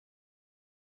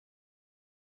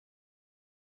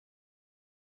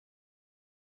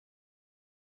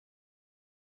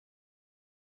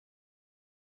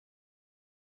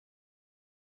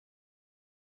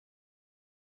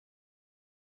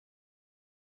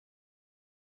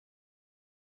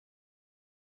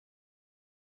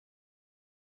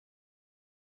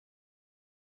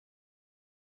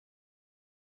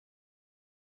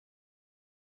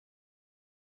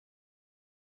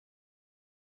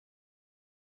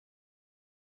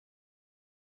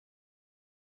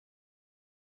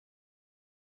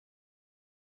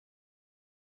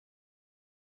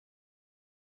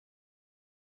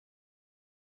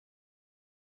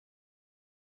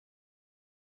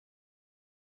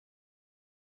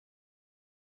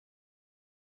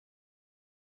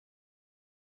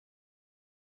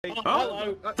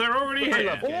Oh, they're already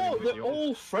here. Oh, they're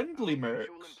all friendly mercs.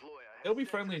 They'll be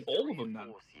friendly in all of them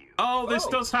then. Oh, this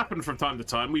does happen from time to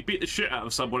time. We beat the shit out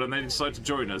of someone and they decide to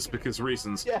join us because of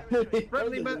reasons. Yeah,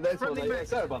 friendly mechs.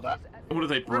 Sorry about that. What do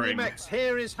they bring? Friendly mechs,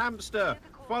 here is Hamster.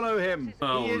 Follow him.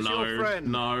 Oh, he is your friend.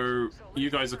 No, you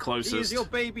guys are closest. He is your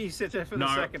babysitter for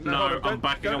the second. No, I'm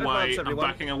backing away. I'm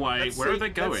backing away. Where are they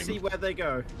going? Let's see where they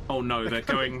go. Oh no, they're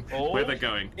going. Where are they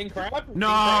going? In crab?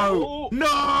 No!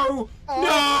 No!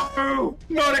 No!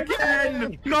 Not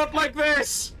again! Not like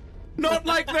this! Not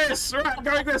like this! Right, I'm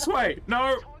going this way.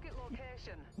 No!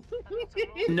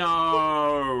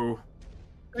 No!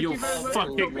 You're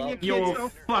fucking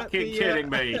kidding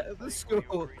me. The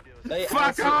school.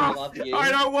 Fuck off!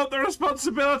 I don't want the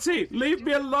responsibility! Leave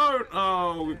me alone!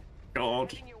 Oh,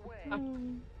 God.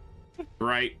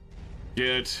 Great.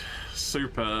 Good.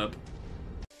 Superb.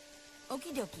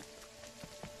 Okie dokie.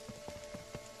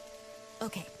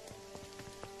 Okay.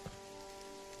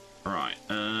 Right,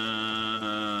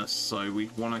 so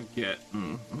we want to get...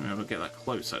 we have to get that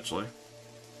close, actually.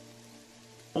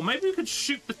 Or maybe we could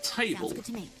shoot the table. Sounds good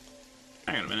to me.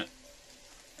 Hang on a minute.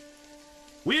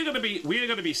 We are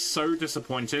gonna be so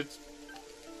disappointed.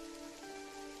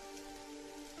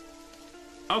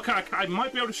 Okay, I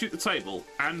might be able to shoot the table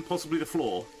and possibly the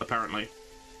floor, apparently.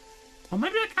 Or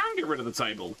maybe I can get rid of the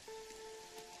table.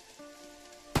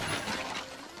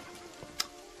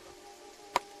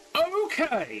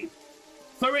 Okay,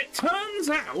 so it turns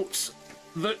out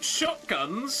that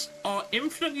shotguns are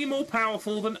infinitely more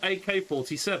powerful than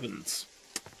AK-47s,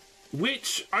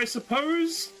 which I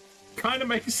suppose kind of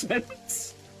makes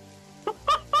sense.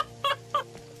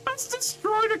 That's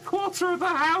destroyed a quarter of the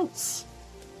house.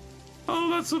 Oh,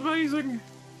 that's amazing.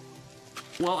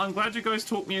 Well, I'm glad you guys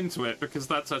talked me into it because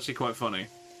that's actually quite funny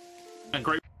and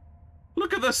great.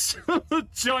 Look at this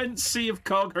giant sea of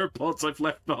cargo pods I've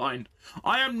left behind.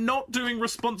 I am not doing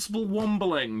responsible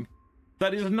wombling.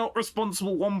 That is not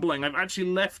responsible wombling. I've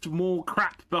actually left more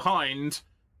crap behind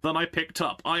than I picked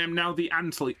up. I am now the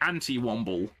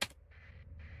anti-womble.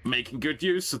 Making good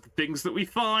use of the things that we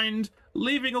find,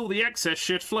 leaving all the excess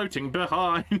shit floating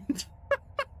behind.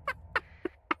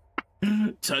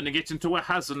 Turning it into a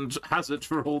hazard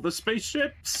for all the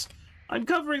spaceships. I'm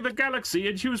covering the galaxy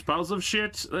in huge piles of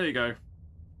shit. There you go.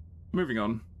 Moving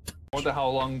on. I wonder how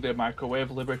long they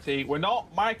microwave Liberty. We're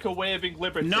not microwaving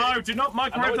Liberty. No, do not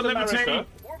microwave the Liberty.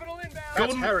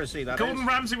 That's heresy, that Gordon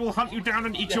Ramsay will hunt you down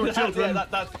and eat your children.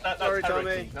 That's Sorry, heresy.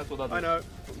 Tommy. That's what that is. I know.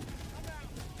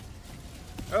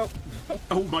 Oh.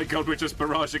 Oh my god, we're just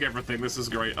barraging everything. This is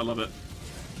great. I love it.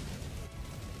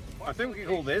 I think we can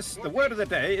call this, the word of the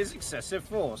day is excessive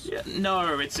force. Yeah,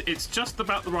 no, it's just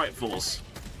about the right force.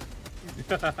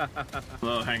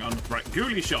 Oh, hang on. Right,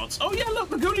 ghoulie shots. Oh yeah, look,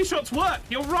 the ghoulie shots work.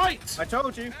 You're right. I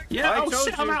told you. Yeah, I told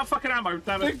shit, you. I'm out of fucking ammo,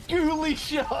 damn it. The ghoulie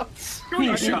shots!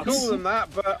 Ghoulie I shots. didn't call them that,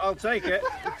 but I'll take it.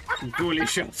 Ghoulie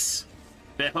shots.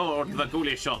 Behold the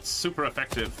ghoulie shots. Super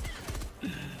effective.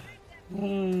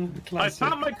 I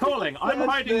found my calling. I'm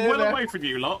hiding well away from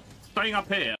you lot. Staying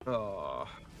up here. Oh.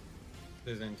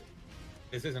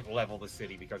 This isn't level the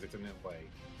city because it's a new way.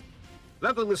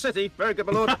 Leveling the city. Very good,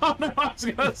 my lord. Oh no, I was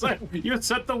gonna say, you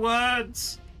said the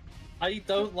words. I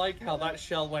don't like how that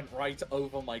shell went right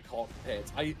over my cockpit.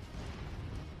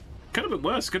 Could have been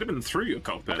worse. Could have been through your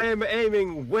cockpit. I am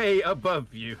aiming way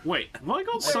above you. Wait, have I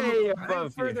got some? Way I'm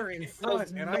above you. further in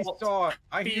front, and I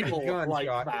hear the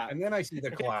gunshot, and then I see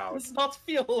the cloud. Does not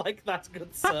feel like that,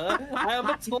 good sir. I am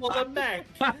a taller mech.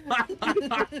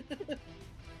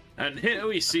 And here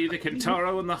we see the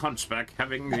Kentaro and the Hunchback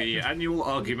having the annual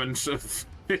argument of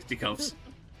fisticuffs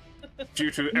due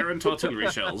to errant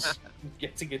artillery shells.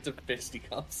 Getting into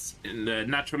fisticuffs. In the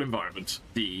natural environment,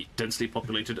 the densely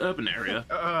populated urban area.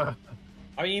 I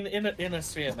mean, in a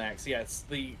sphere, Max, yes,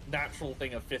 the natural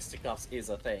thing of fisticuffs is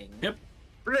a thing. Yep.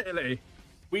 Really?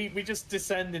 We just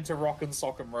descend into rock and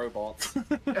sock and robots.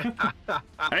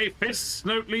 Hey, fists,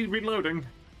 no reloading.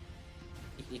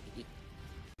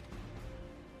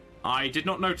 I did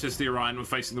not notice the Orion were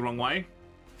facing the wrong way.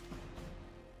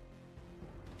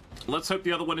 Let's hope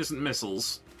the other one isn't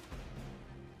missiles.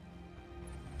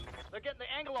 They're getting the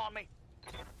angle on me.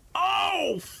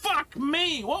 Oh, fuck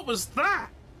me! What was that?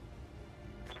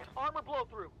 Armor blow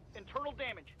through. Internal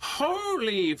damage.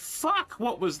 Holy fuck,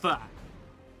 what was that?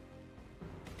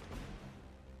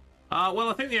 Well,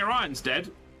 I think the Orion's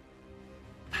dead.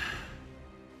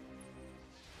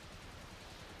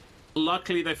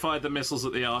 Luckily, they fired the missiles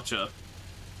at the Archer.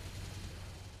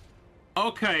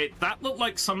 Okay, that looked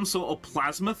like some sort of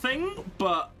plasma thing,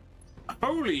 but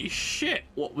holy shit,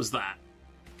 what was that?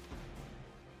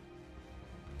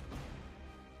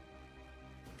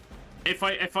 If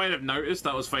I'd have noticed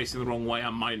that I was facing the wrong way, I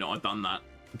might not have done that.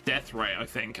 Death ray, I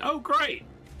think. Oh, great!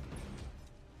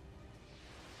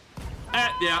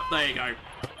 Yeah, there you go.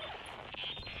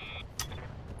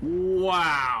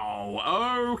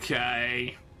 Wow,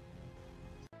 okay.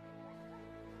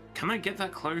 Can I get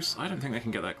that close? I don't think they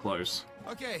can get that close.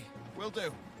 Okay, will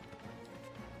do.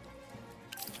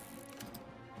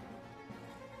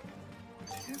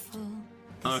 Careful.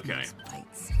 Okay.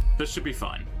 This should be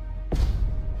fine.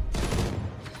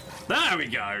 There we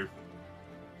go!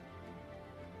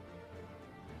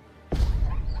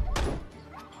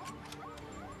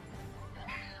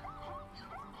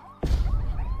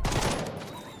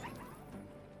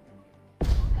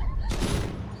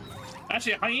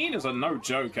 Actually, hyenas are no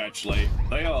joke, actually.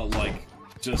 They are, like,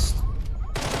 just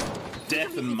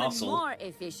death and muscle. More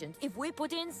efficient if we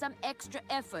put in some extra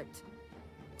effort.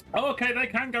 Oh, okay, they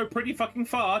can go pretty fucking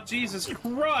far. Jesus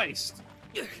Christ!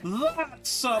 That's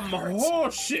some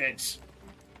horseshit!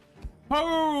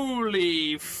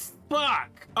 Holy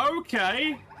fuck!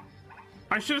 Okay.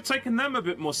 I should have taken them a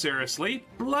bit more seriously.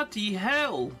 Bloody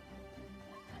hell.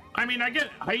 I mean, I get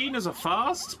hyenas are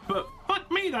fast, but fuck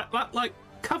me, that like,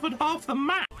 covered half the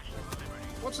map.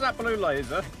 What's that blue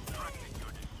laser?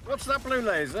 What's that blue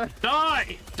laser?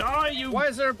 Die! Die, you... Why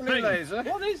is there a blue laser?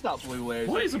 What is that blue laser?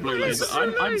 What is a blue laser?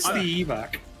 It's the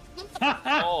evac.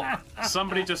 Oh.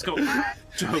 Somebody just got...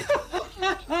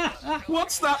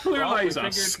 What's that blue Well, laser?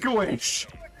 figured... Squish!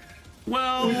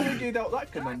 Well... We figured out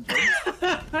that conundrum.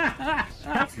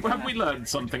 have we learned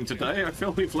something today? I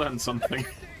feel we've learned something.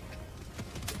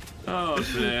 Oh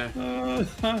dear.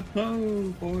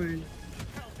 Oh boy.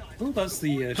 Oh, that's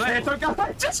the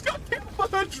I just got hit by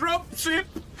a drop ship!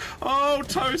 Oh,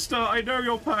 Toaster, I know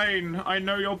your pain. I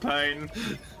know your pain.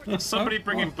 Somebody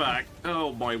bring him back.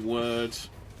 Oh, my word.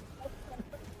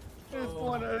 I just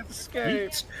want to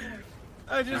escape.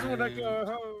 I just want to go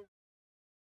home.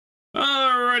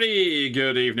 Alrighty,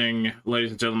 good evening,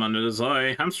 ladies and gentlemen. It is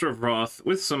I, Hamster of Wrath,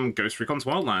 with some Ghost Recon's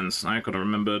Wildlands. I gotta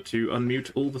remember to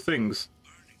unmute all the things.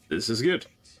 This is good.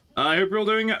 I hope you're all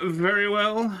doing very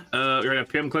well. We have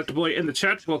PM Collector Boy in the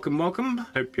chat. Welcome, welcome.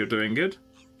 Hope you're doing good.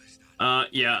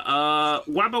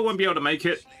 Wabba won't be able to make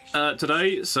it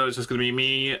today, so it's just going to be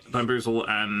me, Bamboozle,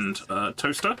 and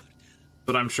Toaster.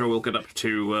 But I'm sure we'll get up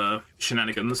to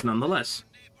shenanigans nonetheless.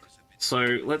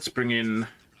 So let's bring in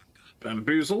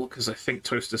Bamboozle, because I think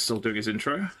Toaster's still doing his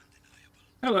intro.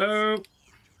 Hello.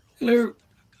 Hello.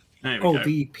 There we go.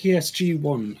 The PSG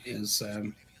one is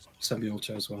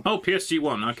semi-auto as well. Oh,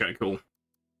 PSG-1. Okay, cool.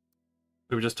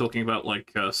 We were just talking about,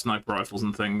 like, sniper rifles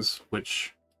and things,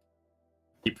 which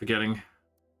I keep forgetting.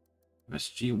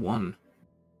 PSG-1.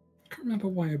 I can't remember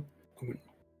why I went...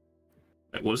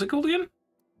 Wait, what was it called again?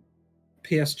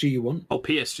 PSG-1. Oh,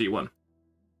 PSG-1.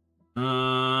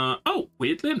 Oh,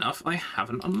 weirdly enough, I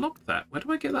haven't unlocked that. Where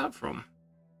do I get that from?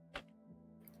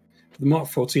 The Mark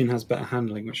 14 has better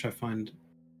handling, which I find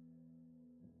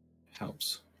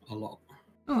helps a lot.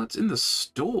 Oh, it's in the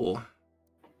store.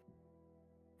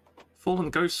 Fallen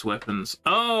Ghost weapons.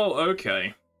 Oh,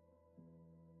 okay.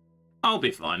 I'll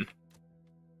be fine.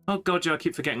 Oh god, yeah, I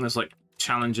keep forgetting there's, like,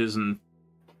 challenges and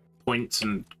points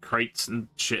and crates and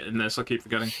shit in this. I keep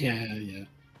forgetting. Yeah.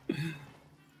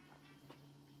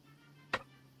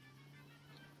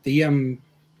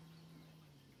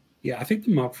 I think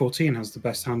the Mark 14 has the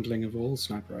best handling of all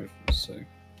sniper rifles, so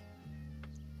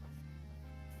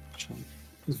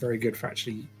it's very good for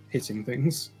actually hitting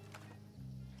things.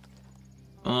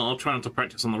 I'll try not to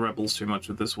practice on the rebels too much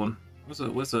with this one.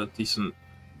 Where's a decent...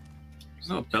 There's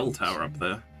not a bell tower up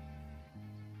there.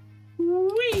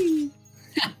 Whee!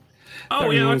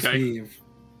 Oh yeah, okay. Me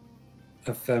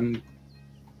of a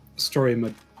story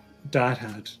my dad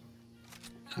had.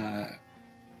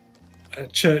 A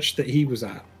church that he was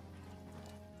at.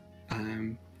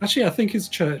 Actually, I think his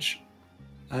church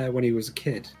when he was a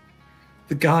kid.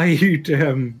 The guy who'd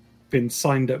been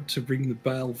signed up to ring the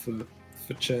bell for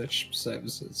church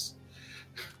services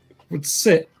would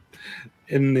sit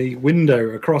in the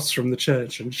window across from the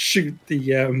church and shoot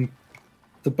the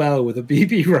bell with a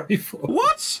BB rifle.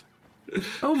 What?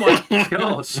 Oh my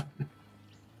god!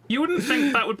 You wouldn't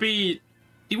think that would be...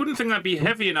 You wouldn't think that'd be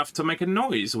heavy enough to make a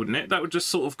noise, wouldn't it? That would just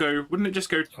sort of go... Wouldn't it just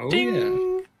go ding?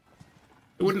 Yeah.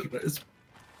 It wouldn't...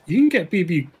 You can get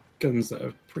BB guns that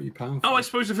are pretty powerful. Oh, I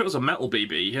suppose if it was a metal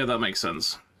BB, yeah, that makes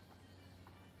sense.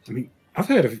 I mean, I've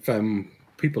heard of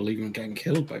people even getting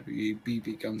killed by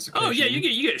BB guns. Oh yeah,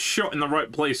 you get shot in the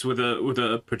right place with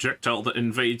a projectile that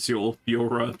invades your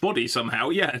body somehow.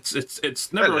 Yeah,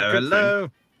 it's never a good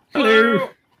thing. Hello.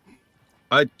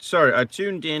 Sorry, I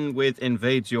tuned in with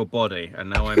invades your body, and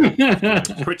now I'm.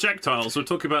 Projectiles. We're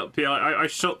talking about PI. I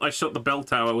shot the bell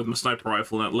tower with my sniper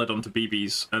rifle, and it led on to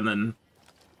BBs, and then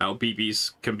how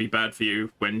BBs can be bad for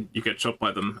you when you get shot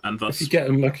by them, and thus. If you get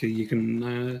unlucky, you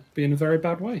can be in a very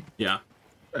bad way. Yeah.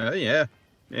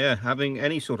 Yeah. Having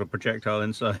any sort of projectile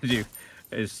inside you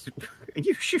is. Are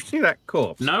you shooting that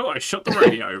corpse? No, I shot the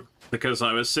radio because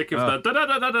I was sick of the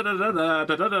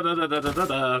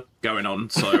going on,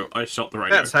 so I shot the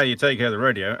radio. That's how you take care of the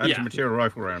radio. Anti-material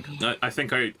rifle round. I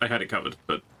think I had it covered,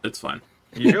 but it's fine.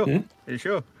 You sure? Are you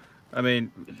sure? I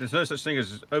mean, there's no such thing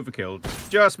as overkill.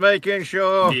 Just making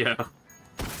sure. Yeah.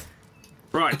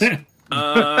 Right.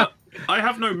 I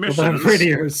have no missions. Well, that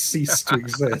radio has ceased to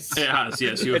exist. It has,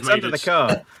 yes. You have It's made under the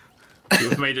car. You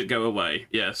have made it go away,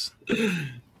 yes.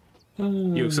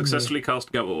 You have successfully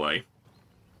cast go away.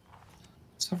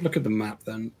 Let's have a look at the map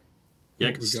then.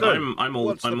 Yeah, because I'm all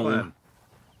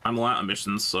out of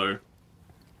missions, so.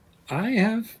 I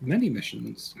have many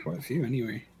missions, quite a few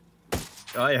anyway.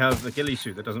 I have a ghillie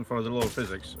suit that doesn't follow the law of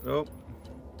physics. Oh.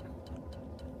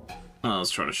 I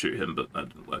was trying to shoot him, but that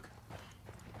didn't work.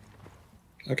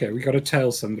 Okay, we got to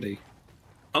tell somebody.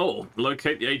 Oh,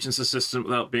 locate the agent's assistant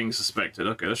without being suspected.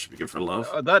 Okay, that should be good for love.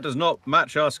 That does not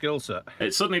match our skill set.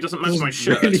 It suddenly doesn't match my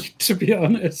shirt. Really, to be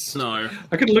honest. No.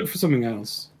 I could look for something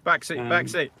else. Backseat,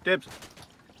 backseat. Dibs.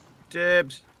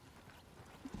 Dibs.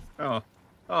 Oh.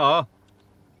 Oh.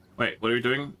 Wait, what are we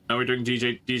doing? Now we're doing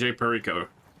DJ Perico.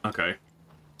 Okay.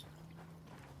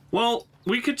 Well,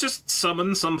 we could just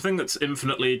summon something that's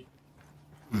infinitely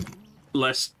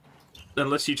less.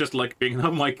 Unless you just like being,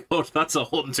 oh my god, that's a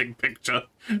haunting picture.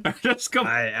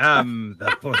 I am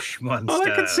the bush monster. All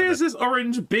I can see is this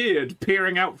orange beard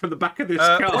peering out from the back of this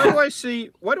car. Why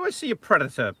do I see a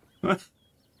predator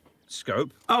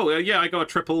scope? Oh yeah, I got a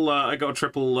triple red dot on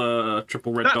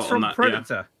that. That's from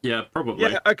Predator. Yeah,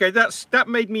 probably. Yeah, okay, that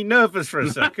made me nervous for a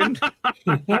second.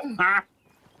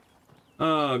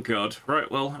 Oh god. Right,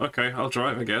 well, okay, I'll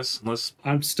drive, I guess. Unless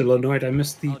I'm still annoyed I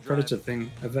missed the Predator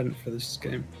event for this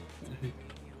game.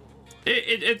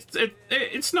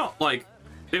 It's not like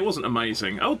it wasn't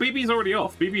amazing. Oh, BB's already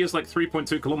off. BB is like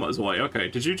 3.2 kilometers away. Okay,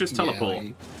 did you just teleport?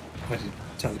 Yeah, I did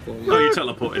teleport. Oh, you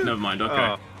teleported. Never mind. Okay.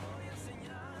 Oh,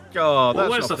 well, that's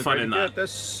where's not the fun in that?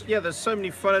 There's so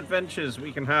many fun adventures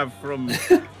we can have from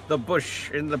the bush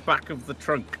in the back of the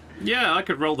trunk. Yeah, I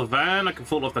could roll the van. I could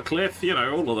fall off the cliff. You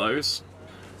know, all of those.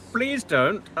 Please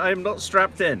don't. I'm not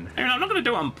strapped in. I mean, I'm not going to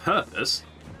do it on purpose.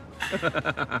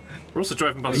 We're also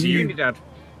driving past you. Dad.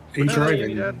 Are you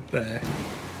driving there?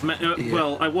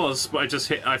 Well, I was, but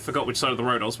I forgot which side of the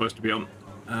road I was supposed to be on.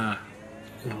 I'll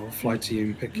fly to you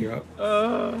and pick you up.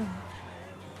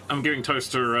 I'm giving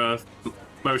Toaster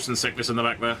motion sickness in the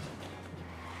back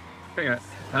there.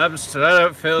 I'm starting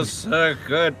to feel so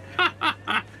good.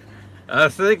 I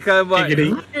think I might.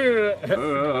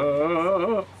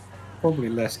 Probably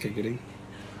less giggity.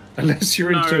 Unless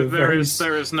you're into a very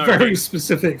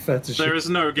specific fetish. There is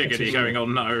no giggity going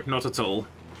on, no, not at all.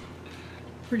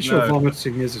 Pretty sure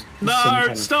vomiting is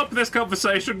no, stop this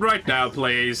conversation right now,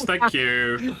 please. Thank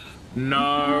you.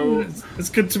 No. It's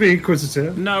good to be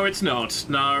inquisitive. No, it's not.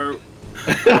 No.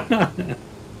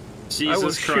 Jesus I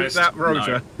will Christ. Shoot that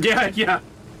Roger. No. Yeah.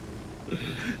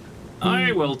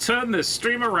 I will turn this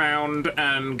stream around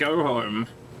and go home.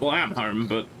 Well, I am home,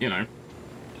 but, you know.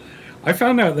 I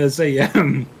found out there's a,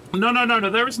 No,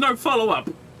 there is no follow-up.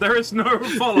 There is no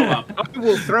follow-up. I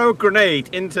will throw a grenade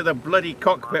into the bloody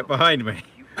cockpit behind me.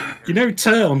 You know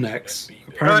turtlenecks?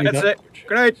 Apparently right, that's it.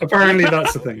 Grenade. Apparently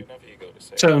that's the thing.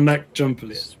 Turtleneck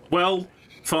jumpers. Well,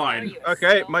 fine.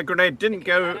 Okay, my grenade didn't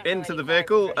go into the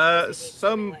vehicle.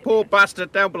 Some poor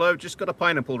bastard down below just got a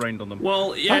pineapple rained on them.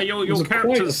 Well, yeah, your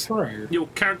character's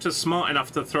smart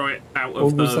enough to throw it out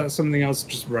of or was that something else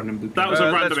just randomly? That was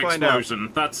a random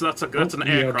explosion. That's an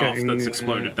aircraft that's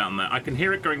exploded down there. I can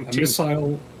hear it going. A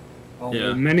missile.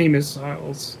 Yeah. Many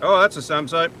missiles. Oh, that's a SAM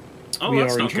site. Oh,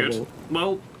 that's not good.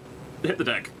 Well, hit the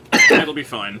deck. It'll be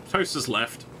fine. Toaster's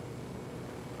left.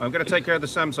 I'm going to take care of the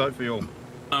SAM site for you all.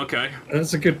 Okay.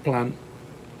 That's a good plan.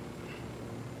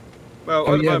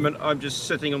 Well, at the moment, I'm just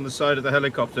sitting on the side of the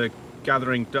helicopter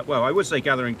gathering... Well, I would say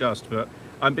gathering dust, but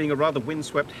I'm being a rather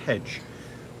windswept hedge.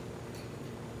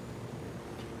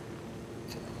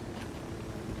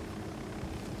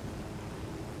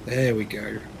 There we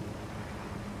go.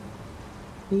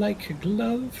 Like a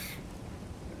glove.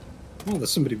 Oh,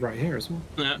 there's somebody right here as well.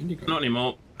 Yeah, not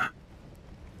anymore.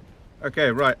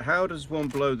 Okay, right. How does one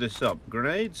blow this up?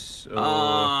 Grenades? Or...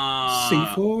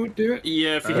 C4 do it?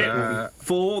 Yeah, if you hit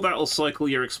 4, that'll cycle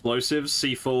your explosives.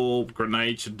 C4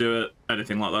 grenade should do it.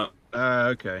 Anything like that.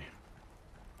 Okay.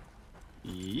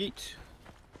 Yeet.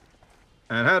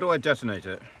 And how do I detonate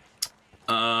it?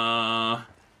 I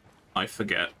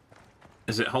forget.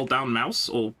 Is it hold down mouse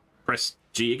or press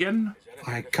G again?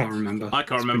 I can't remember. I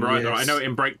can't remember either. I know it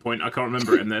in Breakpoint. I can't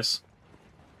remember it in this.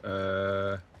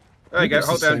 There you go.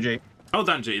 Hold down G. Hold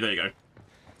down G. There you go.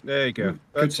 There you go. Good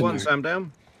That's to one know. Sam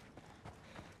down.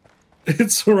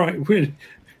 It's all right. We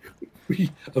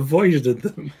avoided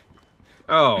them.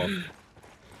 Oh.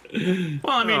 Well,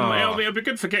 I mean, it'll be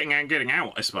good for getting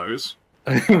out, I suppose.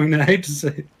 I mean, I hate to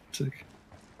say it.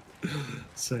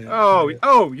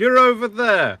 Oh, you're over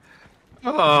there.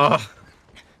 Oh.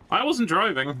 I wasn't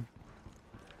driving.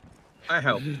 I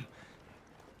helped.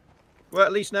 Well,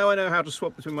 at least now I know how to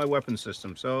swap between my weapon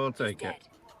systems, so I'll take it.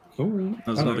 Oh,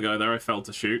 There's another guy there I failed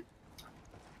to shoot.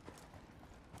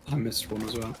 I missed one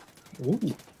as well. Ooh.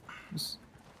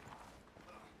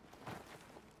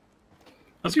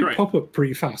 That's You great. pop up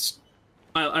pretty fast.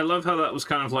 I love how that was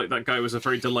kind of like that guy was a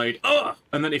very delayed,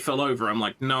 and then he fell over. I'm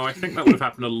like, no, I think that would have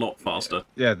happened a lot faster.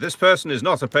 Yeah, this person is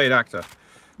not a paid actor.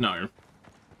 No.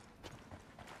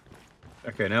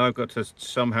 Okay, now I've got to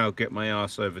somehow get my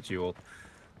ass over to you all.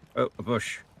 Oh, a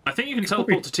bush. I think you can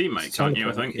teleport to teammates, can't you?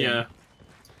 I think, yeah.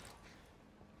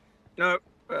 No,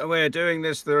 we're doing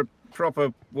this the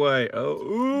proper way. Oh,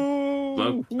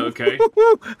 ooh. Okay.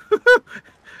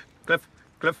 Cliff.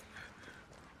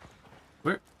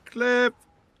 Where? Cliff.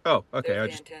 Oh, okay.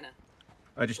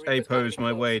 I just A-posed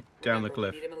my way down the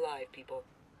cliff.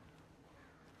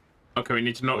 Okay, we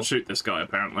need to not shoot this guy,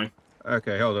 apparently.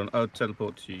 Okay, hold on. I'll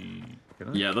teleport to you. Can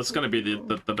I? Yeah, that's going to be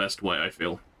the best way, I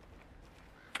feel.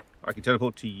 I can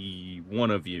teleport to one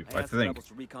of you, I think.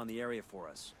 To recon the area for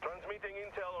us. Transmitting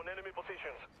intel on enemy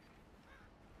positions.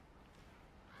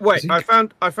 Wait, I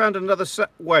found another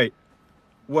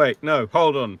Wait, no,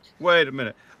 hold on. Wait a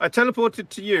minute. I teleported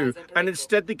to you, and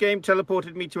instead the game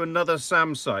teleported me to another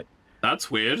SAM site.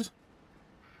 That's weird.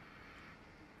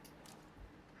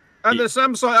 And the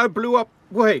SAM site I blew up.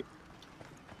 Wait.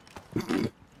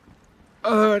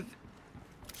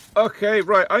 Okay,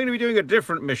 right. I'm going to be doing a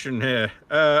different mission here.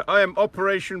 I am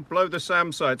Operation Blow the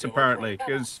SAM sites, apparently,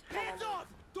 because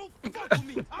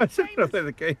I don't know where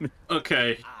the game is.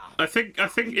 Okay. I think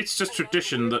it's just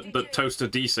tradition that Toaster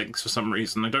desyncs for some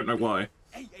reason. I don't know why.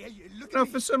 No,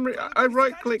 for some reason, I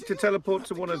right-clicked to teleport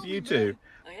to one of you two,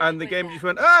 and the game just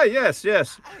went, yes,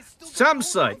 SAM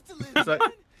site. It's like,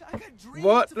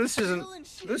 what? This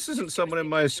isn't someone in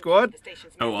my squad.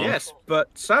 Oh, well. Yes, but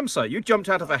SAM site. You jumped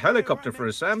out of a helicopter for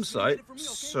a SAM site,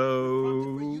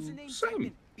 so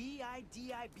SAM.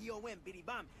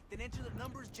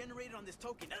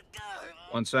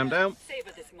 One SAM down.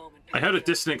 I heard a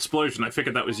distant explosion. I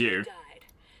figured that was you.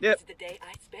 Yep.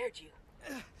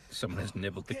 Someone has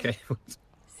nibbled the cables.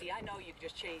 See, I know you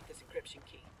just changed this encryption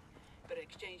key, but in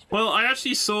exchange for Well, I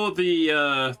actually saw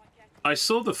the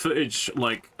footage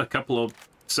like a couple of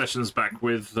sessions back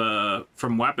with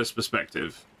from Wabba's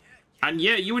perspective, and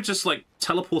yeah, you were just like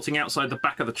teleporting outside the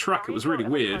back of the truck. It was really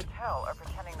weird. Hotel are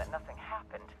pretending that nothing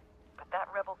happened, but that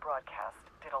rebel broadcast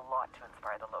did a lot to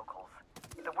inspire the locals.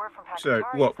 The word from So,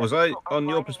 what was I on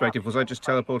your perspective? Was I just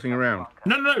teleporting around?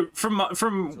 No.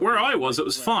 From where I was, it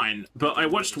was fine. But I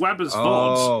watched Wabba's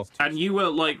VODs, and you were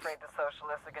like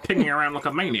pinging around like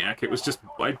a maniac. It was just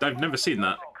I've never seen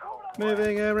that.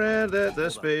 Moving around at the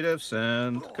speed of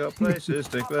sound. Got places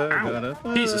to go.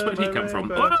 Ow. Jesus, where did he come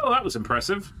from? Oh, that was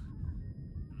impressive.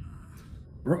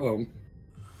 Uh-oh.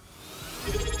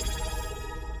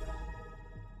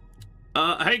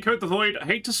 Hey, Code the Void. I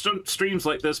hate to streams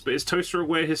like this, but is Toaster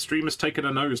aware his stream has taken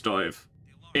a nosedive?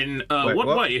 In Wait, what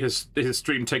what? way has his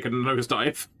stream taken a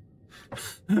nosedive?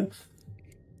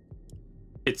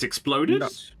 It's exploded?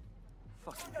 Nuts.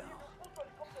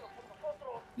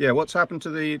 Yeah, what's happened to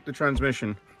the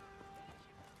transmission?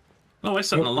 Oh, I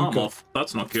set an Oh, alarm God. off.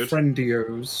 That's not good.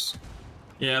 Friendios.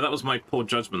 Yeah, that was my poor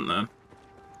judgment there.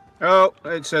 Oh,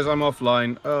 it says I'm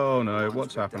offline. Oh no,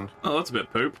 what's happened? Oh, that's a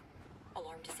bit poop.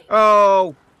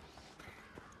 Oh!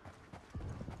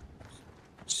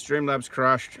 Streamlabs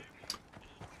crashed.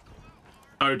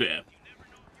 Oh dear.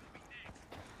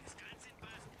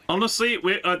 Honestly,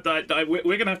 we're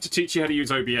gonna have to teach you how to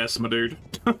use OBS, my dude.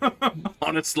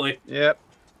 Honestly. Yep.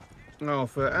 Oh,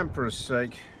 for Emperor's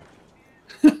sake.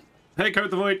 Hey, Code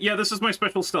the Void. Yeah, this is my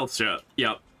special stealth shirt.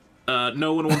 Yep.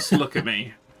 No one wants to look at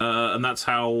me. And that's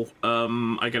how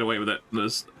I get away with it.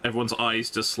 There's everyone's eyes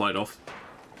just slide off.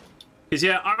 Because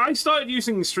yeah, I started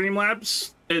using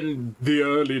Streamlabs in the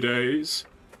early days.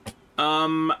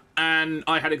 And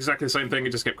I had exactly the same thing,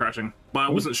 it just kept crashing. But I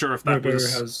wasn't sure if that Robo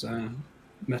was... has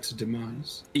meta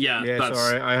demise. Yeah, Yeah, that's...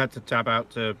 sorry, I had to tab out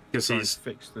to Because try and he's...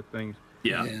 fix the thing.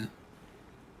 Yeah. Yeah.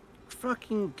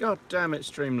 Fucking goddamn it,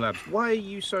 Streamlabs. Why are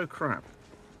you so crap?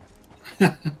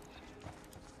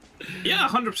 Yeah,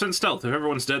 100% stealth. If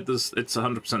everyone's dead, it's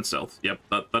 100% stealth. Yep,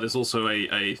 that is also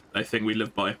a thing we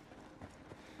live by. I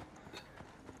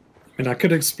mean, I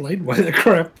could explain why they're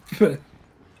crap,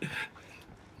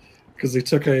 because they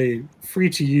took a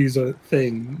free-to-use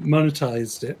thing,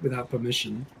 monetized it without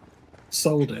permission,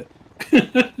 sold it.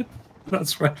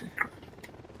 That's why they're crap.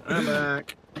 I'm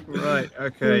back. Right,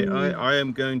 okay. I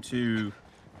am going to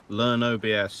learn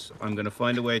OBS. I'm going to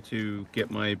find a way to get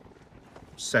my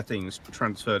settings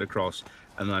transferred across,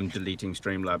 and I'm deleting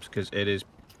Streamlabs because it is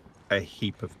a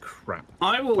heap of crap.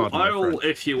 I will.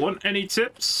 If you want any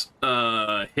tips,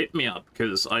 hit me up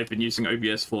because I've been using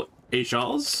OBS for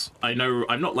ages. I know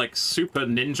I'm not like super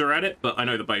ninja at it, but I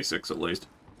know the basics at least.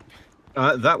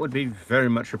 That would be very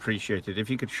much appreciated if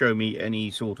you could show me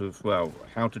any sort of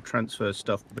how to transfer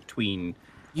stuff between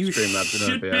Streamlabs and OBS.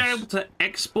 You should be able to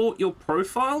export your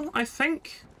profile, I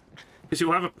think, because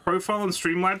you'll have a profile on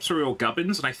Streamlabs or your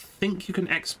gubbins, and I think you can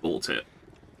export it.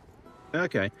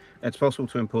 Okay, it's possible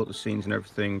to import the scenes and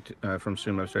everything from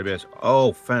Streamlabs to OBS.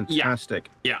 Oh, fantastic!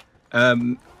 Yeah.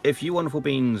 If you wonderful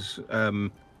beans,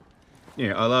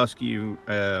 I'll ask you,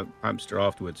 Hamster,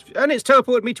 afterwards. And it's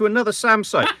teleported me to another SAM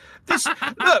site.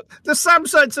 Look, the SAM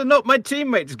sites are not my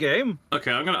teammates' game.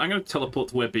 Okay, I'm gonna teleport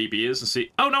to where BB is and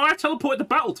see. Oh no, I teleported the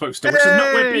battle toaster, which is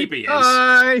not where BB is.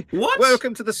 Hi! What?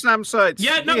 Welcome to the SAM sites.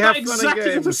 Yeah, no,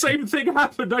 exactly the same thing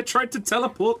happened. I tried to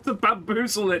teleport to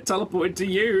Bamboozle, it teleported to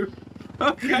you.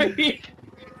 Okay.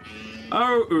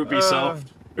 Oh, Ubisoft.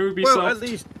 Ubisoft. Well,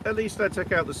 at least I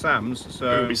took out the SAMs.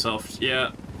 So Ubisoft,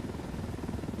 yeah.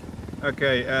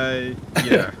 Okay,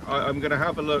 yeah, I'm going to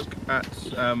have a look at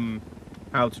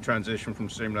how to transition from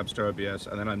Streamlabs to OBS,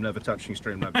 and then I'm never touching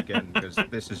Streamlabs again, because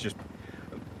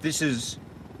this is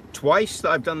twice that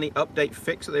I've done the update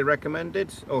fix that they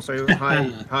recommended. Also, hi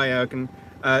Ergen.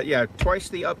 Yeah, twice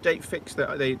the update fix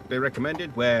that they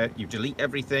recommended, where you delete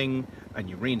everything and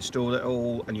you reinstall it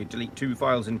all, and you delete 2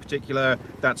 files in particular.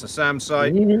 That's a SAM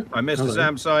site. I missed a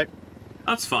SAM site.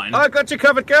 That's fine. I got you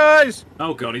covered, guys!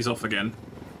 Oh god, he's off again.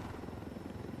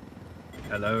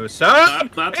 Hello, sir!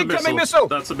 That's incoming a missile.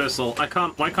 That's a missile. Why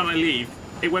can't I leave?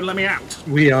 It wouldn't let me out.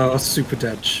 We are super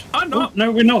dead. I'm not. Oh,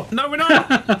 no, we're not. No, we're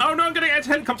not. Oh no, I'm gonna get a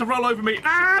helicopter roll over me.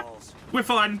 Ah! We're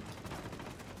fine.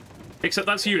 Except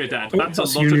that's Unidad. Oh, that's a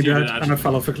lot Unidad, of Unidad. and I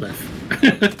fell off a cliff.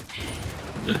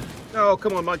 Oh,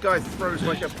 come on, my guy throws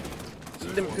like a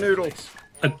limp noodle.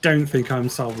 I don't think I'm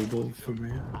solvable for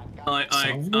me.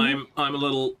 I'm a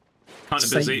little kind of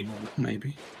busy.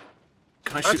 Maybe.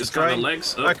 Can I shoot this guy in the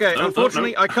legs? Oh, okay, no,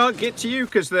 unfortunately, no. I can't get to you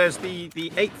because there's the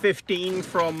 8:15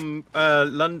 from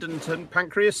London to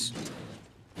Pancreas.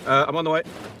 I'm on the way.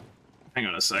 Hang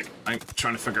on a sec. I'm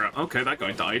trying to figure out. Okay, that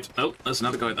guy died. Oh, there's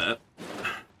another guy there.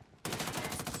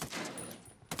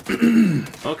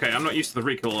 Okay, I'm not used to the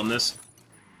recoil on this.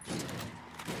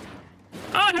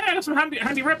 Oh, hey, I got some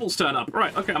handy rebels turn up.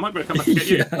 Right, okay, I might better come back and get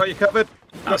you. Got you covered.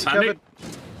 That's handy.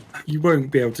 You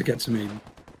won't be able to get to me.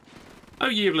 Oh,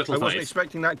 you have little I faith. wasn't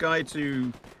expecting that guy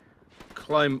to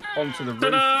climb onto the roof.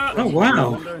 Ta-da! Oh,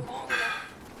 wow.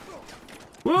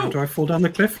 Whoa. How do I fall down the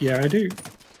cliff? Yeah, I do.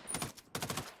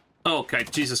 Oh, okay,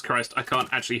 Jesus Christ, I can't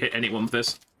actually hit anyone with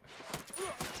this.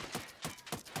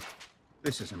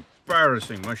 This is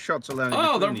embarrassing. My shots are landing.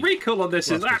 Oh, the recoil on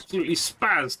this is absolutely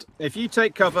spazzed. If you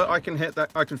take cover, I can hit that.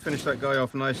 I can finish that guy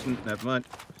off nice and never mind.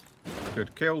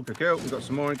 Good kill, good kill. We've got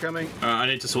some more incoming. I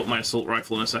need to sort my assault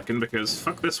rifle in a second because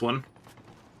fuck this one.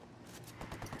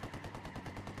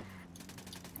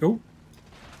 Oh.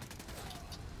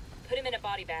 Put him in a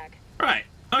body bag. Right.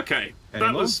 Okay.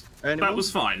 That was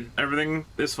fine. Everything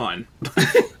is fine.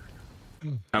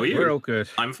 How are you? We're all good.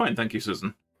 I'm fine, thank you,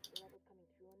 Susan.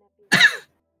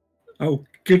 Oh,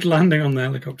 good landing on the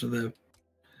helicopter there.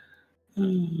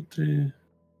 Oh dear.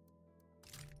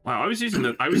 Wow, I was using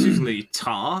the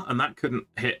tar and that couldn't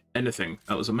hit anything.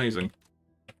 That was amazing.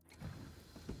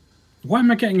 Why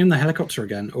am I getting in the helicopter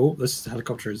again? Oh, this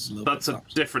helicopter is a little That's a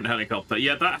different helicopter.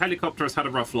 Yeah, that helicopter has had a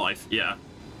rough life. Yeah.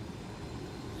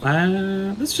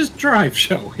 Let's just drive,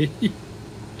 shall we?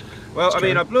 Well, I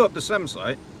mean, I blew up the SAM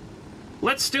site.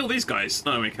 Let's steal these guys.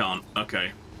 No, we can't.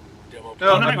 Okay. No,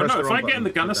 Oh, no, hang on, no. If I get in the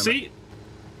gunner seat,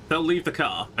 they'll leave the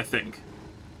car, I think.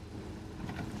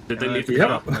 Did they leave the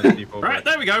car? Right,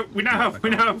 there we go. We now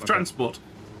have transport.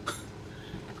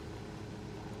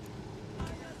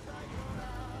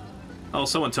 Oh,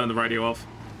 someone turned the radio off.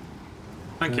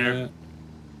 Thank you.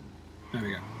 There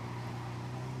we go.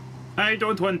 I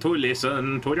don't want to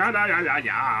listen to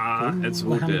It's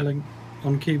all good. Handling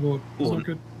on keyboard. It's all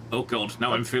good. Oh god,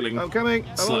 now I'm feeling coming.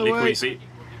 I'm slightly on the way. queasy.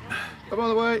 I'm on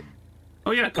the way.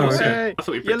 Oh yeah, of course. Okay. I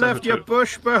thought You left your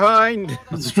bush behind.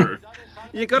 That's true.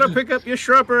 You gotta pick up your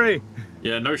shrubbery.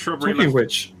 Yeah, no shrubbery Talking of left.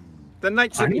 which, The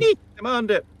knights of Neat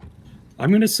demand it. I'm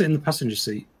going to sit in the passenger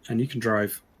seat and you can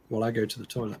drive while I go to the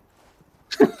toilet.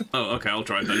 Oh, okay, I'll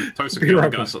drive then. Toast Be can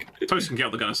right get out back. the gun. Toast can get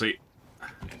out the gun seat.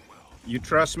 You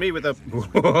trust me with a...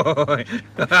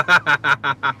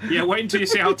 Yeah, wait until you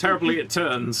see how terribly it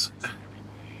turns.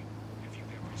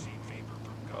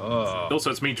 Oh, Also,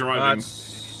 it's me driving.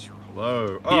 that's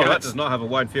low. Oh, Yeah, that that's- does not have a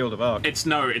wide field of arc. It's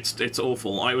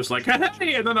awful. I was like,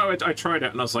 hey, and then I tried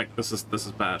it, and I was like, this is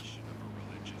bad.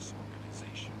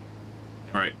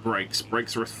 Right, brakes.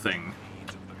 Brakes are a thing.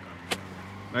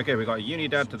 Okay, we got a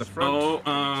Unidad to the front.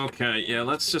 Oh, okay. Yeah,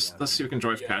 let's see if we can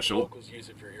drive casual.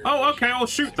 Oh, okay, I'll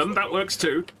shoot them. That works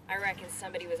too. I reckon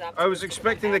somebody was up. I was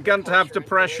expecting the gun to have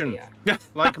depression,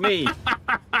 like me.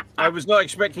 I was not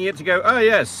expecting it to go, oh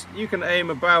yes, you can aim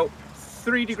about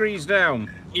 3 degrees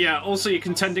down. Yeah, also you're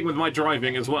contending with my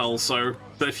driving as well, so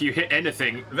that if you hit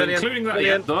anything, Villian, including that,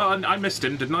 Villian. yeah, I missed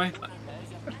him, didn't I?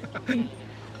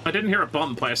 I didn't hear a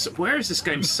button press. Where is this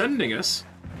game sending us?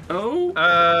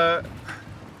 Oh?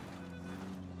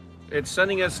 It's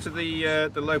sending us to the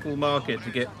local market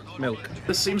to get milk.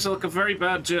 This seems like a very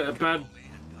bad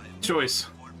choice.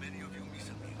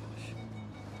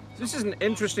 This is an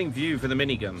interesting view for the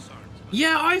minigun.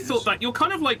 Yeah, I thought that. You're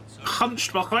kind of like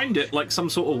hunched behind it like some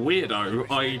sort of weirdo.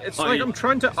 It's like I'm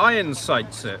trying to iron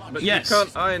sights it, but Yes. you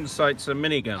can't iron sights a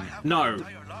minigun. No.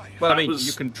 Well, I That mean, was-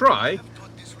 you can try.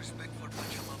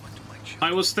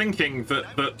 I was thinking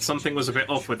that something was a bit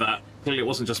off with that. Clearly it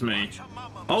wasn't just me.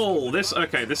 Oh, this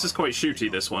is quite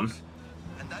shooty, this one.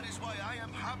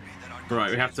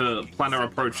 Right, we have to plan our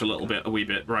approach a wee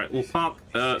bit. Right, we'll park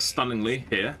stunningly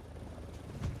here.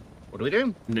 What do we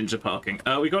do? Ninja parking.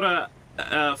 We gotta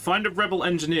find a rebel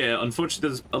engineer. Unfortunately,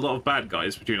 there's a lot of bad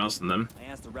guys between us and them.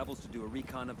 I asked the rebels to do a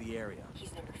recon of the area.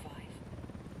 He's number 5.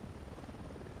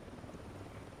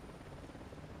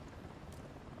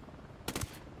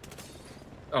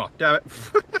 Oh, damn it.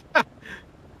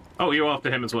 Oh, you're after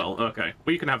him as well. Okay.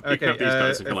 Well, you can have, Okay, these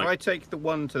guys if you if like. I take the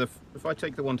one to the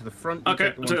front, you Okay,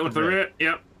 take the one take to one the to the rear.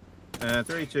 rear. Yep.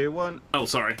 3, 2, 1. Oh,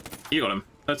 sorry. You got him.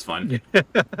 That's fine.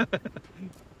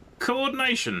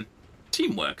 Coordination.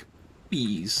 Teamwork.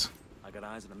 Bees. I got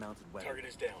eyes on a mounted weapon. Target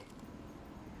is down.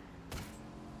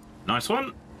 Nice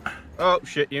one. Oh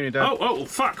shit, Unidad. Oh,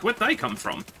 fuck. Where'd they come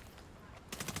from?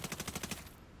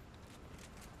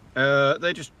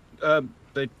 They just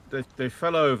they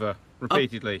fell over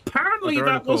repeatedly. Apparently of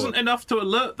their own that wasn't accord. enough to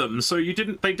alert them, so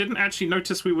they didn't actually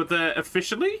notice we were there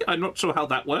officially. I'm not sure how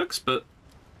that works, but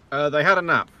They had a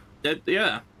nap.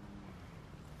 yeah.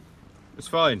 It's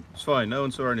fine. It's fine. No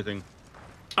one saw anything.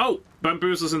 Oh,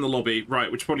 Bamboozle's in the lobby. Right,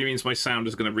 which probably means my sound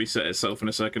is going to reset itself in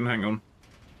a second. Hang on.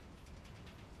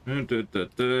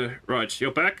 Right,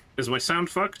 you're back. Is my sound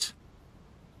fucked?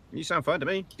 You sound fine to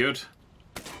me. Good.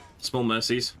 Small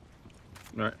mercies.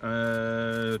 Right.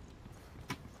 Are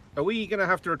we gonna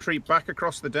have to retreat back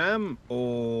across the dam,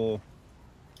 or?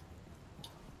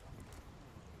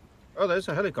 Oh, there's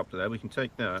a helicopter there. We can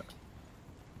take that.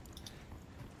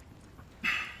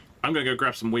 I'm going to go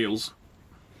grab some wheels.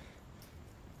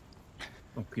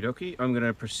 Okie dokie. I'm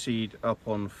gonna proceed up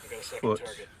on foot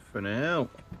for now.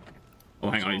 Oh,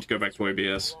 hang on. I need to go back to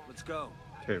OBS. Let's go.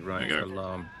 Okay, right. There you go.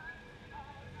 Alarm.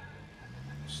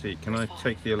 Let's see, can I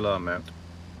take the alarm out?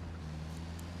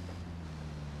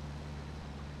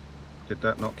 Did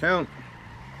that not count?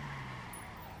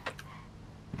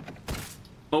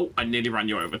 Oh, I nearly ran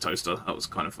you over, Toaster. That was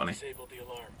kind of funny. Disable the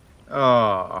alarm.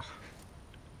 Ah.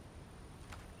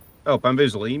 Oh,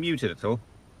 Bamboozle, are you muted at all?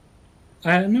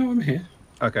 No, I'm here.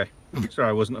 Okay. Sorry,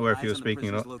 I wasn't aware if you were Eyes on the speaking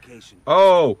or not. prisoner's location.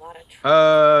 Oh, A lot of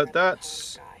trouble.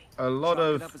 that's a lot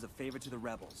Chalk it up of. as a favor to the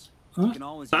rebels. Huh? We can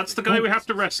always That's use the it. guy we have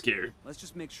to rescue. Let's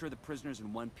just make sure the prisoner's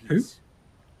in one Who? piece.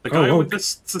 The guy Oh, with okay.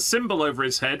 the symbol over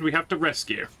his head we have to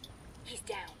rescue. He's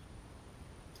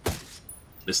down.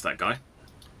 Missed that guy.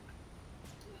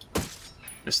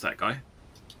 Missed that guy.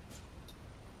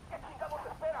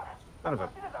 Son of a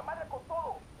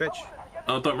bitch.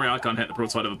 Oh, don't worry, I can't hit the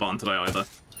broadside of a barn today either.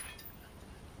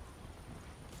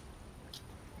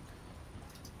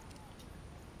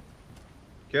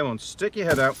 Come on, stick your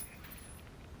head out.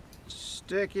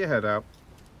 Stick your head out.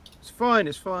 It's fine,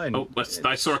 it's fine. Oh,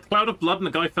 I saw a cloud of blood and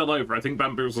the guy fell over. I think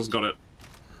Bamboozle's got it.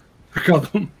 I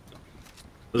got them.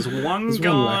 There's one There's one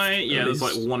guy. left, Yeah, at there's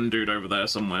least. like one dude over there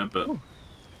somewhere, but.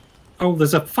 Oh,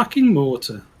 there's a fucking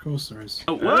mortar. Of course there is.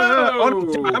 Oh, whoa! On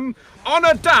a dam? On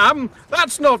a dam?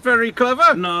 That's not very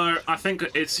clever. No, I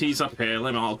think he's up here.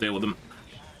 I'll deal with him.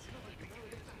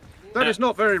 That is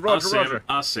not very Roger, I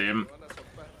Roger. see him.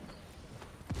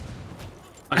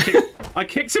 I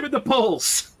kicked him in the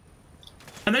balls.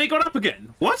 And then he got up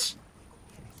again. What?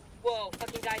 Whoa,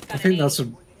 fucking guy's got I think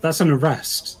that's an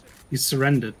arrest. He's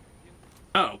surrendered.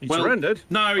 Oh, He well, surrendered?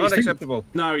 No, he's Unacceptable.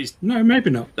 No, he's no, maybe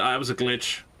not. That was a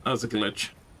glitch. That was a glitch.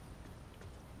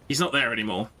 He's not there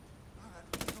anymore.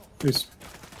 Who's...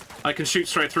 I can shoot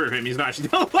straight through him. He's not actually.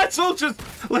 Oh, let's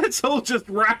all just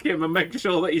rack him and make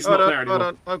sure that he's not there anymore. Hold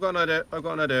on, I've got an idea. I've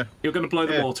got an idea. You're going to blow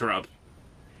the mortar up.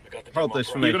 Hold this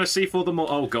for me. You're going to C4 the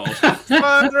mortar. Oh god.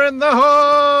 Fire in the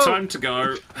hole! Time to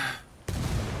go.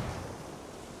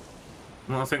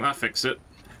 Well, I think that fixed it.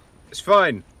 It's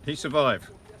fine. He survived.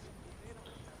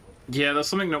 Yeah, there's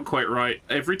something not quite right.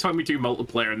 Every time we do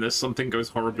multiplayer in this, something goes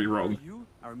horribly wrong.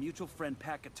 Our mutual friend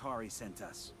Pakatari sent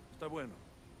us. Está bueno.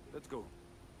 Let's go.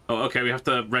 Oh, okay, we have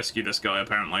to rescue this guy,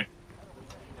 apparently.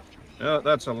 Oh,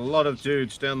 that's a lot of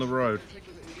dudes down the road.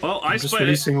 Well, I'm just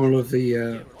releasing all of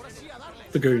the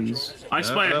goons. I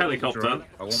spy a helicopter,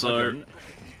 so...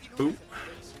 Ooh.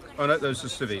 Oh no, those are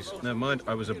civvies. Never mind,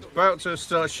 I was about to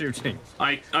start shooting.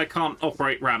 I can't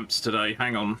operate ramps today,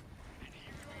 hang on.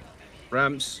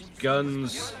 Ramps,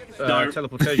 guns, No.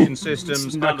 teleportation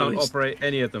systems, I None of can't these. operate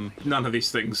any of them. None of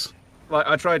these things. Like,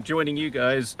 I tried joining you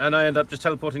guys, and I end up just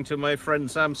teleporting to my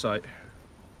friend Sam's site.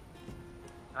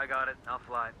 I got it. I'll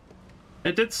fly.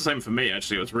 It did the same for me,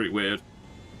 actually. It was really weird. Is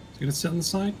he going to sit on the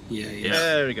side? Yeah, yeah.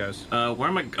 There he goes. Where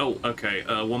am I? Oh, okay.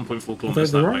 1.4 Although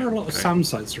kilometers there that are way. a lot of Okay. SAM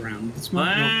sites around. This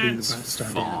might not be the That's best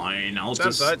idea. fine.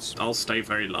 I'll stay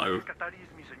very low.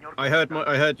 I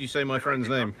heard you say my friend's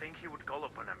name. Think he would call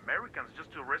upon Americans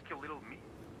just to rescue little me?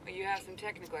 You have some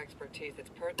technical expertise that's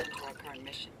pertinent to our current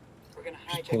mission. We're gonna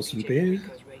Just hijack pour some beer.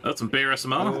 That's some beer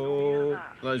SMR. Oh,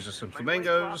 those are some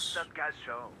flamingos. That guy's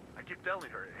show. I keep telling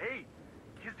her, hey,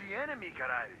 he's the enemy,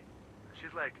 caray.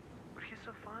 She's like, but he's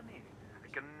so funny. I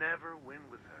can never win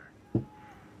with her.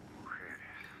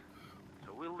 Mujeres.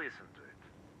 So we'll listen to it.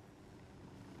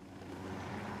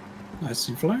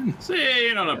 Nicely flown.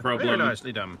 See, not a Very problem.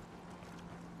 nicely done.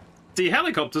 See,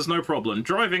 helicopters, no problem.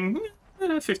 Driving,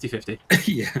 50-50.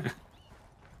 Yeah.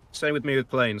 Same with me with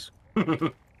planes.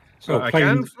 So Oh, I plane-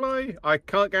 can fly. I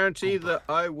can't guarantee that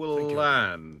I will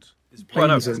land.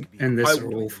 Planes Well, no, in this I-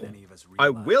 are awful. I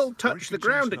will touch the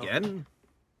ground again.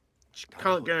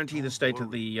 Can't guarantee the state of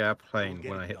the plane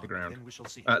when I hit the ground.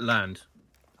 Land.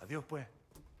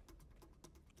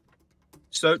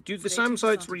 So, do the SAM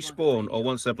sites respawn, or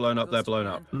once they're blown up, they're blown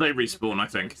up? They respawn, I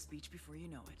think.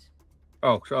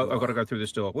 Oh, so I've got to go through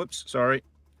this door. Whoops, sorry.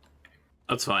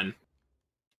 That's fine.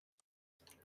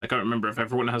 I can't remember if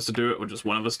everyone has to do it or just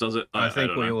one of us does it. I think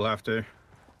don't we know. all have to.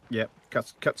 Yep,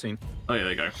 cutscene. Oh, yeah, there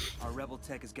you go. Our rebel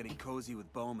tech is getting cozy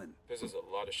with Bowman. This is a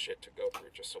lot of shit to go through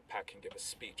just so Pat can give a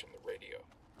speech on the radio.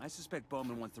 I suspect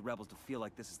Bowman wants the rebels to feel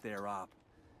like this is their op.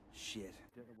 Shit.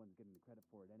 They're the ones getting the credit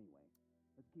for it anyway.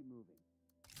 Let's keep moving.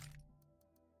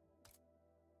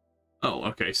 Oh,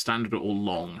 okay. Standard or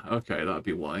long. Okay, that'd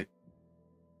be why.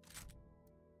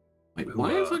 Wait,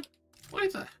 why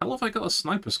the hell have I got a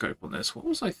sniper scope on this? What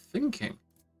was I thinking?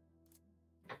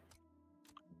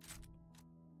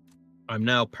 I'm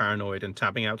now paranoid and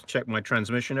tapping out to check my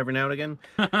transmission every now and again,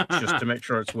 just to make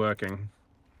sure it's working.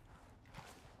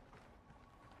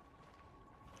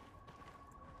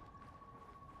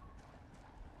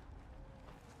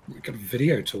 We got a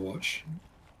video to watch.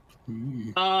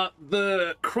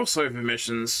 The crossover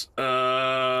missions. Heads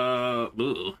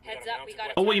up, we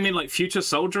got Oh, what you mean, like Future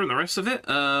Soldier and the rest of it?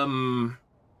 I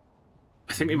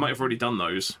think we might have already done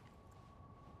those.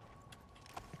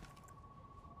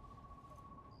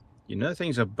 You know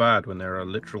things are bad when there are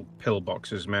literal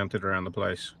pillboxes mounted around the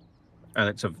place, and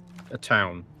it's a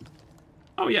town.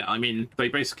 Oh yeah, I mean they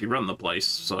basically run the place,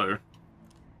 so.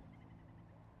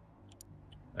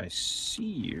 I see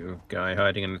you, guy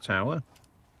hiding in the tower.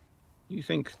 You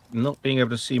think not being able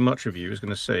to see much of you is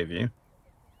going to save you?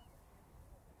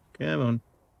 Come on.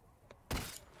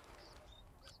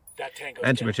 That tango's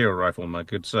Anti-material rifle, my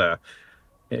good sir.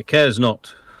 It cares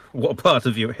not what part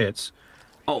of you it hits.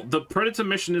 Oh, the Predator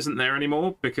mission isn't there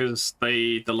anymore because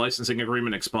the licensing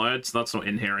agreement expired, so that's not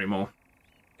in here anymore.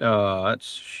 Oh,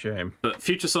 that's a shame. But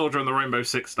Future Soldier and the Rainbow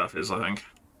Six stuff is, I think.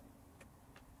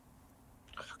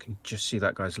 I can just see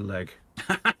that guy's leg.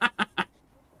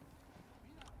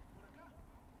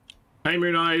 Hey,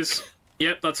 Moon Eyes.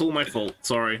 Yep, that's all my fault.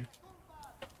 Sorry.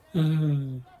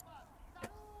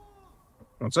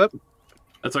 What's up?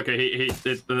 That's okay.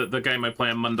 The game I play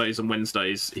on Mondays and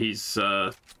Wednesdays, he's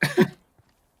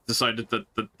decided that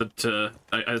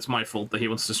it's my fault that he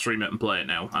wants to stream it and play it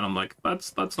now, and I'm like,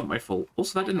 that's not my fault.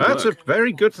 Also, that didn't That's work. a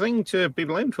very good thing to be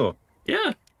blamed for.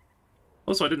 Yeah.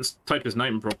 Also, I didn't type his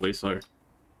name properly, so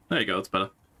there you go. That's better.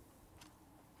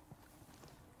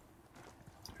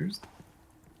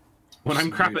 When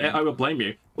I'm crap at it, I will blame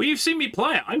you. Well, you've seen me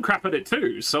play it. I'm crap at it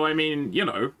too. So I mean, you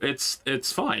know,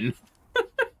 it's fine.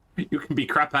 You can be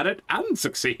crap at it and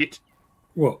succeed.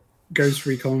 What? Ghost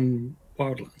Recon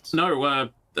Wildlands? No,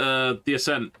 The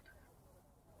Ascent.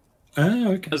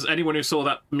 Oh, okay. As anyone who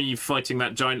saw me fighting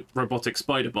that giant robotic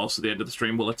spider boss at the end of the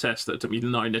stream will attest that it took me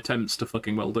 9 attempts to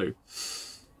fucking well do.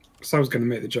 So I was going to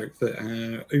make the joke that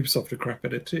Ubisoft are crap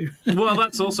at it too. Well,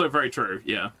 that's also very true,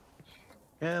 yeah.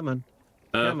 Yeah, man.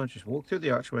 Yeah, man, just walk through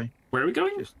the archway. Where are we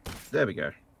going? There we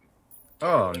go.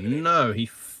 Oh, no, he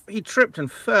tripped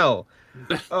and fell.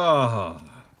 Oh,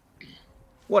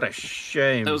 what a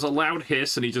shame. There was a loud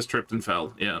hiss and he just tripped and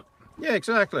fell, yeah. Yeah,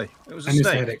 exactly. It was a and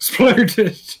snake. his head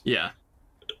exploded. Yeah.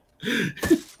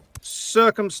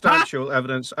 Circumstantial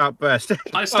evidence at best.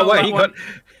 I stole that one.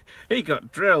 He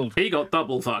got drilled. He got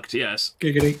double fucked, yes.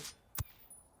 Giggity.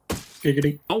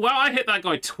 Giggity. Oh, wow, I hit that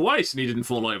guy twice and he didn't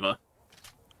fall over.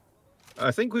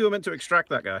 I think we were meant to extract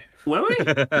that guy. Were we?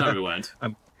 No, we weren't.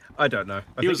 I don't know.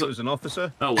 I think it was an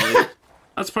officer. Oh, well.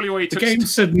 That's probably why he The took... game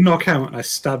said knock out and I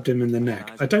stabbed him in the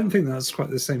neck. I don't think that's quite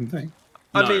the same thing.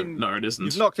 I mean, no, it isn't.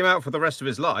 You've knocked him out for the rest of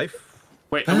his life.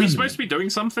 Wait, are we supposed to be doing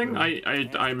something?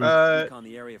 I'm...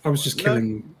 I was just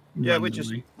killing. Yeah,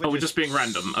 randomly. we're just being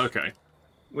random. Okay.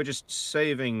 We're just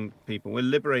saving people. We're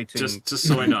liberating. Just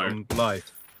so I know. From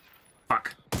life.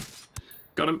 Fuck.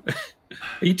 Got him.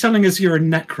 Are you telling us you're a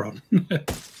Necron?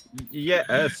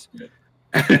 Yes.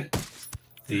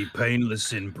 The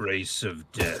painless embrace of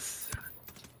death.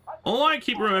 All I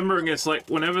keep remembering is like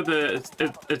whenever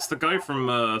it's the guy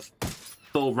from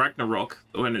Thor Ragnarok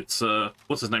when it's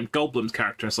what's his name, Goldblum's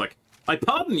character. It's like, I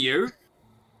pardon you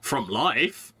from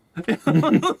life.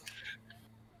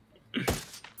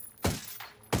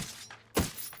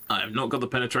 I have not got the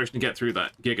penetration to get through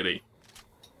that. Giggity.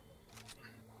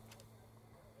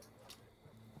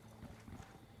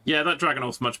 Yeah, that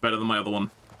Dragonov's much better than my other one.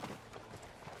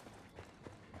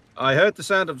 I heard the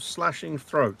sound of slashing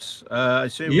throats. I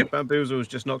assume Bamboozle has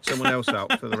just knocked someone else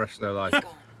out for the rest of their life.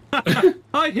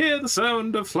 I hear the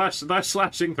sound of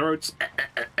slashing throats.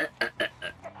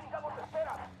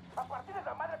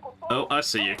 Oh, I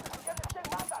see you.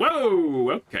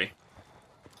 Whoa, okay.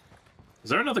 Is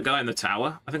there another guy in the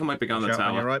tower? I think I might be going in the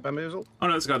tower. You're right, Bamboozle. Oh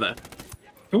no, let's go there.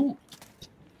 Oh.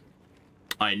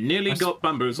 I nearly got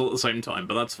Bamboozle at the same time,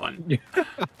 but that's fine.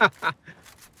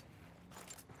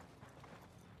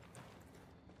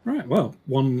 Right, well,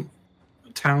 one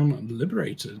town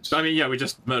liberated. I mean, yeah, we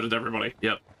just murdered everybody.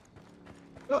 Yep.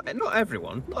 Not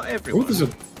everyone. Not everyone. Oh, there's a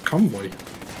convoy.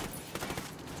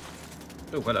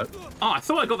 Oh, hello. Oh, I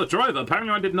thought I got the driver.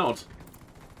 Apparently I did not.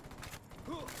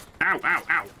 Ow, ow,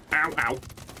 ow, ow, ow.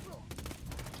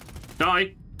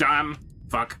 Die. Damn.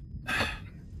 Fuck.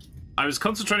 I was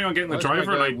concentrating on getting the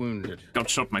driver and I wounded. got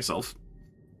shot myself.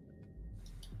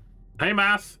 Hey,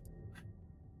 Math.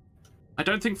 I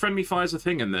don't think friendly fire's a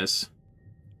thing in this.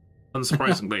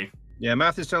 Unsurprisingly. Yeah,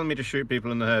 Math is telling me to shoot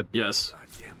people in the head. Yes.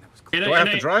 Do I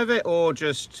have to drive it or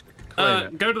just claim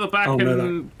it? Go to the back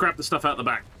and grab the stuff out the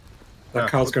back. That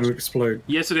car's going to explode.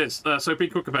 Yes, it is. So be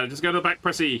quick about it. Just go to the back,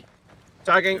 press E.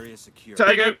 Tagging.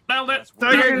 Tagging. Nailed it.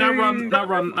 Tagging. Now run. Now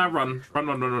run. Now run.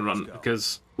 Run.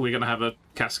 Because we're going to have a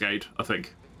cascade, I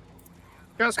think.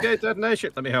 Cascade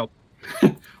detonation. Let me help.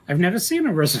 I've never seen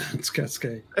a resonance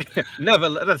cascade. Never,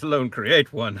 let alone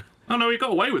create one. Oh no, we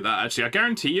got away with that, actually. I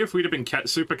guarantee you, if we'd have been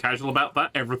super casual about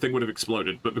that, everything would have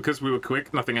exploded. But because we were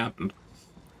quick, nothing happened.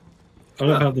 I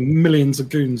love how the millions of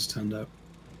goons turned out.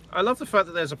 I love the fact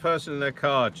that there's a person in their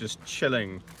car just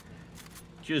chilling.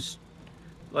 Just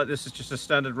like this is just a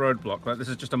standard roadblock. Like this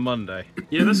is just a Monday.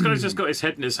 Yeah, this guy's just got his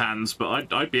head in his hands,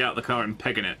 but I'd be out of the car and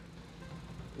pegging it.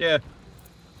 Yeah.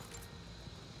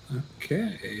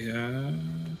 Okay,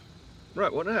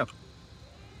 Right, what now?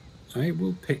 I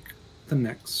will pick the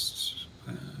next...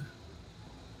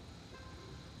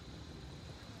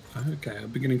 Okay, I'm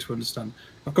beginning to understand.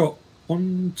 I've got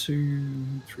 1,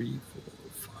 2, 3,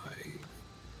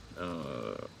 4,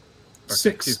 5...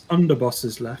 6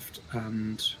 underbosses left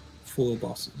and 4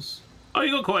 bosses. Oh,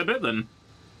 you got quite a bit then.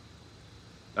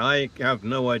 I have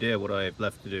no idea what I have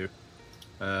left to do.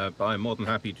 But I'm more than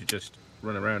happy to just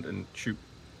run around and shoot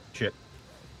shit.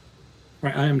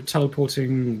 Right, I am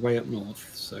teleporting way up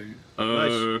north, so...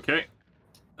 Okay.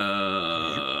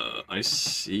 I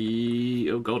see...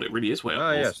 Oh god, it really is way up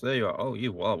north. Ah, yes, there you are. Oh,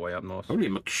 you are way up north. Holy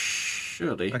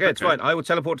McShirley. Okay, it's fine. I will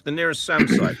teleport to the nearest SAM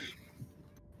site.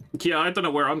 Yeah, I don't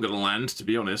know where I'm going to land, to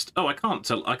be honest. Oh, I can't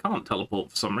teleport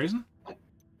for some reason.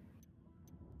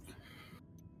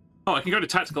 Oh, I can go to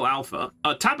Tactical Alpha.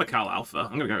 Tabacal Alpha.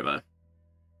 I'm going to go there.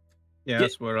 Yeah,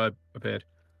 that's where I appeared.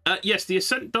 Yes, the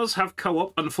Ascent does have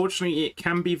co-op. Unfortunately, it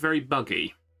can be very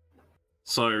buggy.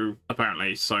 So,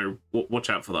 apparently, so watch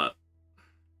out for that.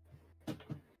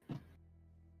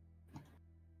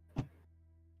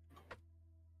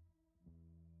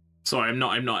 Sorry, I'm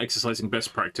not exercising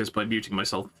best practice by muting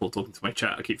myself before talking to my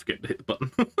chat. I keep forgetting to hit the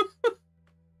button.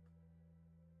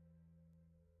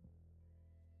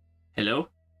 Hello?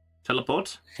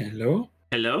 Teleport? Hello?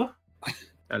 Hello?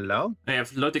 Hello? I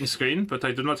have loading screen, but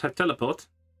I do not have teleport.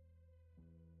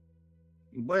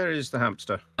 Where is the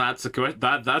hamster? That's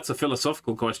a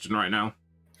philosophical question right now.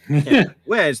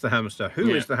 Where is the hamster?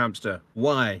 Who is the hamster?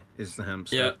 Why is the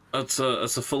hamster? Yeah, that's a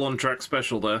full-on track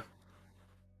special there.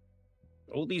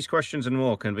 All these questions and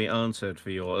more can be answered for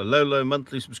your low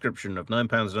monthly subscription of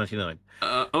 £9.99.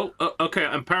 Okay.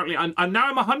 Apparently, I'm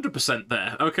 100%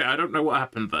 there. Okay, I don't know what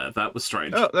happened there. That was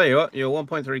strange. Oh, there you are. You're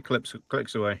 1.3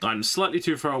 clicks away. I'm slightly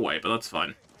too far away, but that's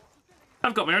fine.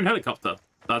 I've got my own helicopter.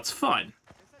 That's fine.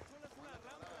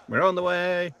 We're on the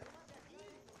way.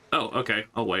 Oh, okay.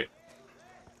 I'll wait.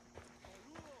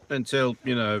 Until,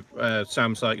 you know,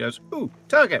 Sam Sight goes, ooh,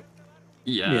 target.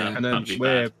 Yeah, and then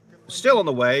we're still on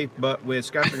the way, but we're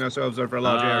scattering ourselves over a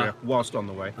large area whilst on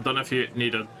the way. I don't know if you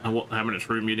need how much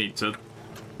room you need to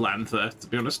land there, to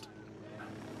be honest.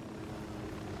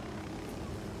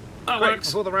 That works.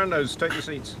 Before the randos, take your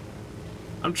seats.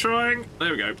 I'm trying.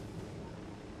 There we go.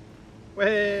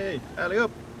 Way, alley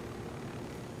up.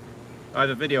 I have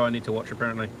a video I need to watch,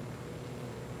 apparently.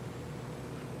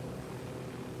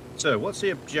 So, what's the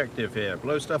objective here?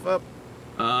 Blow stuff up?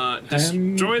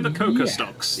 Destroy the coca yes.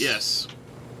 stocks, yes.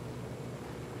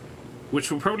 Which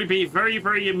will probably be very,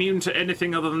 very immune to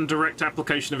anything other than direct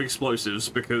application of explosives,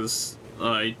 because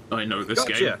I know this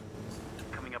game.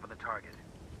 Coming up on the target.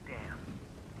 Damn.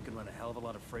 You can run a hell of a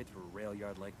lot of freight through a rail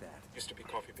yard like that. Used to be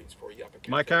coffee beans for you.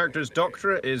 My character's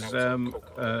doctorate is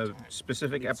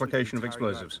specific application of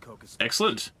explosives.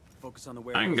 Excellent.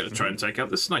 I'm going to try and take out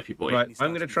this snipey boy. Right, I'm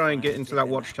going to try and get into that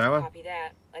watchtower. Copy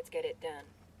that. Let's get it done.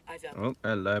 Eyes up. Oh,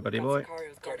 hello, buddy boy.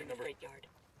 Guarding the freight yard.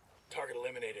 Target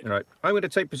eliminated. Right, I'm going to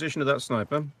take position of that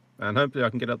sniper, and hopefully I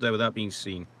can get up there without being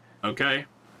seen. Okay.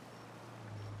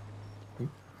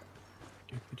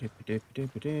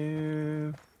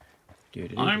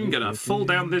 I'm gonna fall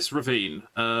down this ravine.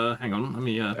 Hang on, let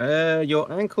me. Your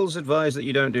ankles advise that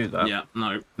you don't do that. Yeah,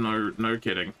 no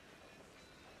kidding.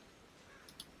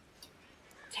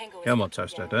 Come on,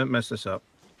 Toaster, don't mess this up.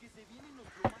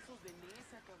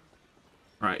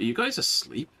 Right, are you guys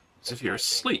asleep? Because if you're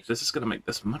asleep, this is gonna make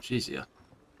this much easier.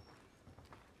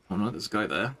 Oh no, there's a guy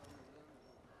there.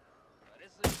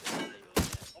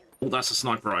 Oh, that's a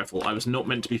sniper rifle. I was not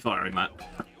meant to be firing that.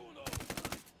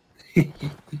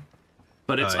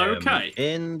 But it's okay.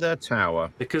 In the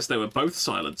tower. Because they were both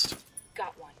silenced.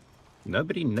 Got one.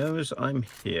 Nobody knows I'm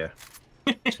here.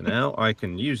 So now I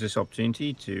can use this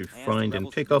opportunity to find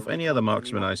and pick off any other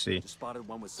marksman I see.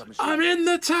 I'm in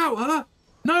the tower!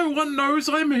 No one knows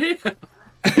I'm here!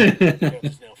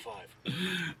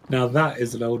 Now that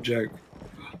is an old joke.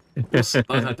 I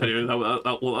tell you,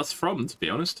 well, that's from, to be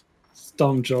honest. It's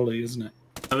Dom Jolly, isn't it?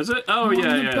 Oh, is it? Oh, I'm yeah,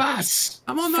 on the yeah. bus.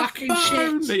 I'm on the Fucking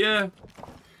phone! shit. Yeah.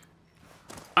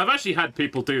 I've actually had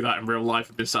people do that in real life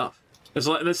with this stuff. It's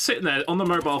like, they're sitting there on the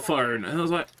mobile phone, and I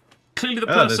was like, clearly the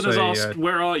person has asked,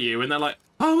 where are you? And they're like,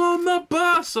 I'm on the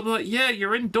bus! I'm like, yeah,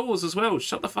 you're indoors as well.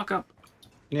 Shut the fuck up.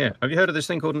 Yeah, have you heard of this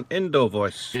thing called an indoor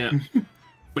voice? Yeah.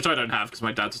 Which I don't have, because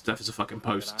my dad's deaf as a fucking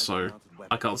post, so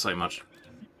I can't say much.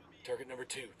 Target number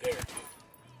 2, there.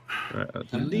 Right,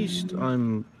 at least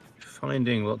I'm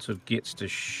finding lots of gits to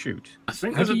shoot. I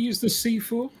think Have you used the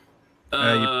C4?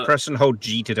 You press and hold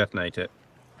G to detonate it.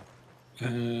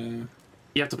 You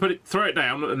have to throw it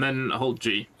down and then hold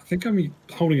G. I think I'm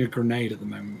holding a grenade at the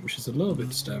moment, which is a little bit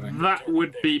disturbing. That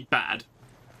would be bad.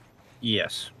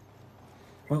 Yes.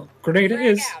 Well, grenade it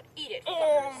is.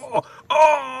 Oh!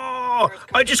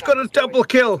 I just got a double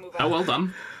kill. Oh, well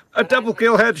done. A double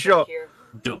kill headshot.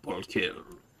 Double kill.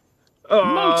 Oh,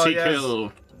 multi-kill.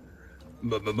 Yes.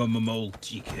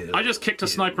 Multi-kill. I just kicked a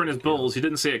sniper in his balls. He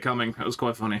didn't see it coming. That was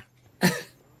quite funny.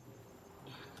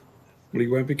 Well, he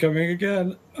won't be coming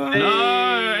again. Oh.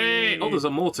 No! Hey. Oh, there's a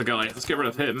mortar guy. Let's get rid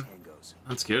of him.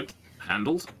 That's good.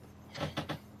 Handled.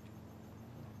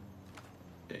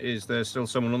 Is there still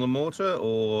someone on the mortar,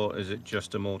 or is it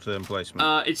just a mortar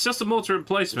emplacement? It's just a mortar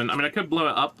emplacement. I mean, I could blow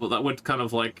it up, but that would kind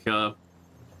of like yeah,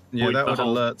 that would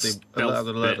alert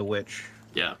the witch.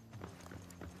 Yeah.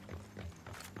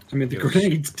 I mean, the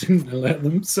grenades didn't alert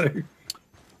them, so.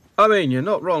 I mean, you're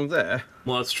not wrong there.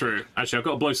 Well, that's true. Actually, I've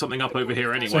got to blow something up over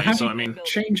here anyway, so I mean.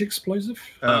 Change explosive?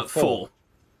 4.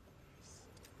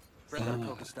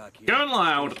 Going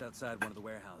loud. Outside one of the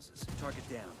warehouses. Target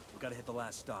down. We gotta hit the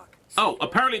last stock. Oh,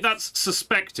 apparently that's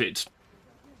suspected.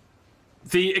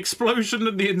 The explosion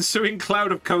and the ensuing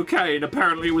cloud of cocaine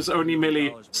apparently was only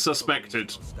merely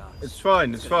suspected. It's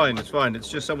fine, it's fine, it's fine. It's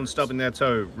just someone stubbing their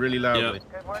toe really loudly.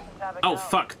 Yeah. Oh,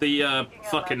 fuck. The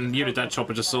fucking Unidad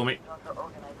chopper just saw me.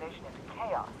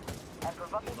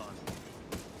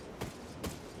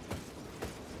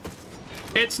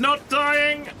 It's not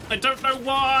dying! I don't know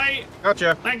why!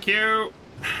 Gotcha. Thank you!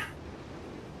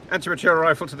 Anti-material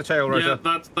rifle to the tail, Roger.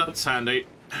 Yeah, that's handy.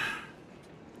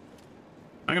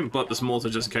 I'm gonna blow up this mortar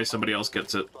just in case somebody else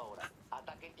gets it. Ow,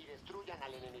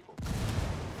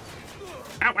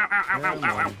 ow, ow, ow, ow,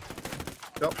 ow, ow.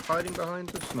 Stop hiding behind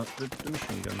the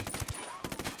machine gun.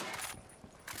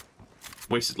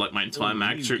 Wasted like my entire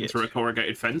mag shooting through a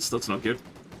corrugated fence. That's not good.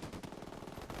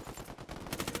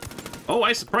 Oh,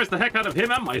 I surprised the heck out of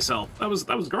him and myself. That was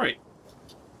great.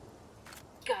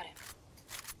 Got it.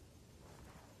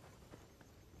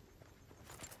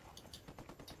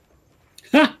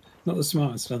 Ha! Not the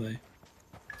smartest, are they?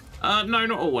 No,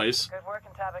 not always. Good work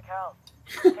in Tabacal.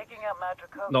 Taking out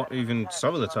Madricoca. Not even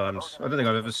some of the times. I don't think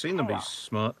I've ever seen them be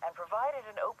smart. And provided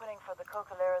an opening for the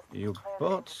Cocaleras. You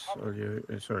bot, or you,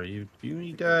 sorry, you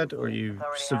Unidad, or you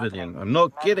civilian? I'm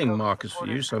not getting markers for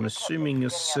you, so I'm assuming you're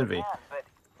civvy.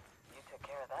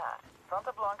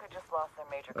 Santa Blanca just lost their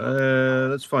major.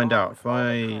 Let's find out. If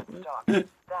I...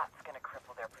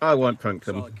 I won't punk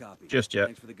them. Just yet.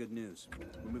 Thanks for the good news.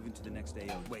 We're moving to the next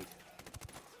AO. Wait.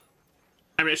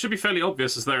 I mean, it should be fairly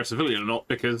obvious if they're a civilian or not,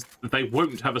 because they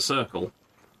won't have a circle.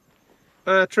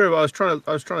 True. I was trying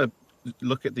to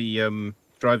look at the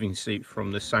driving seat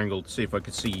from this angle to see if I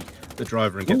could see the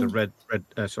driver and get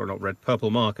the purple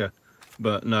marker.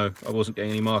 But no, I wasn't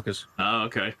getting any markers. Oh,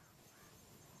 okay.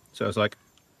 So I was like,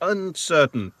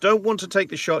 uncertain. Don't want to take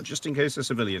the shot just in case they're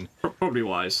civilian. Probably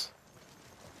wise.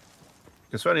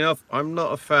 Because funny enough, I'm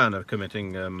not a fan of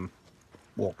committing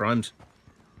war crimes.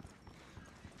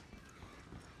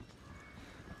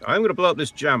 I'm going to blow up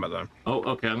this jammer, though. Oh,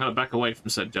 okay. I'm going to back away from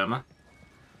said jammer.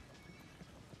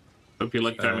 Hope you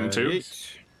like jamming too.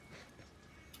 Yeet.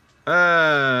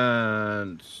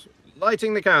 And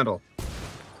lighting the candle.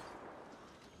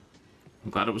 I'm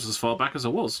glad it was as far back as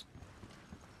it was.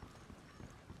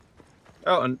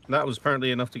 Oh, and that was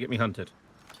apparently enough to get me hunted.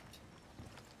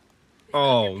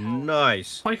 Oh,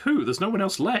 nice. By who? There's no one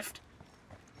else left.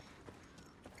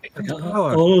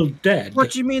 All dead.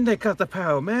 What do you mean they cut the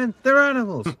power, man? They're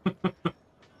animals.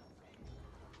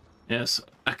 Yes,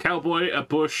 a cowboy, a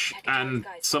bush, and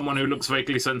someone who looks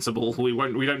vaguely sensible.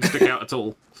 We don't stick out at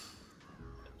all.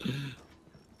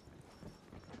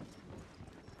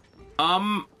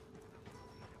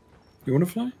 You want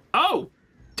to fly? Oh!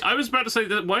 I was about to say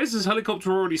that. Why is this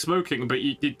helicopter already smoking? But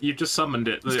you just summoned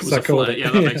it. It was I a called flare. it.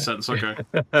 Yeah, that makes sense. Okay.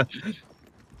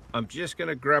 I'm just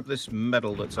gonna grab this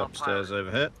medal that's upstairs over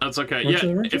here. That's okay.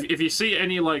 Yeah. If you see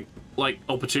any like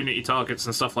opportunity targets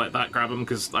and stuff like that, grab them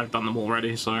because I've done them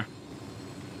already. So.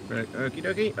 Okie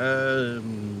dokie.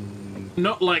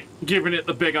 Not like giving it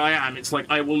the big I am. It's like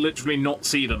I will literally not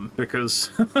see them because.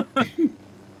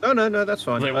 No, that's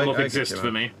fine. They will not exist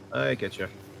for me. I get you.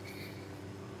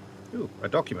 Ooh, a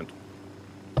document.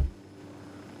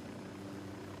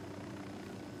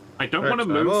 I don't want to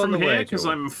move from here because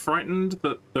I'm frightened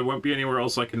that there won't be anywhere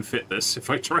else I can fit this if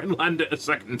I try and land it a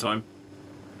second time.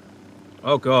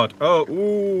 Oh god. Oh,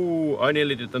 ooh! I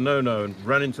nearly did the no-no and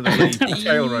ran into the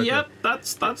tail rotor. Yep,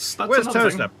 that's Where's another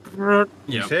Toaster? Thing.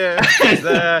 He's here. He's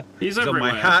there. He's on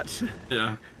my hat.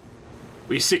 Yeah.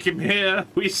 We seek him here.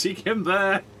 We seek him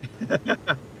there.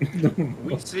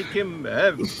 We seek him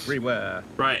everywhere.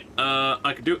 Right.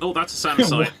 I could do. Oh, that's a SAM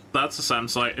site. That's a SAM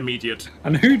site. Immediate.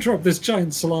 And who dropped this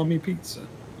giant salami pizza?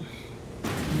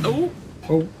 Oh.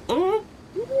 Oh. Oh.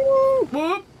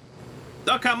 Whoop.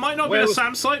 Okay, it might not be a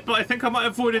SAM site, but I think I might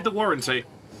have avoided the warranty.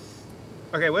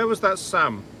 Okay, where was that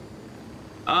SAM?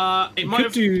 It might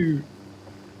have. Do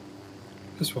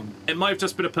this one. It might have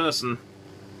just been a person.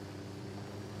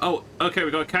 Oh, okay,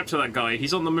 we got to capture that guy.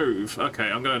 He's on the move. Okay,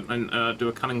 I'm going to do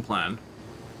a cunning plan.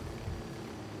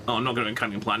 Oh, I'm not going to do a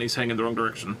cunning plan. He's heading in the wrong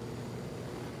direction.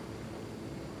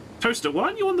 Toaster, why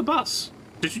aren't you on the bus?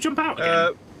 Did you jump out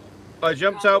again? I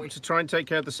jumped out to try and take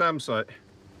care of the SAM site.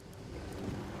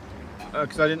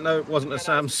 Because I didn't know it wasn't a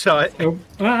SAM site.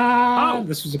 Oh,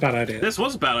 this was a bad idea. This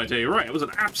was a bad idea, you're right. It was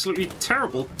an absolutely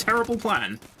terrible, terrible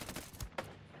plan.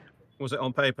 Was it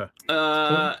on paper?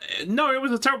 No, it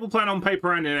was a terrible plan on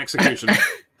paper and in execution.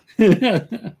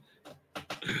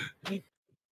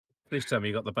 Please tell me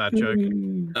you got the bad joke.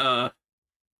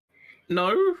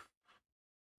 No.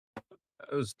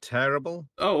 It was terrible.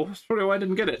 Oh, that's probably why I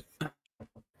didn't get it.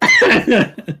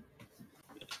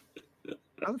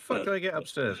 How the fuck do I get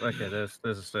upstairs? Okay, there's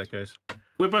a staircase.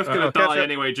 We're both going to I'll catch die up.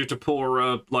 anyway due to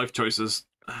poor life choices.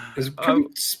 Can we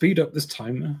speed up this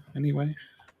timer anyway?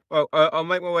 Well, I'll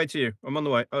make my way to you. I'm on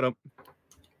the way. Hold on.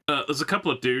 There's a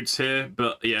couple of dudes here,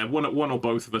 but yeah, one or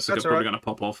both of us are That's probably all right. going to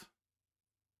pop off.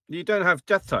 You don't have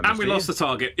death time. And we lost the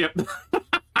target. Yep.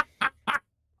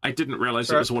 I didn't realize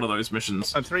it was one of those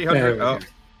missions. I'm 300.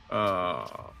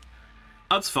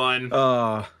 That's fine.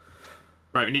 Right,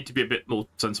 we need to be a bit more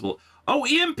sensible. Oh,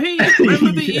 EMP!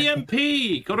 Remember the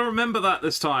EMP! Gotta remember that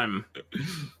this time.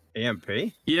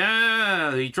 EMP?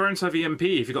 Yeah, the drones have EMP.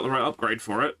 If you got the right upgrade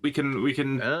for it, we can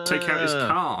take out his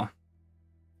car.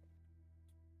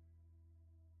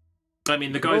 I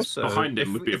mean, the guys Also, behind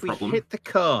him would be a if we problem. hit the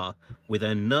car with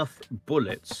enough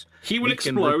bullets, He will we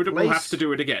can explode and we'll have replace- to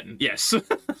do it again. Yes.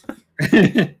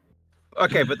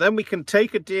 Okay, but then we can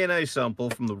take a DNA sample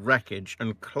from the wreckage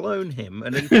and clone him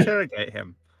and interrogate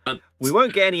him. We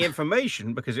won't get any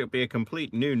information because it'll be a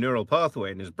complete new neural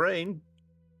pathway in his brain,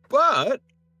 but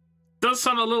does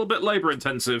sound a little bit labor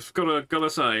intensive. Gotta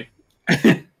say.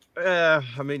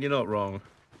 I mean, you're not wrong.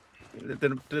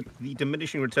 The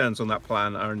diminishing returns on that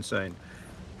plan are insane.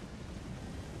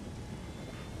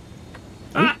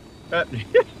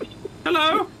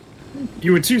 Hello.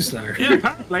 You were too slow. Yeah,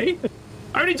 apparently.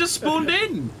 I only just spawned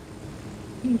in.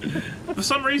 For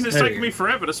some reason, it's There taken you me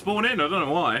forever to spawn in. I don't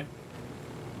know why.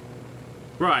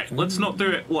 Right, let's not do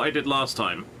it what I did last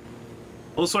time.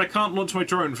 Also, I can't launch my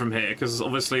drone from here, because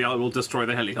obviously I will destroy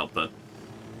the helicopter.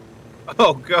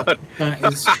 Oh, God. That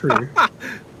is true.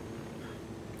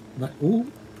 Ooh,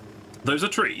 Those are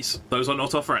trees. Those are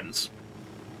not our friends.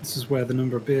 this is where the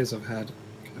number of beers I've had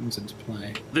comes into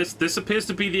play. This appears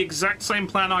to be the exact same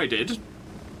plan I did.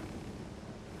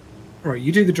 Right,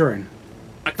 you do the drone.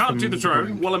 I can't do the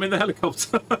drone while I'm in the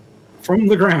helicopter. From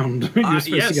the ground. You're supposed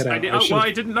yes, to get out. I did. I Oh, should've- well,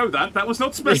 I didn't know that. That was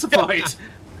not specified.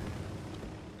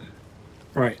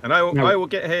 Right. And I will, No. I will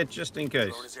get here just in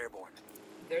case.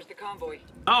 There's the convoy.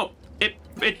 Oh, it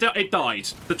died.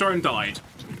 The drone died.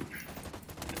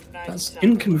 That's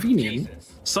inconvenient.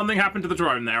 Something happened to the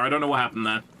drone there. I don't know what happened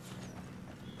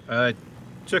there.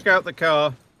 Took out the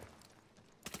car.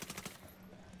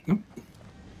 Got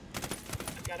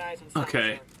eyes on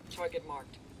Okay. target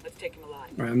marked. Let's take him alive.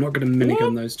 Right, I'm not going to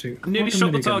minigun those two. I'm Nearly not shot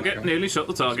gonna the minigun target. that guy. Nearly shot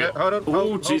the target. Hold on, Oh,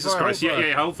 hold Jesus fire, Christ. hold fire.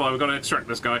 Yeah, hold fire. We've got to extract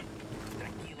this guy.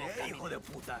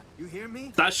 You hear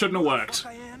me? That shouldn't have worked.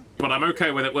 But I'm okay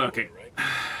with it working.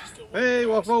 Hey,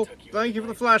 Waffle. Thank you for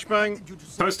the flashbang.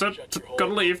 Poster,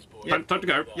 gotta leave. Time to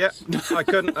go. Yep, I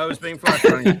couldn't. I was being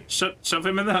flashbanged. Shove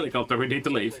him in the helicopter. We need to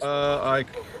leave. I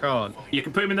can't. You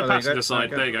can put him in the Oh, there you passenger go.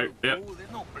 side. Okay. There you go. Yep.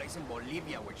 There's no place in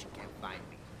Bolivia where she can't find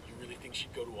me. You really think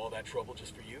she'd go to all that trouble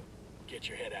just for you? Get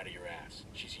your head out of your ass.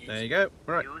 She's using There you go.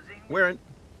 Right, we're in.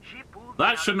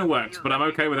 That shouldn't have worked, but I'm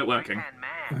okay with it working.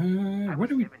 Where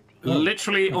do we...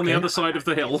 Literally on the okay. other side of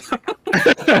the hill.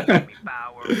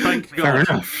 Thank Fair God.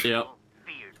 enough. Yep.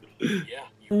 Yeah,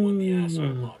 you won the asshole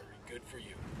lottery. Good for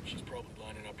you. She's probably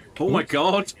lining up your Oh my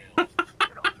God.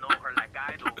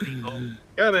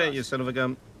 Come here, you son of a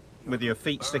gun. With your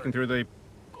feet sticking through the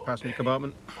passenger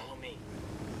compartment.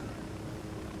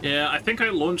 Yeah, I think I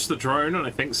launched the drone and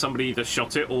I think somebody either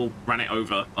shot it or ran it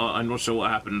over. I'm not sure what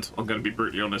happened. I'm going to be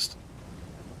brutally honest.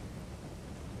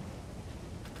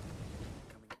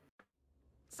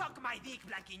 Suck my dick,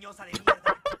 blanquinosa de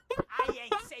mierda. I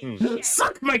ain't saying shit.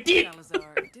 Suck my dick!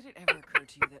 Salazar, did it ever occur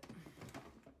to you that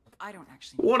I don't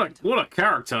actually What a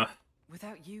character.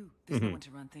 Without you, there's no one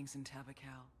to run things in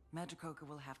Tabacal. Magicoka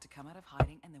will have to come out of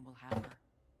hiding and then we'll have her.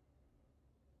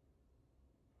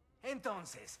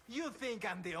 Entonces, you think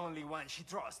I'm the only one she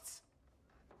trusts?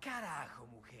 Carajo,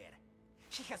 mujer.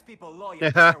 She has people loyal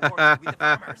to her working with the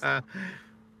farmers.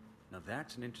 Now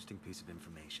that's an interesting piece of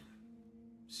information.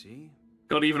 See?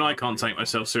 God, even I can't take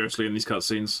myself seriously in these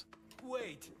cutscenes.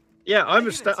 Wait. Yeah,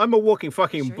 I'm a walking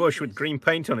fucking bush with green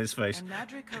paint on his face. And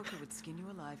Madre Coca would skin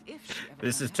you alive if she ever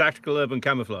This is tactical urban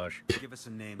camouflage. Give us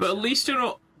a name. But at least you're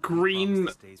not green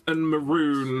and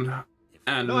maroon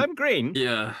and... No, I'm green.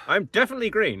 Yeah. I'm definitely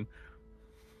green.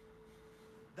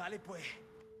 Dale pues.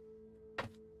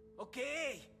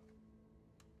 Okay.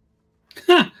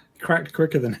 Cracked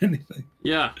quicker than anything.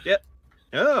 Yeah. Yep.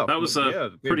 Oh, That was yeah, a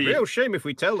pretty... real shame if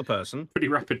we tell the person. Pretty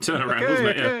rapid turnaround, Okay, wasn't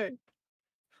it? okay.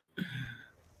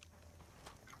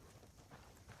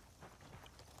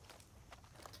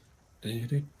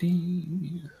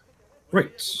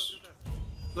 Right.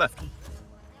 Left.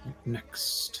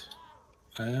 Next.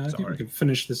 I think we can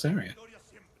finish this area.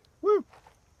 Woo.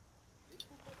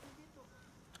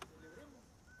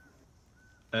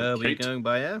 Are we going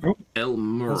by air? Oh, El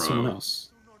Muro. that's someone else,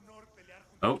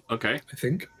 Oh, okay. I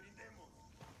think. Are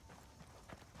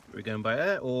we going by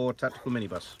air or tactical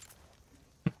minibus?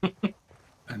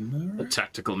 Almero? A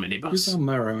tactical Who's minibus.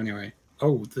 Almero anyway?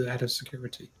 Oh, the head of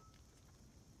security.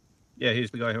 Yeah,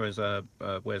 he's the guy who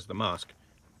wears the mask,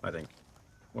 I think.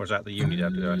 Or is that the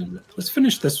Unidad guy? Let's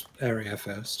finish this area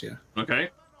first, yeah. Okay.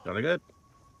 Jolly good.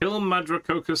 Kill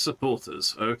Madracoka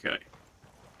supporters. Okay.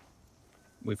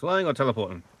 We flying or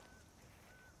teleporting?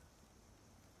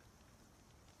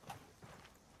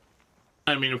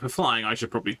 I mean, if we're flying, I should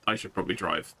probably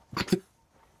drive.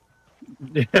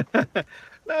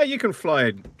 No, you can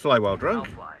fly while drunk.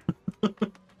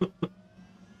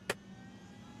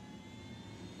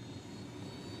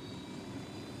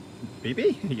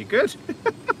 BB, are you good?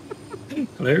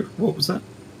 Hello? What was that?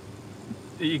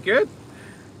 Are you good?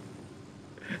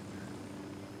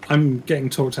 I'm getting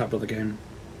talked out by the game.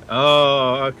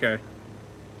 Oh, okay.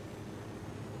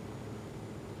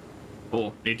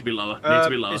 Oh, need to be lower. Need to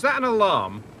be lower. Is that an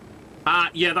alarm?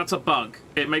 Yeah, that's a bug.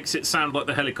 It makes it sound like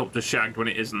the helicopter's shagged when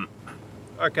it isn't.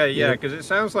 Okay, yeah, because it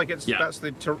sounds like that's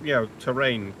the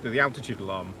terrain, the altitude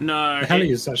alarm. No, The heli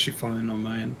is actually fine on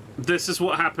my end. This is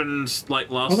what happened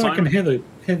like last Although time. I can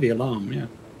hear the alarm, yeah.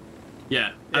 Yeah,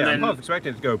 Yeah, and I'm then half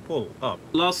expecting it to go pull up.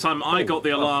 last time I got the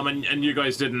alarm and you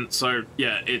guys didn't. So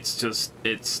yeah, it's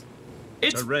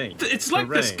Terrain. It's like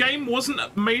this Terrain. game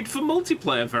wasn't made for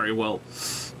multiplayer very well.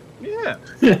 Yeah.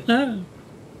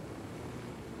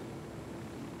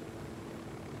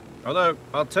 Although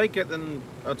I'll take it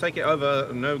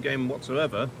over no game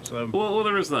whatsoever. So Well,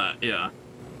 there is that. Yeah.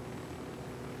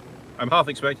 I'm half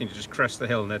expecting to just crest the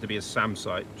hill and there to be a SAM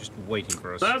site just waiting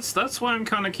for us. That's why I'm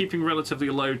kind of keeping relatively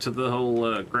low to the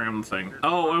whole ground thing.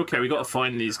 Oh, okay, we got to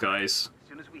find these guys. As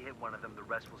soon as we hit one of them, the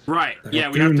rest will. Right. There Yeah,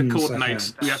 are we have to goons coordinate.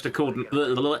 ahead. We have to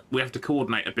coordinate. We have to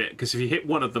coordinate a bit because if you hit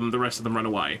one of them, the rest of them run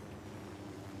away.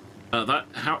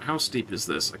 How steep is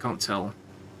this? I can't tell.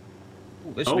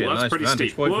 Ooh, this would be a that's nice pretty vantage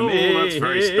steep. point Whoa, for me. that's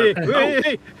very steep.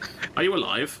 Oh, are you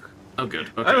alive? Oh,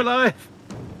 good. Okay. I'm alive.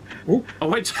 Oh, Oh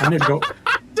wait. and it got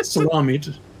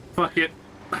salamied. Fuck it.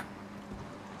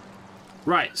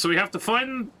 Right, so we have to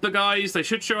find the guys. They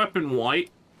should show up in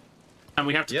white, and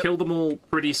we have to kill them all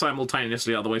pretty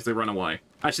simultaneously. Otherwise, they run away.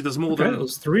 Actually, there's more Okay, than.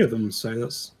 there's 3 of them, so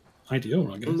that's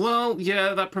ideal, I guess. Well,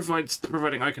 yeah, that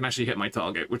providing I can actually hit my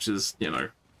target, which is, you know,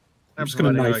 I'm just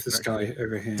going to knife this guy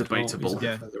over here. debatable. Oh, he's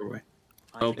a bit further away.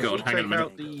 Oh god, hang on a Take minute.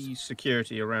 out the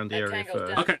security around the area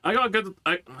first. Okay, I got a good.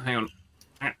 Hang on.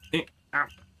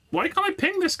 Why can't I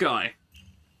ping this guy?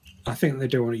 I think they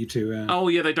don't want you to... Oh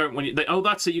yeah, they don't want you. Oh,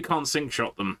 that's it. You can't sync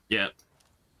shot them. Yeah.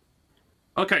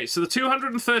 Okay, so the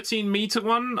 213-meter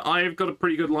one, I've got a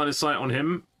pretty good line of sight on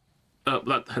him.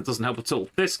 That doesn't help at all.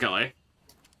 This guy,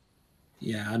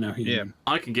 Yeah, I know. Yeah.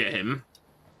 I can get him.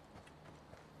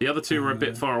 The other two are a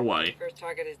bit far away. First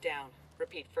target is down.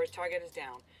 Repeat, first target is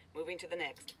down. Moving to the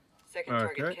next. Second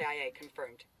target KIA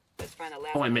confirmed. Let's find the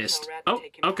last Oh, I hotel missed. rat Oh, and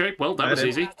take him out. okay. Well, that was That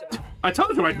easy. I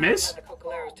told you I'd miss. The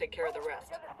Cocaleros take care of the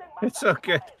rest. It's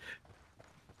okay.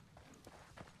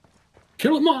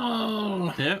 Kill them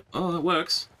all! Yeah. Oh, that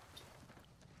works.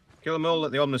 Kill them all,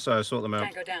 let the Omnissiah sort them out.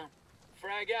 Tango down.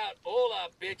 Frag out, all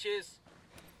up, bitches.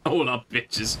 All our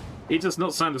bitches. He does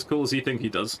not sound as cool as you think he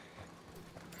does.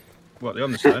 What, the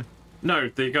Omnissiah? No,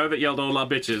 the guy that yelled all our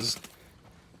bitches.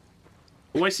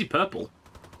 Oh, I see purple.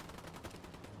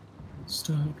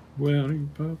 Start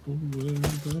wearing purple, wearing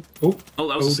purple. Oh,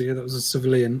 that was... dear, that was a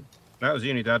civilian. That was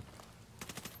Unidad.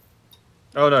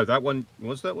 Oh no, that one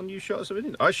was that one you shot a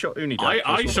civilian? I shot Unidad.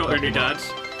 I shot Unidad.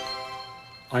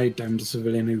 I downed a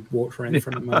civilian who walked right in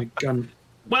front of my gun.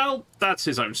 Well, that's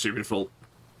his own stupid fault.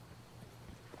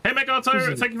 Hey, Megato,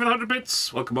 thank you for the 100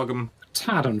 bits. Welcome, welcome.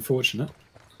 Tad unfortunate.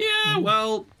 Yeah,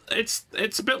 well, it's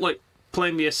a bit like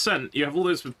playing the Ascent. You have all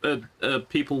those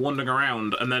people wandering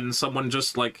around, and then someone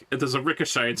just, like, if there's a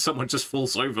ricochet and someone just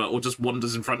falls over or just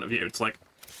wanders in front of you. It's like,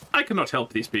 I cannot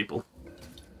help these people.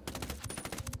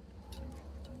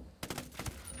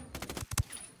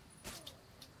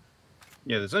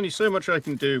 Yeah, there's only so much I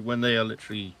can do when they are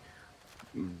literally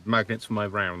magnets for my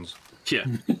rounds. Yeah,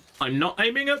 I'm not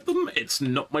aiming at them. It's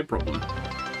not my problem.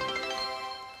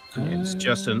 It's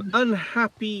just an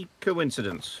unhappy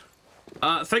coincidence.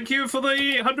 Thank you for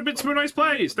the 100 bits for nice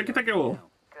plays. Thank you, thank you all.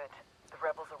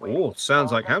 Oh,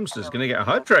 sounds like Hamster's going to get a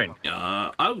hype train.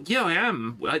 Oh, yeah, I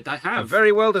am. I have. A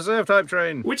very well-deserved hype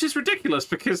train. Which is ridiculous,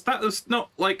 because that is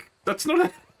not, like, that's not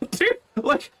a...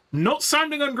 like, not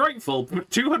sounding ungrateful,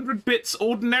 but 200 bits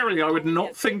ordinarily I would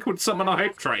not think would summon a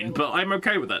hype train, but I'm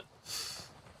okay with it.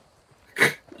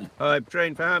 Hype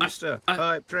train for Hamster.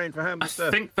 Hype train for Hamster.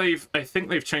 I think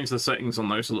they've changed the settings on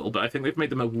those a little bit. I think they've made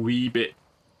them a wee bit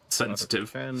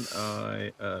sensitive. Can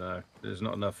I? No, there's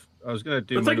not enough. I was going to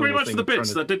do. But thank you very much for the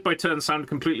bits. That did by turn sound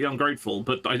completely ungrateful,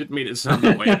 but I didn't mean it to sound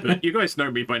that way. But you guys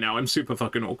know me by now. I'm super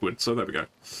fucking awkward, so there we go.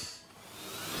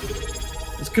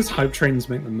 It's because hype trains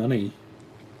make the money.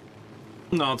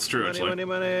 No, it's true, actually. Money,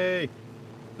 money!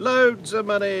 Loads of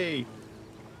money!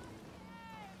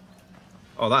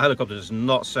 Oh, that helicopter does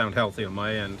not sound healthy on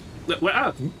my end.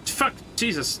 Fuck,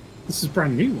 Jesus. This is a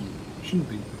brand new one. Shouldn't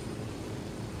be.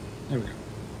 There we go.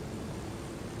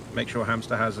 Make sure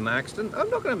Hamster has an accident? I'm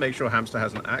not going to make sure Hamster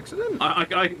has an accident.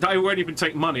 I won't even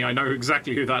take money. I know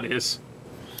exactly who that is.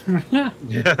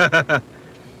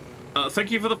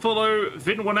 Thank you for the follow,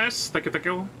 Vin1S. Thank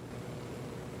you.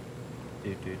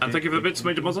 And thank you for the bits,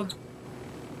 Major Buzzer.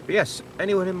 Yes,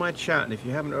 anyone in my chat, and if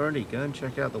you haven't already, go and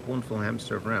check out the wonderful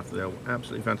Hamster of Wrath. They're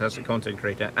absolutely fantastic content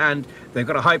creator, and they've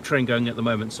got a hype train going at the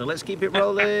moment, so let's keep it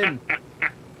rolling.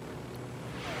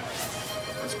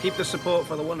 Let's keep the support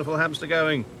for the wonderful Hamster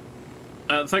going.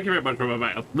 Thank you very much for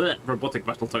my robotic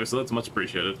battle toaster. That's much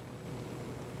appreciated.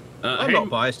 I'm not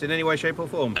biased in any way, shape, or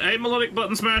form. Hey, melodic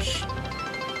button smash.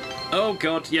 Oh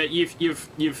God, yeah,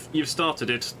 you've started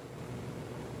it.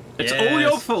 It's all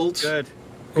your fault. Good.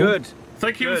 Good.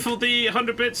 Thank you for the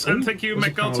 100 bits, and thank you,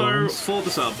 McGalto, for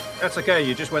the sub. That's okay,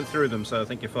 you just went through them, so I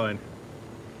think you're fine.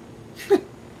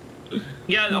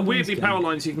 Yeah, weirdly, power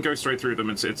lines, you can go straight through them.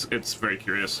 It's very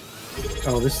curious.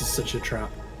 Oh, this is such a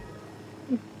trap.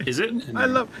 Is it? I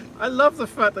love the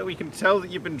fact that we can tell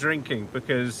that you've been drinking,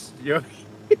 because you're...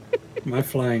 My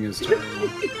flying is terrible.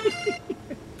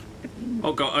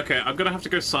 Oh God, okay, I'm gonna have to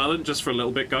go silent just for a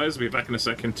little bit, guys. I'll be back in a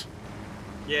second.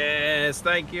 Yes,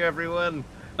 thank you, everyone.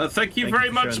 Thank you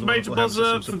very much, Major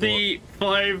Buzzer, for the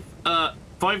five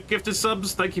gifted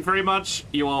subs. Thank you very much.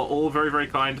 You are all very, very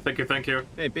kind. Thank you, thank you.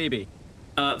 Hey, BB.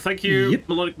 Thank you,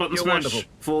 Melodic Button You're Smash, wonderful.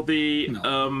 for the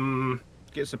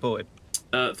get supported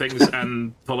things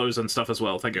and follows and stuff as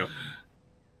well. Thank you.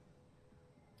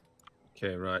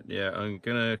 Okay, right. Yeah, I'm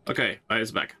gonna. Okay,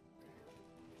 it's back.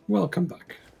 Welcome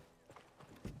back.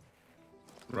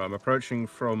 Right, I'm approaching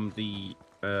from the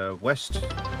west.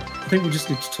 I think we just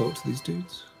need to talk to these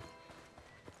dudes.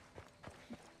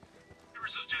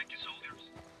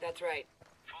 That's right.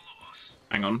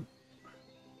 Hang on.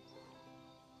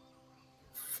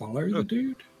 Follow the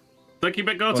dude. Thank you,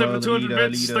 McGarto, for the 200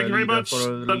 bits. Thank you very much.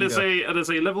 That is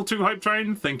a level 2 hype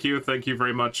train. Thank you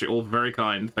very much. You're all very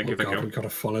kind. Thank you. We've got to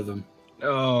follow them.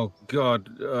 Oh God.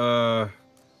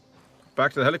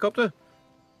 Back to the helicopter.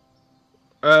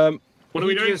 What are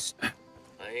we doing?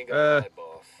 I ain't gonna lie,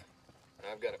 boss.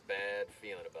 I've got a bad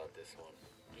feeling about this one.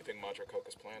 You think Madra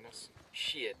Coca's playing us?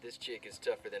 Shit, this chick is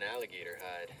tougher than alligator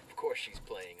hide. Of course she's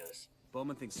playing us.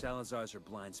 Bowman thinks Salazar's her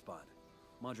blind spot.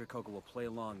 Madra Coca will play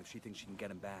along if she thinks she can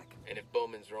get him back. And if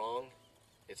Bowman's wrong,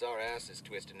 it's our asses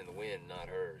twisting in the wind, not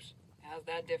hers. How's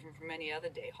that different from any other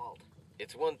day halt?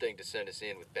 It's one thing to send us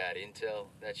in with bad intel.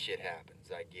 That shit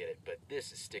happens, I get it. But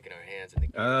this is sticking our hands in the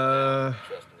gears,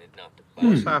 trusting it not to bite.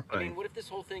 What's happening? I mean, what if this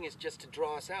whole thing is just to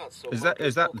draw us out? So is that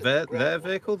their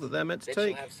vehicle that they're meant to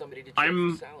take?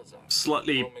 I'm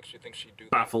slightly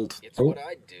baffled. It's what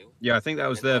I do. Yeah, I think that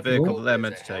was their vehicle that they're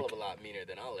meant to take.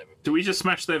 Do we just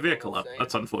smash their vehicle up?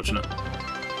 That's unfortunate.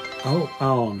 Oh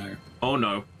no. Oh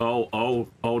no.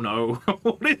 Oh no.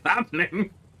 What is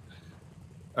happening?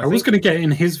 I was going to get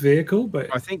in his vehicle, but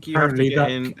I think you have to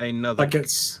get in another. That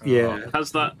gets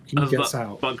Has that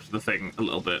out. bugged the thing a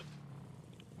little bit?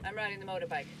 I'm riding the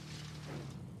motorbike.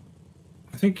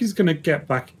 I think he's going to get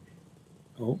back.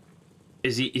 Oh,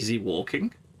 is he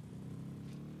walking?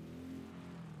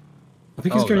 I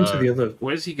think he's going to the other.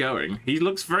 Where's he going? He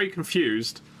looks very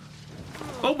confused.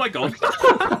 Oh my God!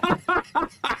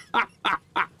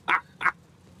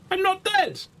 I'm not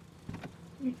dead.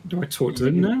 Do I talk to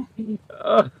them now?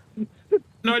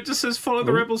 No, it just says follow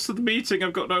the rebels to the meeting.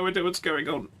 I've got no idea what's going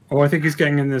on. Oh, I think he's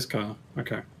getting in this car.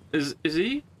 Okay. Is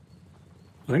he?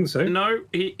 I think so. No,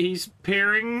 he's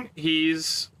peering.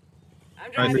 He's.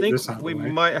 I think we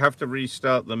might have to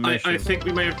restart the mission. I think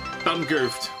we may have done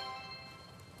goofed.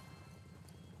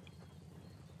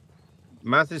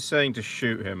 Matt is saying to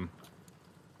shoot him.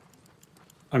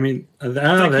 I mean, thank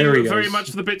there he you very goes.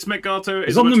 much for the bits, McGarto. He's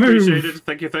It's on much the move.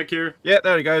 appreciated. Thank you. Yeah,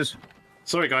 there he goes.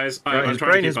 Sorry, guys. Right, I'm his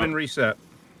trying brain to has keep been up. reset.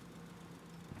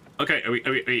 Okay, are we?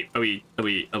 Now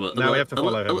we have to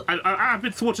follow him. I've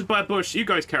been thwarted by a bush. You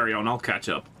guys carry on. I'll catch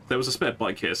up. There was a spare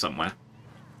bike here somewhere.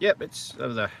 Yep, it's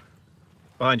over there.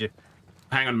 Behind you.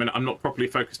 Hang on a minute. I'm not properly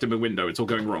focused in the window. It's all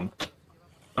going wrong.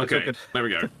 Okay, there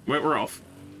we go. We're off.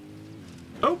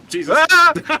 Oh, Jesus.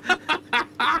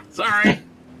 Ah! Sorry.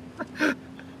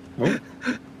 Oh.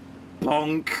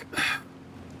 Bonk.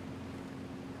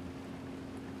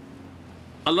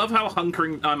 I love how I'm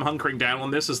hunkering down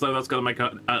on this as though that's going to make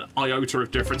an iota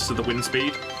of difference to the wind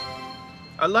speed.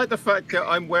 I like the fact that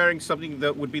I'm wearing something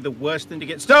that would be the worst thing to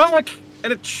get stuck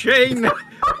in a chain.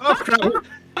 Oh, crap.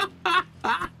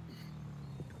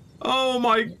 Oh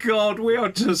my god, we are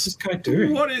just... What's this guy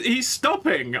doing? What is... He's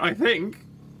stopping, I think.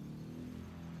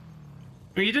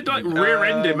 I mean, you did, like,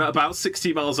 rear-end him at about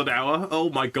 60 miles an hour.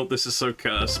 Oh my god, this is so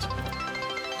cursed.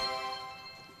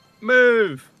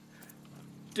 Move.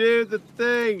 Do the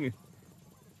thing.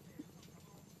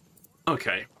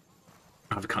 Okay.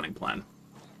 I have a cunning plan.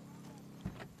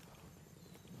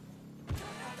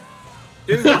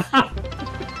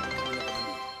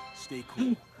 Stay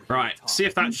cool. Right, see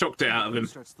if that shocked it out of him.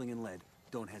 Start slinging lead.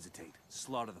 Don't hesitate.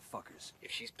 Slaughter the fuckers.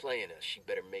 If she's playing us, she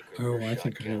better make her. Oh, first I shot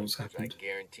think I know count, what's 'cause happened. I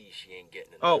guarantee she ain't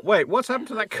getting Oh, wait, what's happened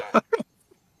to that car?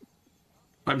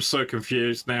 I'm so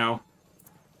confused now.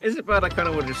 Is it bad I kind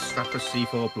of want to just strap a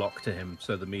C4 block to him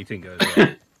so the meeting goes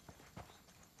on?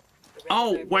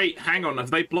 Oh, wait, hang on.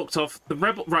 Have they blocked off the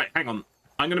rebel? Right, hang on.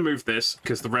 I'm going to move this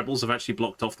because the rebels have actually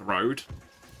blocked off the road.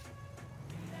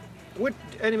 Would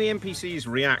enemy NPCs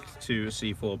react to a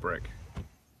C4 brick?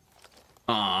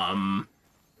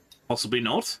 Possibly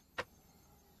not.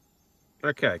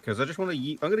 Okay, because I just want to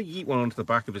yeet... I'm going to yeet one onto the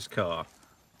back of his car.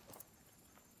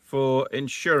 For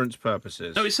insurance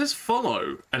purposes. No, it says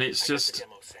follow, and it's just...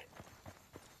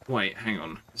 Wait, hang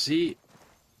on. Is he...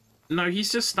 No,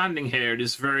 he's just standing here in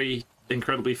his very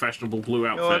incredibly fashionable blue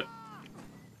outfit.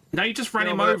 Now you just ran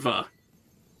him over.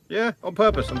 Yeah, on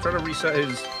purpose. I'm trying to reset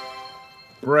his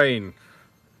brain.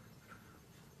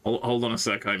 Hold on a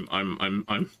sec.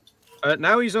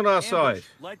 Now he's on our side.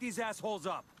 Light these assholes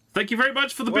up. Thank you very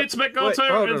much for the bits, Wait, McGotto,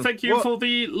 hold and on. thank you What? for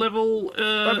the level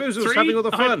Baboozle's 3 having all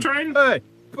the fun. Hype Train. Hey,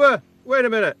 wait a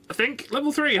minute. I think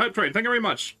level 3 Hype Train. Thank you very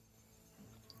much.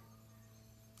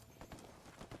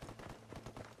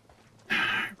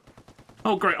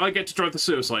 Oh, great. I get to drive the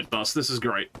suicide bus. This is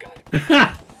great.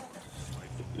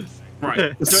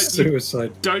 Right.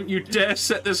 Don't you dare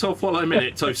set this off while I'm in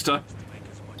it, Toaster.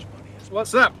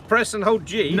 What's that? Press and hold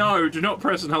G? No, do not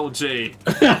press and hold G.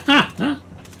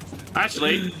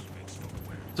 Actually,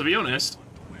 to be honest...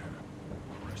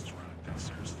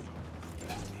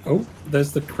 Oh,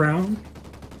 there's the crown.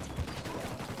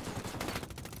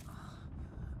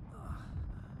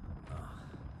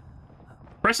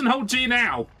 Press and hold G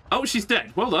now. Oh, she's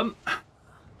dead. Well done.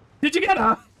 Did you get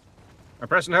her? I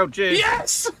press and hold G.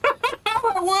 Yes!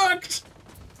 It worked!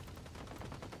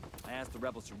 I asked the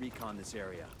rebels to recon this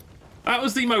area. That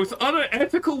was the most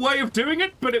unethical way of doing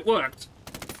it, but it worked.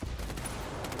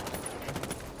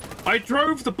 I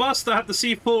drove the bus that had the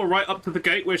C4 right up to the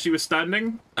gate where she was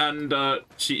standing, and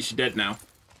she's dead now.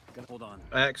 Hold on.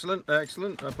 Excellent,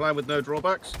 excellent. A plan with no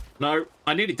drawbacks. No,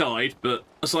 I nearly died, but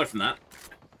aside from that...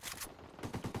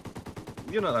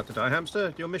 You're not allowed to die,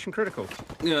 hamster. You're mission critical.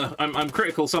 Yeah, I'm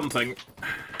critical something.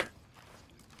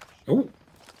 Oh.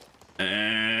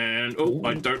 And... Oh,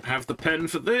 I don't have the pen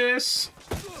for this.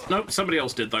 Nope, somebody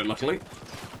else did, though, luckily.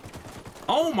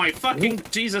 Oh, my fucking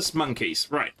Jesus monkeys.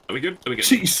 Right, are we good? Are we good?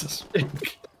 Jesus.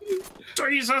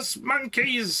 Jesus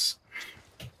monkeys!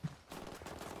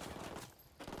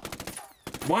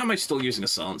 Why am I still using a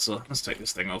silencer? Let's take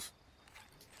this thing off.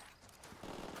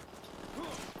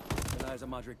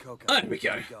 There we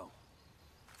go.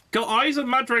 Got eyes of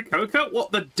Madre Coca?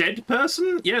 What, the dead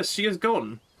person? Yes, she is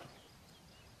gone.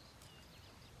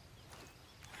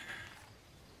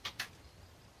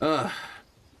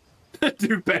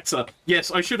 Do better.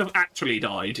 Yes, I should have actually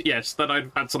died. Yes, then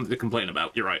I'd had something to complain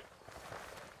about. You're right.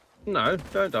 No,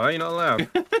 don't die. You're not allowed.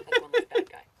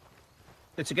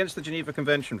 It's against the Geneva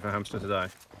Convention for hamster to die.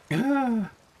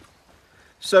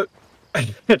 So,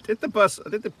 did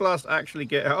the blast actually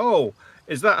get her? Oh,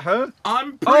 is that her?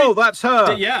 Oh, that's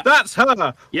her. Yeah. That's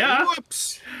her. Yeah.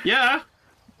 Whoops. Yeah.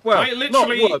 Well, I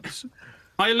literally... not whoops.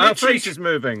 Our face is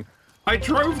moving. I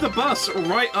drove the bus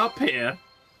right up here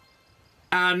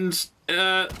and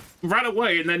ran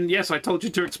away, and then, yes, I told you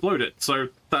to explode it. So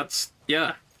that's,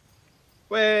 yeah.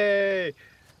 Way.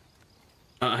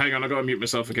 Hang on, I gotta mute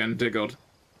myself again, dear God.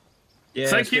 Yeah,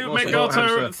 thank you,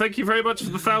 Megato. Thank you very much for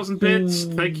the 1,000 bits.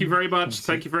 Thank you very much.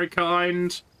 Thank you very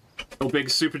kind. You're being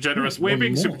super generous. We're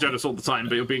being super generous all the time,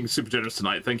 but you're being super generous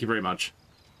tonight. Thank you very much.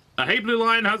 Hey, Blue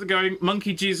Lion, how's it going?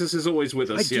 Monkey Jesus is always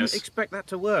with us, I didn't expect that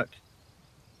to work.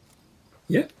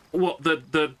 Yeah. What,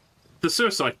 the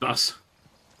suicide bus?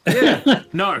 Yeah.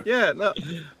 No. Yeah, no.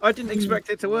 I didn't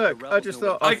expect it to work. I just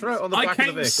thought I'll throw it on the back of the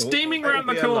vehicle. I came steaming around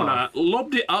the corner,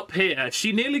 lobbed it up here.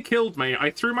 She nearly killed me.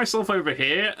 I threw myself over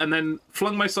here and then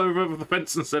flung myself over the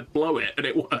fence and said, blow it, and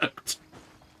it worked.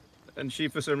 And she,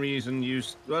 for some reason,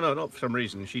 used... Well, no, not for some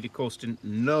reason. She, of course, didn't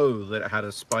know that it had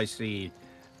a spicy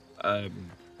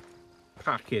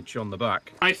package on the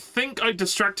back. I think I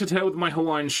distracted her with my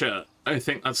Hawaiian shirt. I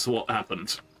think that's what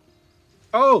happened.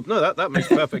 Oh, no, that makes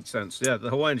perfect sense. Yeah, the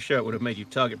Hawaiian shirt would have made you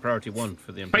target priority 1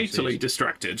 for the NPCs. Fatally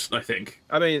distracted, I think.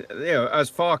 I mean, you know,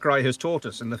 as Far Cry has taught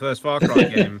us in the first Far Cry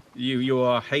game, you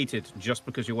are hated just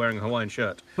because you're wearing a Hawaiian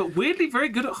shirt. But weirdly very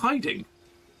good at hiding.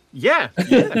 Yeah.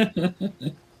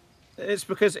 It's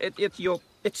because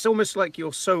it's almost like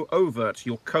you're so overt,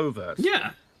 you're covert.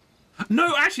 Yeah.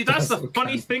 No, actually, that's the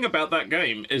funny thing about that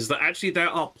game, is that actually there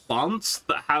are plants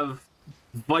that have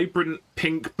vibrant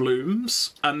pink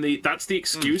blooms, and that's the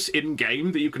excuse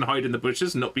in-game that you can hide in the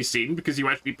bushes and not be seen because you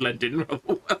actually blend in rather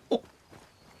well.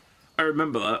 I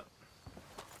remember that.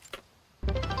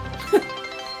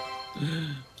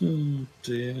 Oh,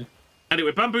 dear.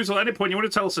 Anyway, Bamboozle, at any point you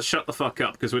want to tell us to shut the fuck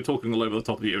up because we're talking all over the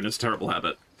top of you and it's a terrible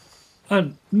habit.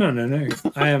 No.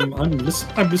 I'm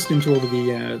listening to all of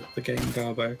the game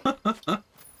garbo.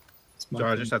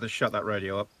 Sorry, I just had to shut that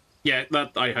radio up. Yeah,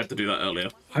 I had to do that earlier.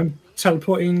 I'm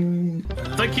teleporting.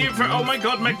 Thank you for. Oh my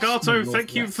God, Meggato!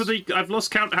 Thank you for the. I've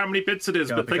lost count how many bits it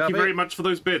is, but thank you very much for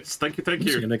those bits. Thank you. I'm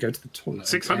just gonna go to the toilet.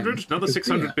 600, another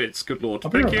 600 beer. bits. Good lord.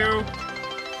 I'll be Thank right you. back.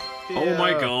 Oh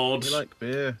my God. You like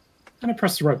beer? And I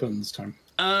pressed the right button this time.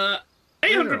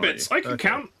 800 bits. I can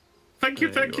count. Thank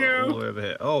you. Thank you. All the way over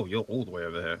here. Oh, you're all the way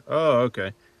over here. Oh,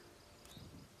 okay.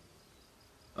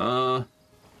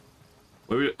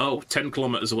 Where 10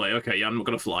 kilometers away. Okay, yeah, I'm not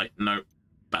gonna fly. No.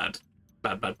 Bad.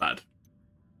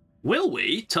 Will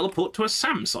we teleport to a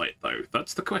SAM site, though?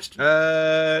 That's the question.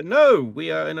 No, we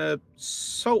are in a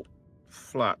salt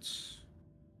flats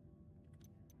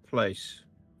place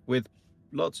with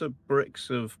lots of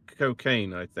bricks of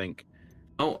cocaine, I think.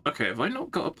 Oh, okay. Have I not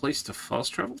got a place to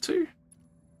fast travel to?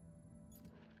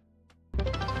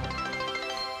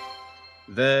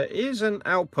 There is an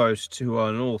outpost to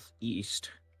our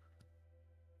northeast,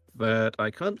 but I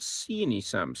can't see any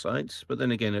SAM sites. But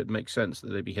then again, it makes sense that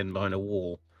they'd be hidden behind a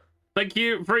wall. Thank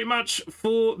you very much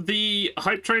for the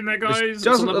hype train there, guys. This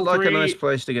doesn't look like a nice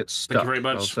place to get stuck. Thank you very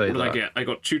much. I'll say What did I that. get? I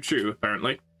got choo-choo,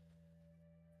 apparently.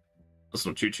 That's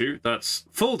not choo-choo. That's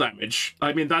full damage.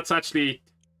 I mean, that's actually...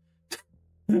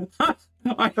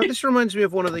 This reminds me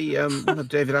of one of the one of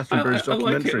David Attenborough's I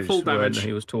like it, documentaries full when damage.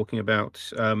 he was talking about...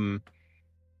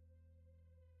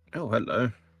 Oh, hello.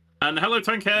 And hello,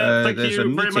 Tankhead. Thank there's you a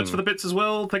very much meeting for the bits as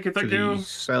well. Thank you. to the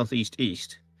southeast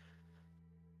east.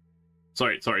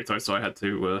 Sorry, I had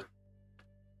to...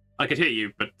 I could hear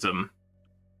you, but...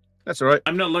 That's all right.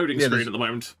 I'm not loading Yeah, screen there's- at the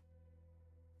moment.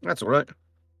 That's all right.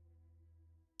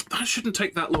 That shouldn't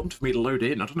take that long for me to load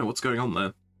in. I don't know what's going on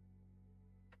there.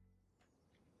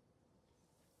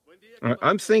 All right,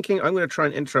 I'm thinking I'm going to try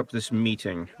and interrupt this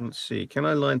meeting. Let's see. Can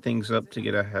I line things up to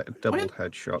get a double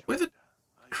headshot? Where the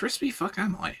crispy fuck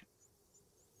am I?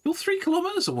 You're 3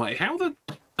 kilometers away. How the...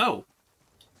 Oh.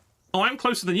 Oh, I'm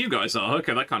closer than you guys are.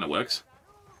 Okay, that kind of works.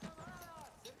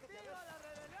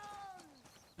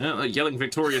 Yeah, they're yelling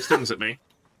Victoria Stings at me.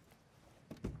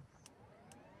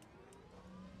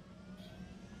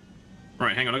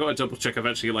 Right, hang on. I got to double check. I've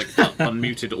actually, like,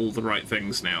 unmuted all the right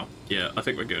things now. Yeah, I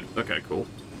think we're good. Okay, cool.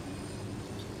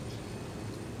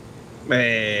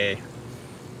 Hey.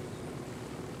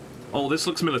 Oh, this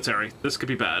looks military. This could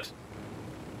be bad.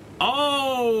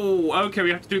 Oh! Okay,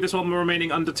 we have to do this while we're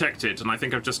remaining undetected, and I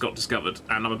think I've just got discovered,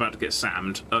 and I'm about to get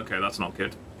sammed. Okay, that's not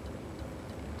good.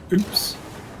 Oops.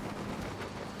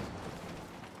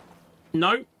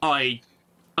 No,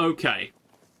 okay.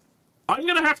 I'm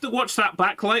gonna have to watch that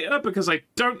back later, because I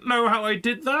don't know how I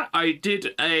did that. I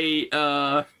did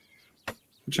a,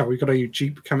 Joe, we got a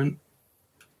Jeep coming.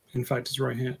 In fact, it's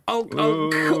right here. I'll call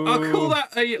that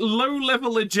a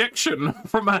low-level ejection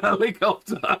from a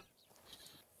helicopter.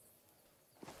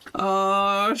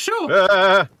 Sure.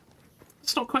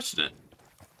 Let's not question it.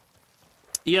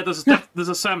 Yeah, there's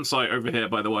a SAM site over here,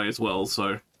 by the way, as well,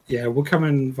 so... Yeah, we're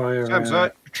coming via SAM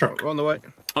site. truck. We're on the way.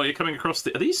 Oh, you're coming across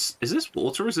the... Is this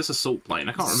water or is this a salt plane?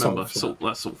 I can't remember. Salt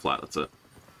Salt flat, that's it.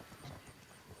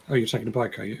 Oh, you're taking a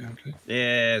bike, are you? Okay.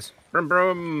 Yes. Brum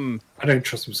brum. I don't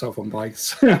trust myself on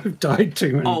bikes. I've died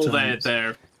too many times. Oh,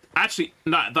 they're... Actually,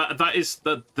 no, that is...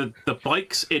 The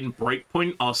bikes in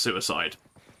Breakpoint are suicide.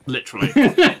 Literally.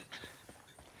 They're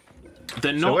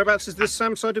not... So whereabouts is this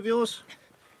SAM site of yours?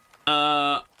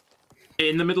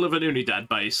 In the middle of an Unidad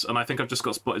base, and I think I've just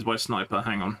got spotted by a sniper.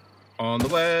 Hang on. On the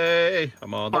way.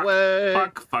 I'm on the way.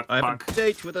 Fuck. I have a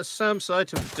date with a SAM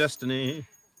site of destiny.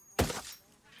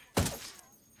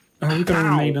 Oh, we've got to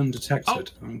remain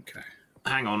undetected. Okay.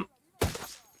 Hang on.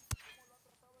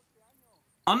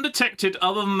 Undetected,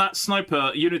 other than that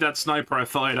sniper, Unidad sniper I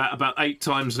fired at about 8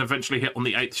 times and eventually hit on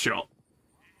the 8th shot.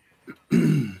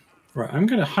 Right, I'm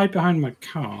going to hide behind my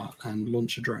car and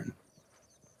launch a drone.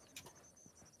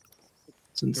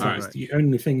 Since that's the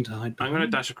only thing to hide behind. I'm going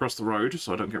to dash across the road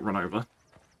so I don't get run over.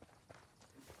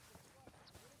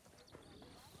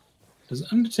 Does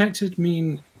undetected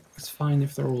mean it's fine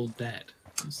if they're all dead?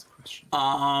 That's the question.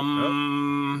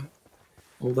 Well,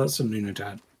 that's a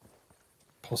Unidad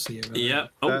posse over there. Yeah.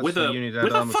 Oh, with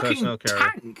a fucking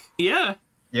tank. Yeah.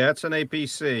 Yeah, it's an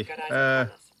APC.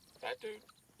 That dude?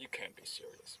 You can't be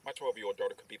serious. My 12-year-old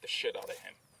daughter could beat the shit out of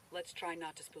him. Let's try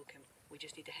not to spook him. We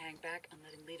just need to hang back and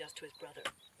let him lead us to his brother.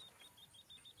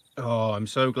 Oh, I'm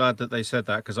so glad that they said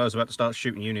that, because I was about to start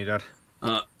shooting Unidad.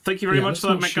 Thank you very much for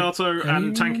that, McGarto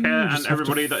and Tank Hair and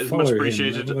everybody. That is much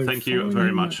appreciated. Thank you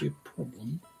very much. Yeah,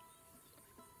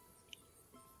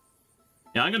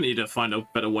 I'm going to need to find a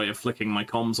better way of flicking my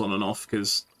comms on and off,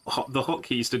 because the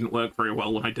hotkeys didn't work very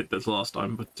well when I did this last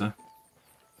time, but...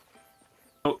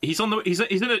 Oh, he's on the he's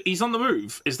on the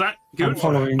move. Is that good? I'm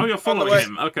following. Oh, you're following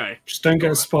him. Okay. Just don't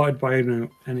get spotted by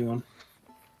anyone.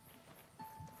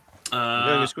 I'm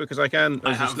going as quick as I can,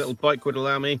 as this little bike would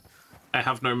allow me. I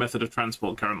have no method of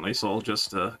transport currently, so I'll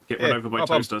just get run over by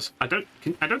toasters. I don't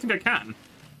think I can.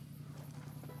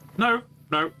 No,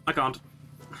 I can't.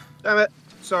 Damn it!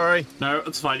 Sorry. No,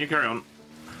 it's fine. You carry on.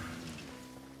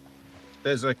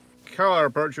 There's a car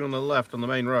approaching on the left on the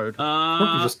main road.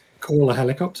 Probably just call a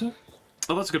helicopter.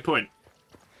 Oh, that's a good point.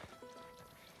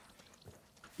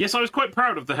 Yes, I was quite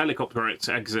proud of the helicopter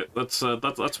exit. That's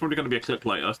probably going to be a clip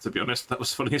later, to be honest. That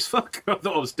was funny as fuck. I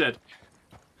thought I was dead.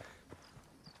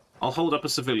 I'll hold up a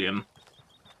civilian.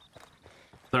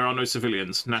 There are no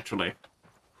civilians, naturally.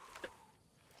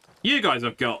 You guys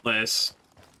have got this.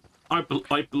 I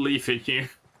believe in you.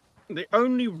 The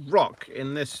only rock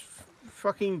in this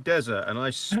fucking desert, and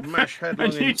I smash headlong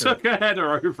into it. And you took a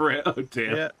header over it. Oh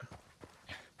dear. Yeah.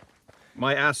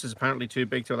 My ass is apparently too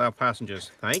big to allow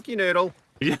passengers. Thank you, Noodle.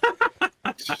 Yeah.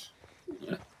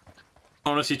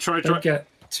 Honestly, Don't get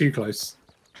too close.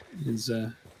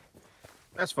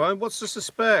 That's fine. What's to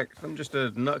suspect? I'm just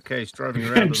a nutcase driving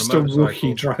around on a just a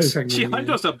rookie driving. Yeah, I'm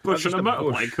just a bush and a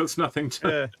motorbike. There's nothing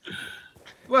to...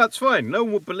 Well, it's fine. No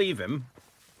one will believe him.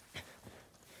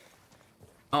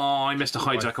 Oh, I missed a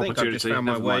hijack opportunity. I just found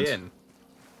my way in.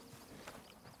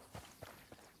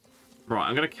 Right,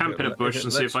 I'm going to camp in a bush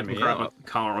and see if I can grab a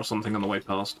car or something on the way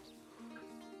past.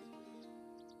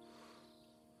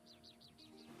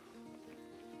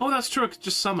 Oh, that's true. I could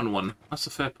just summon one. That's a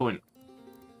fair point.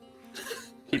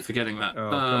 Keep forgetting that. Oh,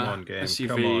 come on, game. SUV,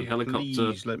 come on. helicopter.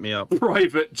 Please let me up.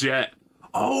 Private jet.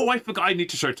 Oh, I forgot. I need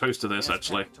to show Toaster this,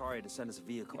 actually.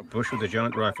 A bush with a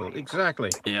giant rifle.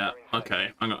 Exactly. Yeah, okay.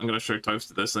 I'm going to show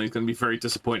Toaster this, and he's going to be very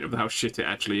disappointed with how shit it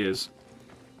actually is.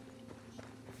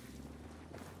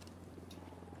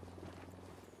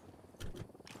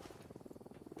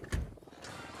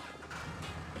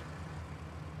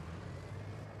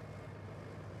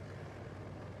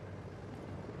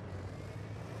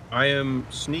 I am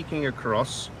sneaking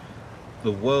across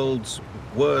the world's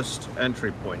worst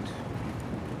entry point.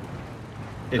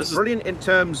 It's brilliant in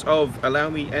terms of allow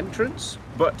me entrance,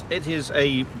 but it is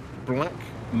a black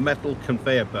metal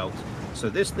conveyor belt. So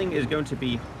this thing is going to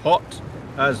be hot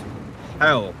as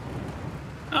hell.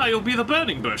 Ah, you'll be the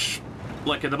burning bush,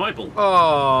 like in the Bible.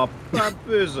 Oh,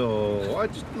 baboozle. I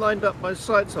just lined up my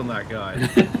sights on that guy.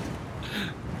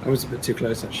 I was a bit too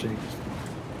close, actually.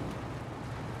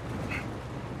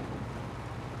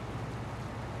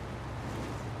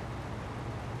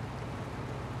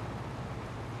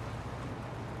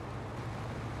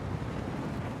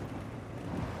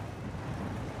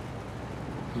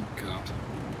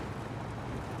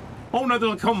 Oh no,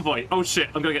 there's a convoy. Oh shit,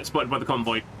 I'm gonna get spotted by the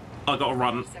convoy. I gotta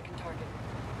run. Second target.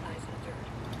 Eyes on third.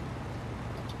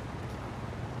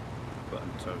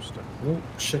 Button toaster. Oh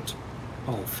shit.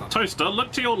 Oh fuck. Toaster,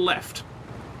 look to your left.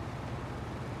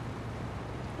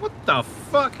 What the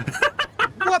fuck?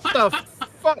 What the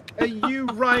fuck are you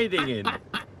riding in?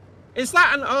 Is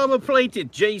that an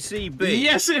armor-plated JCB?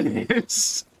 Yes, it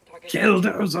is.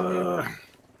 Killdozer.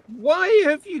 Why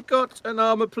have you got an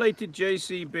armor-plated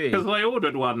JCB? Because I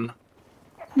ordered one.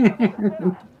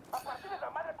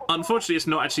 Unfortunately, it's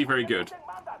not actually very good.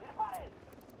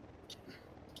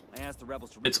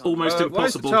 It's almost impossible. Why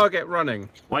is the target running?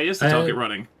 Why is the target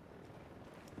running?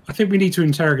 I think we need to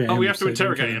interrogate him. Oh, we have to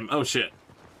interrogate him. Oh, shit.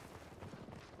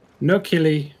 No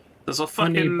killy. There's a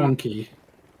fucking... bonky.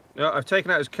 No, I've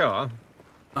taken out his car.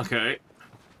 Okay.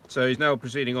 So he's now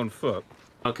proceeding on foot.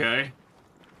 Okay.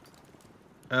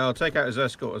 I'll take out his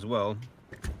escort as well.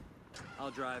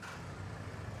 I'll drive.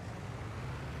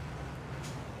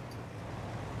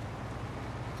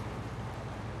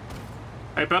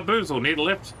 Hey, Bamboozle, need a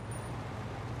lift?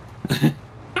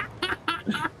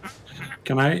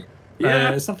 Can I?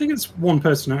 Yeah. I think it's one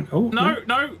person out. Oh no,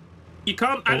 no, you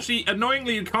can't actually.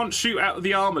 Annoyingly, you can't shoot out of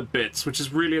the armored bits, which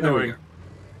is really annoying.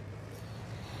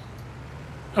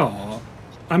 Oh,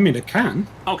 I mean, I can.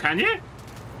 Oh, can you?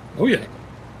 Oh yeah.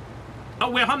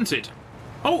 Oh, we're hunted.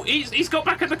 Oh, he's got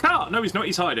back in the car. No, he's not.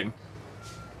 He's hiding.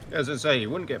 As I say, he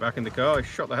wouldn't get back in the car. I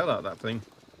shot the hell out of that thing.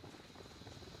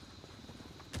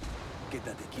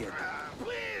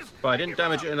 But I didn't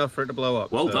damage it enough for it to blow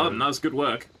up. Well done. That's good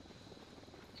work.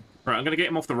 Right, I'm gonna get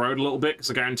him off the road a little bit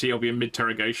because I guarantee I'll be in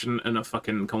mid-interrogation and a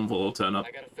fucking convoy will turn up.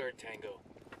 I got a third tango.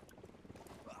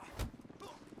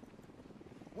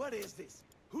 What is this?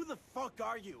 Who the fuck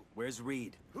are you? Where's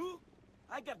Reed? Who?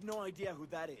 I got no idea who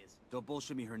that is. Don't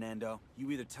bullshit me, Hernando.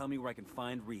 You either tell me where I can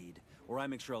find Reed, or I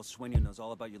make sure El Sueño knows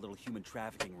all about your little human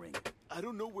trafficking ring. I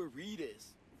don't know where Reed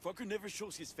is. Fucker never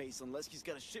shows his face unless he's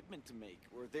got a shipment to make,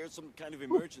 or there's some kind of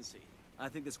emergency. I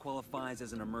think this qualifies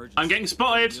as an emergency. I'm getting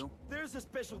spotted! There's a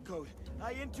special code.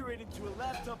 I enter it into a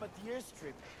laptop at the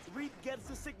airstrip. Reed gets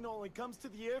the signal and comes to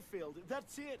the airfield.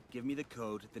 That's it. Give me the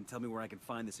code, then tell me where I can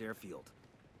find this airfield.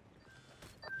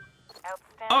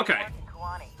 Okay.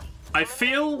 I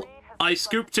feel I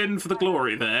scooped in for the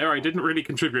glory there. I didn't really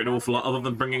contribute an awful lot other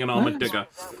than bringing an armored digger.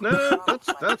 No,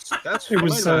 that's It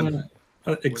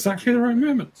was exactly the right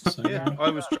moment. So. Yeah, I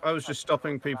was just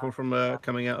stopping people from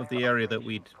coming out of the area that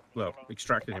we'd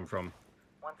extracted him from.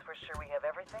 Once we're sure we have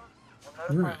everything,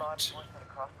 we'll notify law Right. enforcement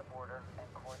across the border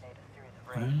and coordinate a series of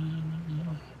raids.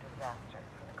 It'll be a disaster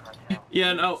for the cartel.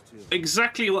 Yeah, no,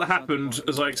 exactly what happened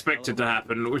as I expected to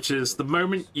happen, which is the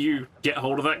moment you get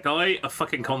hold of that guy, a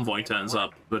fucking convoy turns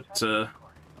up. But,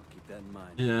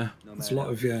 yeah. There's a lot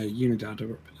of Unidad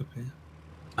up here.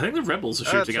 I think the rebels are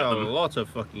shooting at them. That's a lot of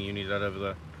fucking Unidad over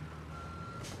there.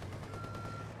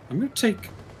 I'm going to take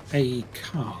a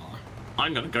car.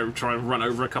 I'm going to go try and run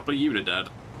over a couple of Unidad.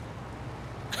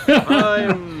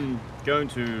 I'm going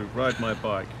to ride my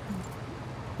bike.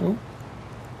 Oh.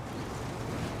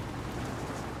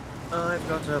 I've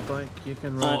got a bike, you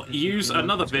can ride. Or use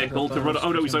another vehicle to run.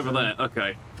 Oh no, he's over there.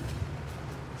 Okay.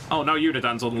 Oh no,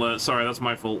 Unidad's on alert. Sorry, that's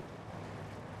my fault.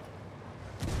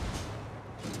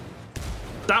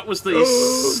 That was the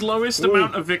slowest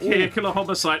amount of vehicular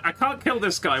homicide. I can't kill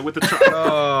this guy with the truck.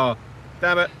 Oh,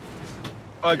 damn it.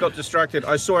 I got distracted.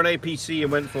 I saw an APC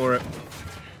and went for it.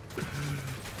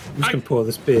 I'm just going to pour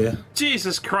this beer.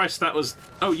 Jesus Christ, that was...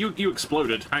 Oh, you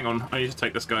exploded. Hang on, I need to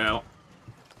take this guy out.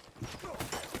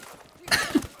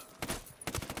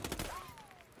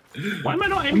 Why am I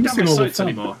not aiming down my sights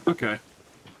anymore? Okay.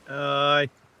 I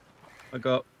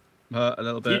got hurt a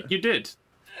little bit. You did.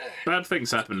 Bad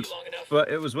things happened. But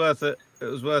it was worth it. It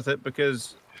was worth it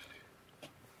because...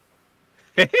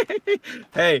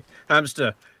 Hey,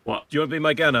 hamster. What? Do you want to be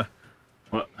my gunner?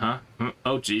 What? Huh?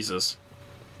 Oh, Jesus.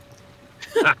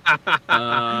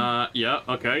 Yeah,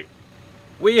 okay.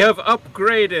 We have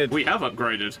upgraded. We have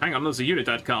upgraded. Hang on, there's a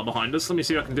Unidad car behind us. Let me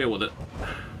see if I can deal with it.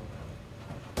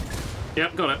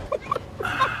 Yep, got it.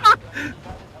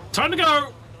 Time to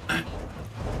go!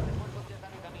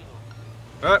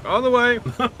 Alright, on the way.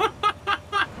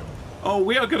 Oh,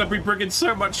 we are going to be bringing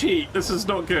so much heat. This is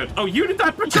not good. Oh,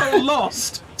 Unidad Patrol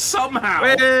lost! Somehow!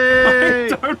 Hey!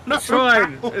 I don't know. It's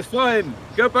fine. It's fine.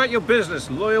 Go about your business,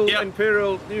 loyal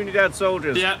Imperial Unidad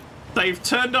soldiers. Yeah, they've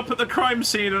turned up at the crime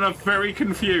scene and are very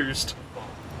confused.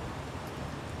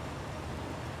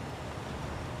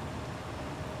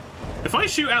 If I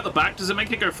shoot out the back, does it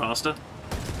make it go faster?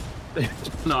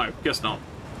 No, guess not.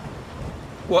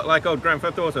 What, like old Grand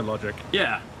Theft Auto logic?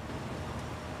 Yeah.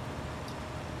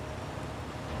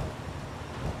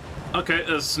 Okay,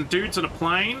 there's some dudes in a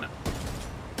plane.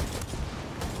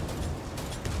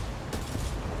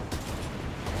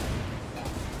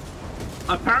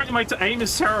 Apparently my aim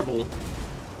is terrible.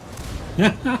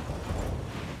 Yeah.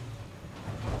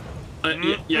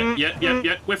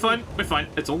 We're fine. We're fine.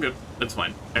 It's all good. It's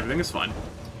fine. Everything is fine.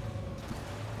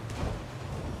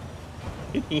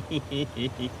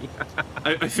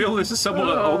 I feel this is somewhat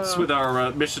at odds with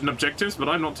our mission objectives, but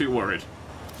I'm not too worried.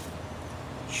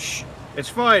 Shh. It's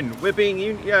fine. We're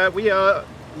being we are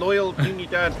loyal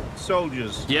Unidad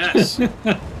soldiers. Yes.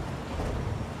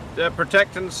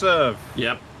 Protect and serve.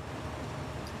 Yep.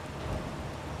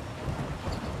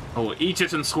 Oh, eat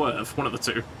it and swerve. One of the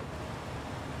two.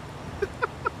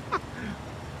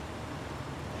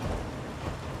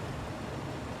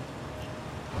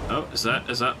 Oh,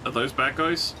 are those bad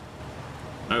guys?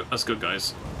 No, that's good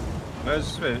guys.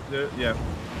 Yeah.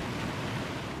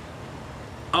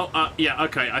 Oh, yeah,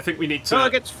 okay, I think we need to...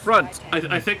 Target's front!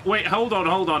 I think... Wait, hold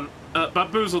on.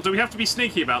 Bamboozle, do we have to be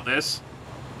sneaky about this?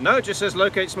 No, it just says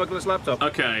locate smuggler's laptop.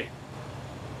 Okay.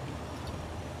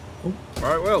 All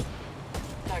right, well.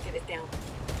 Target is down.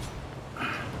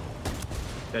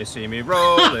 They see me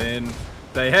rolling.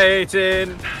 They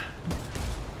hating.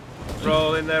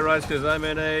 Rolling their eyes because I'm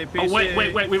in a PC. Oh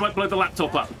wait! We might blow the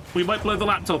laptop up. We might blow the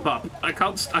laptop up. I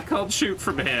can't shoot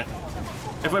from here.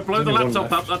 If I blow the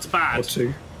laptop up, that's bad. Or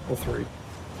 2, or 3.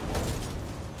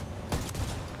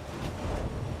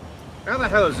 How the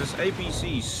hell is this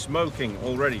APC smoking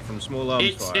already from small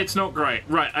arms fire? It's not great.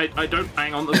 Right, I don't...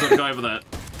 Hang on, there's a guy over there.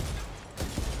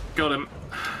 Got him.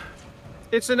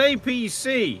 It's an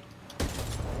APC!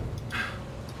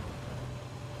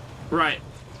 Right.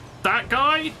 That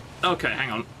guy? Okay,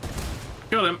 hang on.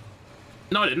 Got him.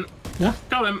 No, I didn't. Yeah.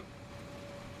 Got him.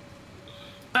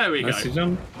 There we Nicely go.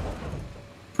 done.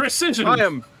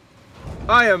 Precision!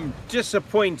 I am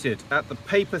disappointed at the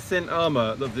paper-thin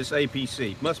armor of this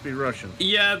APC. Must be Russian.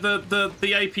 Yeah, the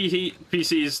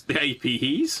APCs... The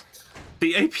APCs?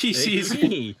 The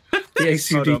APCs... The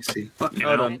ACDC.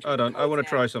 Hold on. I want to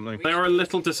try something. They are a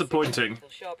little disappointing. They'll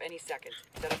show up any second.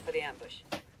 Set up for the ambush.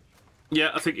 Yeah,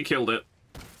 I think you killed it.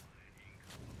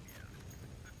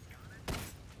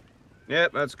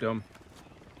 Yep, that's gone.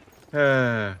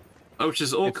 Which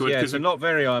is awkward because it's a not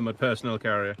very armored personnel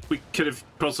carrier. We could have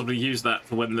possibly used that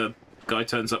for when the guy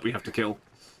turns up we have to kill.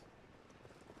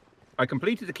 I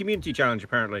completed the community challenge,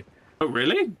 apparently. Oh,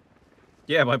 really?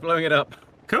 Yeah, by blowing it up.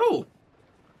 Cool.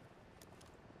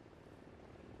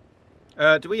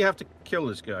 Do we have to kill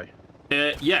this guy?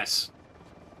 Yes.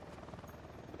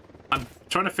 I'm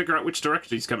trying to figure out which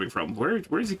direction he's coming from.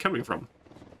 Where is he coming from?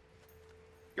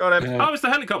 Got him. Oh, it's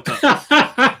the helicopter.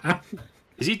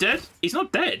 Is he dead? He's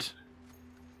not dead.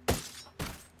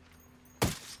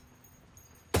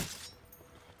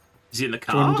 Is he in the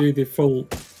car? Do you want to do the full...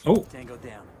 Oh. Tango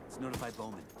down. Let's notify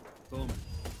Bowman. Bowman.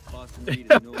 Boston Reed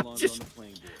is no longer on the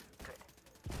playing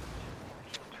board.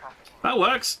 That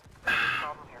works.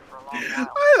 I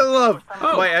love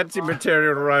my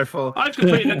anti-material rifle. I've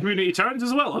completed a community challenge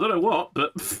as well. I don't know what,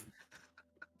 but...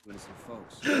 Innocent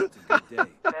folks. It's a good day.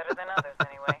 Better than others,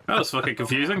 anyway. That was fucking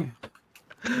confusing.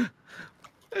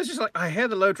 It's just like, I hear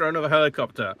the low drone of a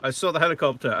helicopter. I saw the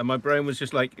helicopter, and my brain was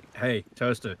just like, hey,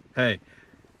 Toaster, hey,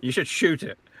 you should shoot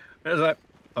it. And I was like,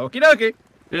 okie dokie.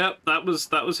 Yep, that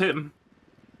was him.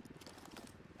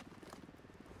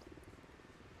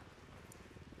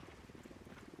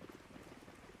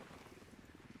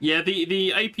 Yeah,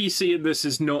 the APC in this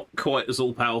is not quite as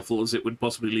all-powerful as it would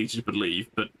possibly lead you to believe,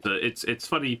 but it's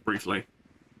funny briefly.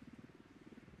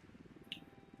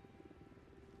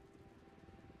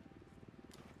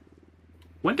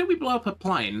 When did we blow up a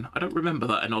plane? I don't remember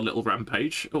that in our little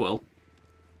rampage. Oh well.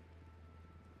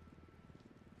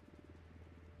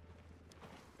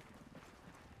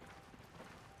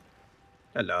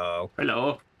 Hello.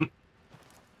 Hello.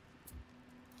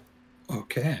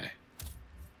 Okay.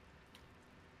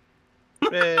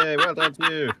 Hey, well done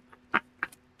to you.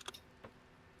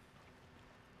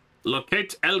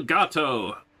 Locate El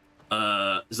Gato.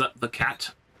 Is that the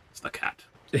cat? It's the cat.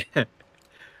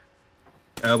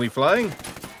 Are we flying?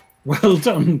 Well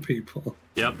done, people.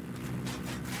 Yep.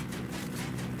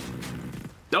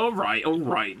 All right.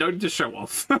 Don't just show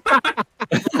off.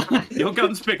 Your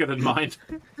gun's bigger than mine.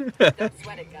 Don't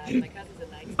sweat it, guys. My cousin's a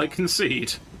nice I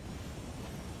concede.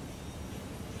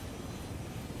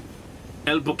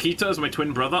 El Boquita is my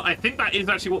twin brother. I think that is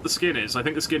actually what the skin is. I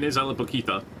think the skin is El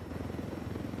Boquita.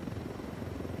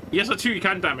 Yes, that's true. You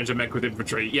can damage a mech with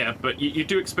infantry, yeah, but you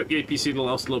do expect the APC to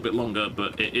last a little bit longer,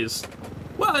 but it is...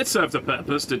 Well, it served a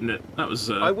purpose, didn't it? That was...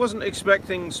 I wasn't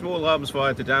expecting small arms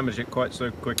fire to damage it quite so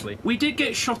quickly. We did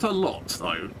get shot a lot,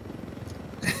 though.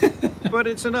 But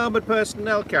it's an armoured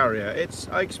personnel carrier.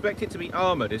 I expect it to be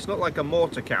armoured. It's not like a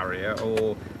mortar carrier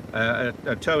or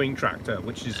a towing tractor,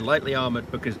 which is lightly armoured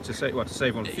because to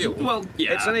save on fuel. Well,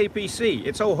 yeah. It's an APC.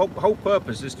 Its whole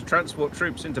purpose is to transport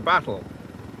troops into battle,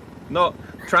 not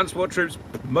transport troops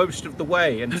most of the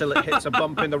way until it hits a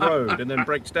bump in the road and then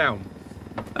breaks down.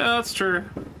 That's true.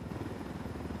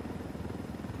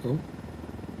 Cool.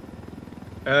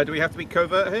 Do we have to be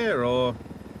covert here, or...?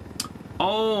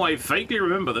 Oh, I vaguely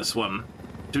remember this one.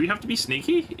 Do we have to be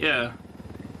sneaky? Yeah.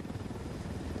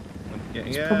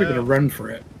 It's probably going to run for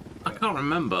it. I can't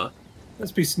remember.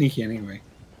 Let's be sneaky anyway.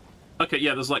 Okay,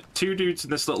 yeah, there's like 2 dudes in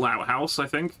this little outhouse, I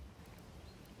think.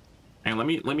 Hang on,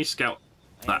 let me scout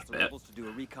that bit. To do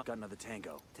a recon. Got another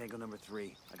tango. Tango number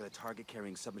 3. I got a target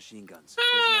carrying submachine guns.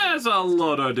 There's a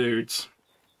lot of dudes.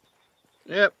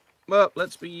 Yep. Well,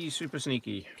 let's be super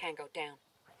sneaky. Tango down.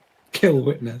 Kill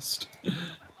witnessed.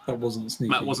 That wasn't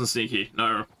sneaky. That wasn't sneaky,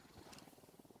 no.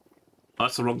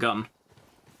 That's the wrong gun.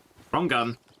 Wrong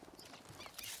gun.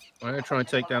 I'm gonna try and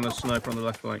take down a sniper on the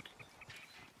left flank.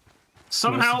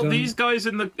 Somehow these guys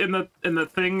in the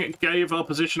thing gave our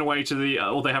position away to the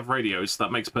or they have radios.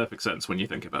 That makes perfect sense when you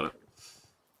think about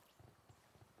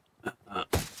it.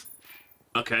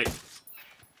 Okay.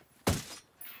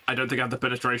 I don't think I have the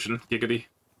penetration, giggity.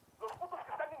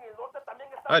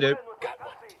 I do.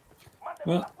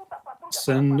 Well,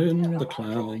 send in the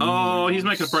clown. Oh, he's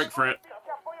making a break for it.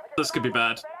 This could be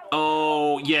bad.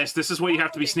 Oh, yes, this is where you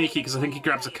have to be sneaky, because I think he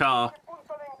grabs a car.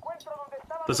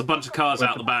 There's a bunch of cars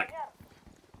out the back.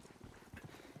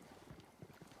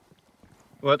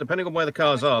 Well, depending on where the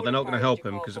cars are, they're not going to help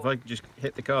him, because if I could just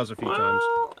hit the cars a few times.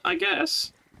 I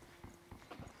guess.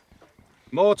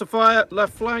 Mortar fire,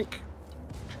 left flank.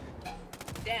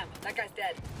 Damn, that guy's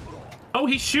dead. Oh,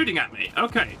 he's shooting at me.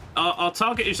 Okay, our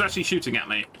target is actually shooting at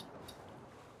me.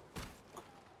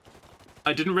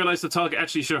 I didn't realize the target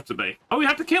actually shot at me. Oh, we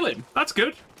have to kill him. That's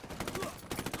good.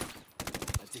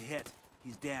 That's a hit.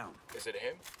 He's down. Is it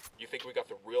him? You think we got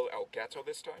the real El Gato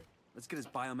this time? Let's get his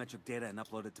biometric data and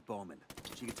upload it to Bowman.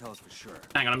 She can tell us for sure.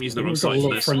 Hang on, I'm using the wrong side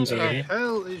for this. What the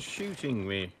hell is shooting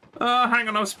me? Hang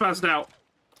on, I was spazzed out.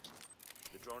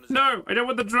 No, I don't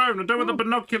want the drone. I don't want the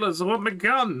binoculars. I want my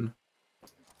gun.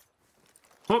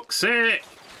 Fuck's sake.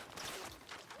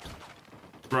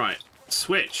 Right,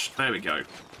 switch. There we go.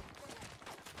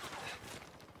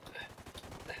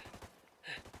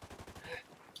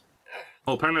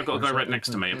 Oh, apparently I've got a guy right next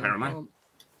to me, apparently.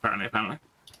 Apparently.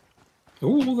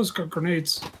 Oh, there's got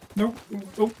grenades. No.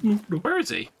 Oh, no. Where is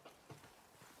he?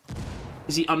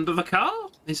 Is he under the car?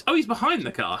 Oh, he's behind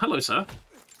the car. Hello, sir.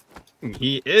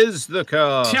 He is the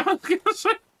car. Yeah, I was gonna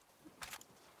say.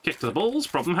 Kick to the balls,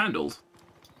 problem handled.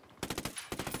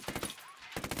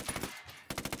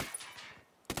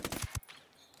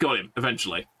 Got him,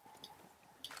 eventually.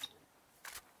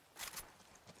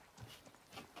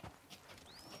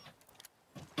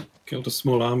 Killed a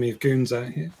small army of goons out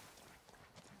here.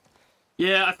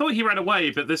 Yeah, I thought he ran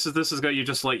away, but this is go. You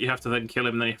just you have to then kill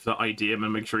him, then you have to ID him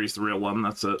and make sure he's the real one.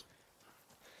 That's it.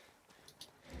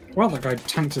 Well, that guy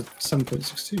tanked at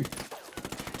 7.62.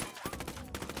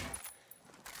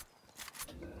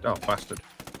 Oh, bastard.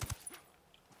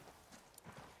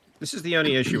 This is the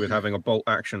only issue with having a bolt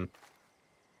action.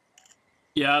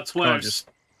 Yeah, that's why I've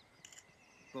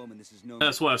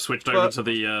switched over to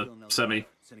the semi.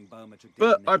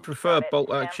 But I prefer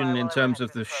bolt action in terms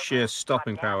of the sheer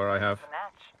stopping power I have.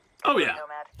 Oh yeah.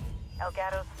 El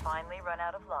Gato's finally run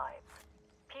out of lives.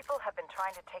 People have been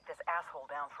trying to take this asshole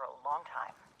down for a long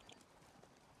time.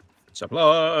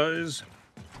 Supplies.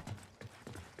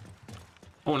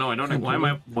 Oh no, I don't know. Why am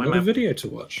I video to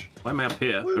watch? Why am I up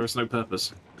here? There is no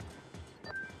purpose.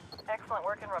 Excellent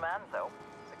work in Romanzo.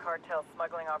 The cartel's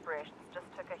smuggling operations just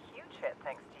took a huge hit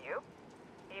thanks to you.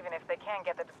 Even if they can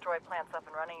get the destroyed plants up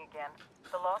and running again,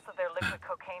 the loss of their liquid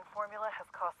cocaine formula has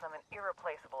cost them an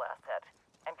irreplaceable asset.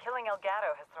 And killing El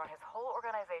Gato has thrown his whole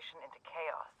organization into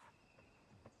chaos.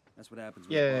 That's what happens.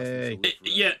 Yay!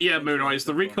 Yeah, Moonrise.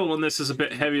 The recoil on this is a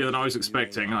bit heavier than I was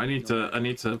expecting. I need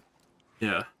to,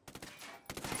 yeah.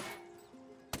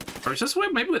 Or it's just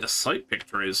maybe where the sight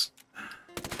picture is.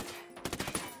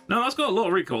 No, that's got a lot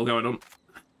of recoil going on.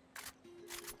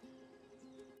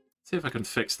 See if I can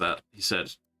fix that, he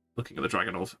said, looking at the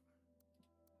Dragonov.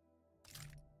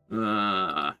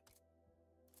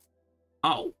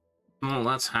 Oh. Well,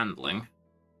 that's handling.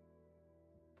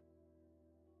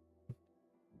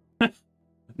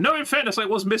 No, in fairness, I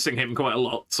was missing him quite a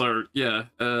lot, so, yeah.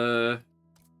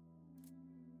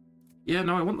 Yeah,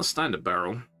 no, I want the standard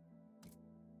barrel.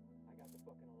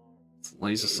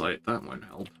 Laser sight, that won't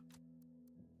help.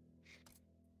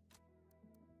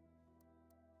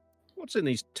 What's in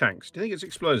these tanks? Do you think it's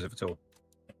explosive at all?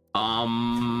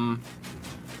 I'm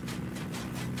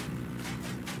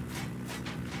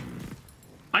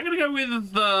gonna go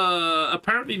with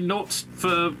apparently not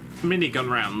for minigun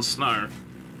rounds. No.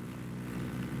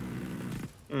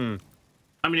 Hmm.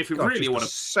 I mean, if you really want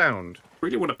to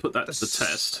really want to put that to the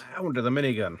test. Sound of the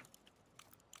minigun.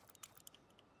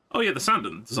 Oh yeah, the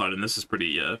sound design in this is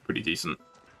pretty decent.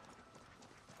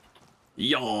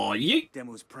 Yaw, yeet.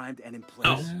 Demo's primed and in place.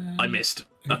 Oh, I missed.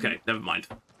 Okay, never mind.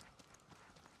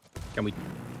 Can we?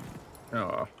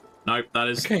 Oh. Nope, that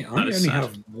is. Okay, I only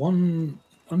have one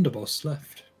underboss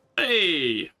left.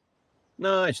 Hey.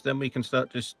 Nice. Then we can start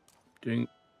just doing.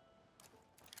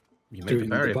 You made the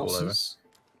barrier all over.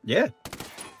 Yeah.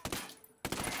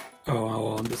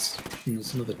 Oh, there's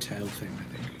another tail thing, I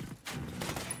think.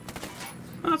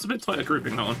 Oh, that's a bit tighter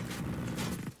grouping, that one.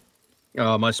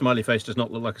 Oh, my smiley face does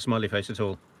not look like a smiley face at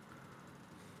all.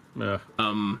 Sure.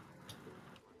 Oh,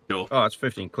 it's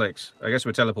 15 clicks. I guess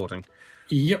we're teleporting.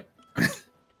 Yep.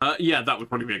 Yeah, that would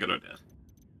probably be a good idea.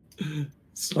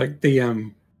 It's like the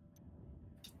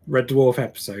Red Dwarf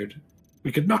episode.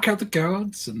 We could knock out the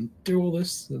guards and do all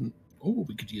this, and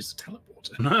we could use the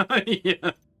teleporter.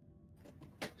 Yeah.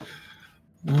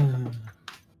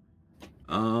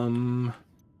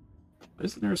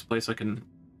 Where's the nearest place I can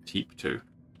keep to?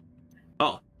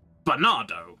 Oh,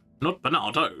 Bernardo. Not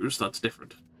Bernardo's, that's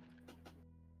different.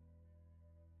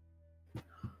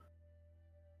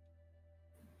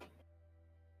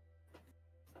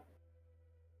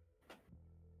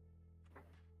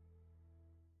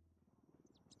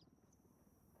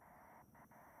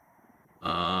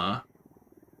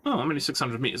 Oh, I'm only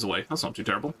 600 meters away. That's not too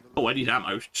terrible. Oh, I need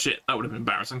ammo. Shit, that would have been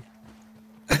embarrassing.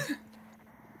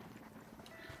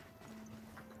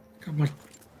 God, my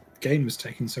game was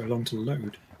taking so long to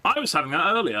load. I was having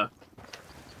that earlier.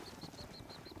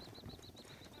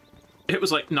 It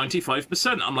was like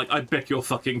 95%. I'm like, I beg your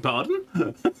fucking pardon?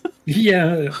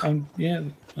 Yeah.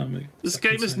 This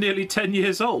game is nearly 10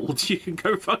 years old. You can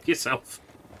go fuck yourself.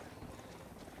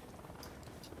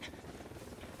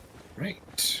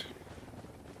 Right.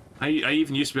 I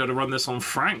even used to be able to run this on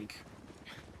Frank.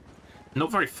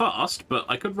 Not very fast, but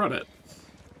I could run it.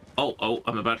 Oh,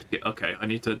 I'm about to get... Okay, I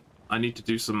need to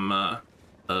do some,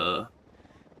 Oh,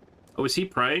 is he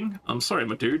praying? I'm sorry,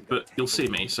 my dude, but you'll see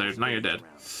me, so now you're dead.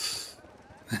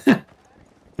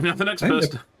 Now the next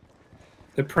person...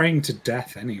 They're praying to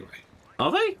death anyway.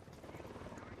 Are they?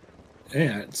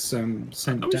 Yeah, it's sent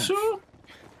I'm death. sure.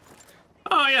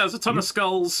 Oh yeah, there's a ton of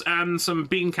skulls and some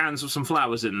bean cans with some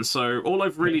flowers in, so all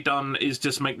I've really done is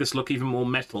just make this look even more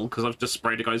metal, because I've just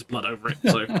sprayed a guy's blood over it,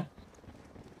 so...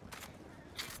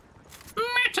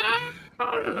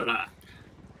 Metal!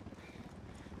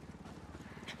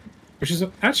 Which is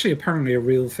actually apparently a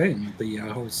real thing, the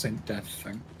whole Saint Death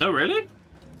thing. Oh, really?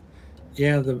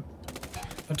 Yeah, I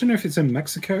don't know if it's in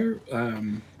Mexico.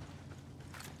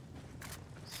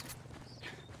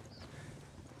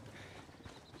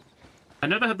 I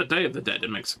never had the Day of the Dead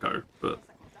in Mexico, but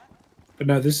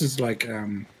no, this is like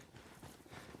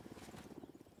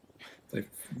they've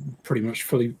pretty much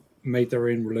fully made their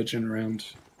own religion around.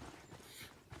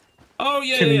 Oh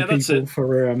yeah, killing that's people it.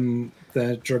 For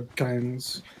their drug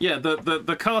gangs. Yeah,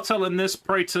 the cartel in this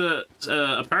pray to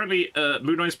apparently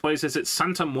Moonrise plays as it's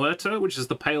Santa Muerta, which is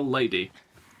the Pale Lady.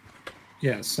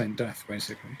 Yeah, Saint Death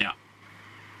basically. Yeah.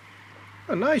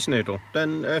 Oh, nice, Noodle.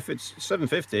 Then if it's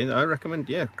 750, I recommend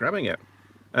grabbing it.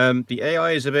 The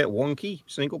AI is a bit wonky,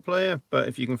 single player, but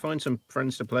if you can find some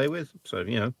friends to play with, so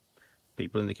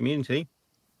people in the community,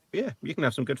 yeah, you can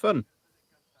have some good fun.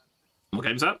 What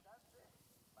game's that?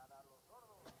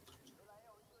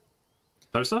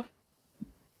 Toaster?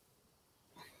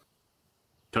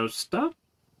 Toaster?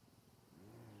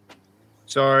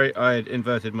 Sorry, I had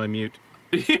inverted my mute.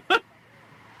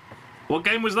 What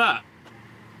game was that?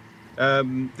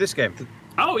 This game.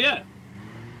 Oh yeah.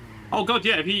 Oh god,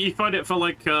 yeah. If you find it for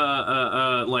like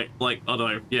I don't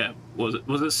know, yeah. Was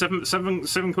it seven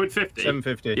quid 50?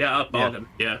 750. Yeah, bargain.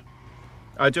 Yeah.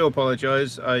 I do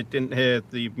apologise. I didn't hear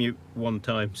the mute one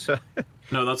time, so.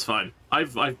 No, that's fine.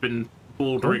 I've been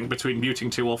bordering between muting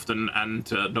too often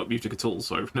and not muting at all,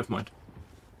 so never mind.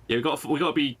 Yeah, we got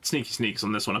to be sneaky sneaks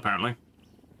on this one apparently.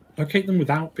 Locate them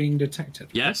without being detected.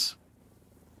 Yes.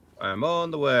 I'm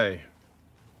on the way.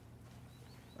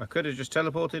 I could have just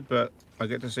teleported, but I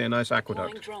get to see a nice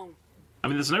aqueduct. I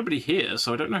mean, there's nobody here,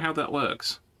 so I don't know how that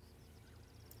works.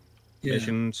 Yeah.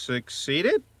 Mission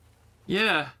succeeded?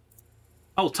 Yeah.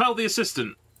 Oh, tell the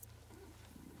assistant.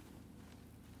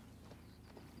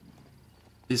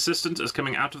 The assistant is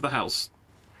coming out of the house.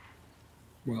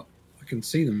 Well, I can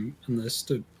see them, and they're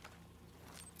stood.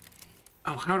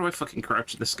 Oh, how do I fucking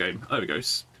crouch in this game? Oh, there we go.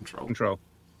 Control. Control.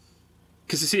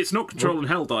 Because you see, it's not control in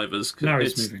Helldivers. Now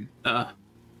it's moving.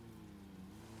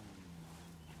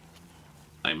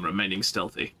 I'm remaining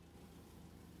stealthy.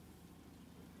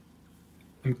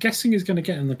 I'm guessing he's going to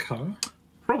get in the car.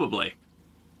 Probably.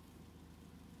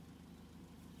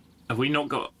 Have we not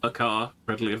got a car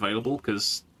readily available?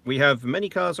 Because we have many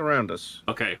cars around us.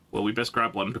 Okay, well, we best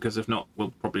grab one, because if not,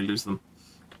 we'll probably lose them.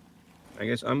 I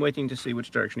guess I'm waiting to see which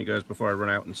direction he goes before I run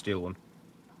out and steal one.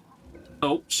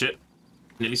 Oh, shit.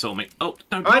 Nearly saw me. Oh,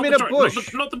 no, I'm in a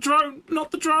bush! Not the drone! Not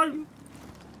the drone!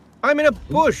 I'm in a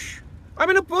bush! I'm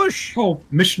in a bush! Oh,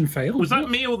 mission failed. Was that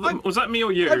me or was that me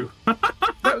or you?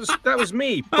 That was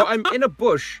me, but I'm in a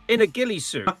bush in a ghillie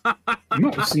suit. You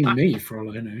might have seen me for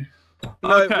all I know.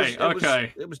 No,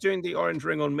 Okay. It was doing the orange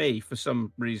ring on me for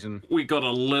some reason. We got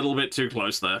a little bit too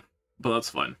close there, but that's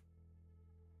fine.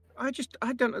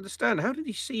 I don't understand. How did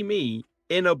he see me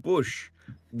in a bush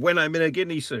when I'm in a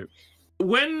ghillie suit?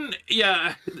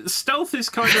 Yeah, stealth is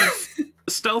kind of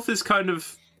stealth is kind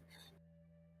of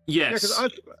yes. Yeah,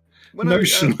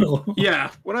 Notional.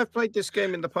 Yeah. When I've played this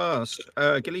game in the past,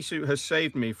 ghillie suit has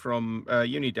saved me from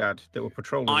Unidad that were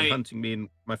patrolling and hunting me and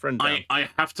my friend down. I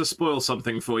have to spoil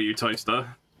something for you,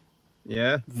 Toaster.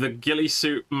 Yeah? The ghillie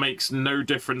suit makes no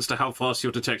difference to how fast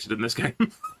you're detected in this game.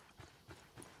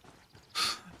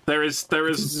 there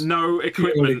is no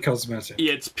equipment. Purely cosmetic.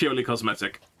 Yeah, it's purely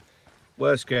cosmetic.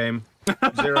 Worst game.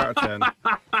 0 out of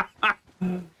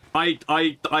 10.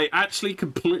 I actually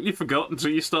completely forgot until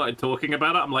you started talking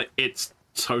about it. I'm like, it's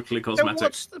totally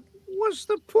cosmetic. What's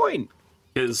the point?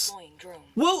 Because,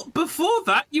 well, before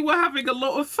that, you were having a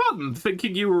lot of fun,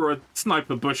 thinking you were a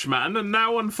sniper bushman, and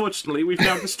now, unfortunately, we've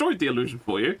now destroyed the illusion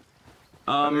for you.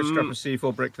 I'm going to strap a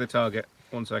C4 brick to the target.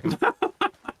 1 second.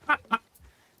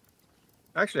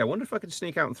 Actually, I wonder if I could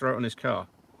sneak out and throw it on his car.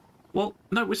 Well,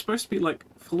 no, we're supposed to be, like,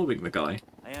 following the guy.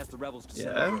 I asked the rebels to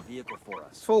set up a vehicle for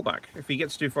us. Fallback. If he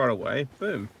gets too far away,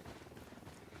 boom.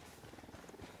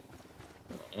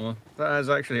 Oh, that has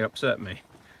actually upset me.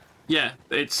 Yeah,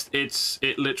 it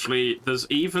literally, there's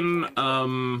even,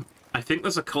 I think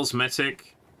there's a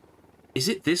cosmetic, is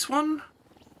it this one?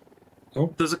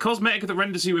 Oh. There's a cosmetic that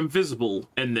renders you invisible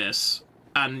in this,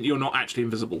 and you're not actually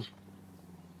invisible.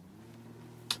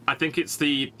 I think it's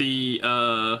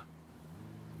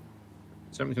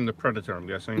something from the Predator, I'm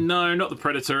guessing. No, not the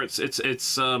Predator. It's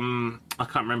I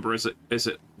can't remember. Is it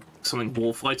something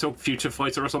Warfighter, Future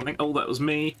Fighter, or something? Oh, that was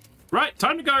me. Right,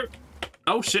 time to go.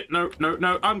 Oh shit! No!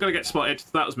 I'm gonna get spotted.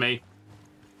 That was me.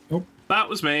 Oh. That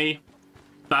was me.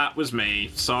 That was me.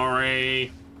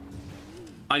 Sorry.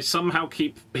 I somehow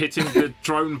keep hitting the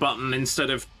drone button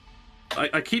instead of.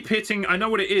 I keep hitting. I know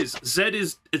what it is. Z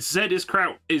is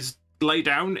crouch is lay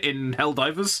down in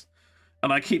Helldivers.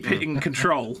 And I keep hitting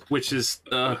control, which is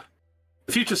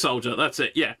Future Soldier. That's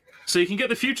it, yeah. So you can get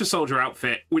the Future Soldier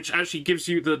outfit, which actually gives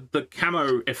you the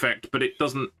camo effect, but it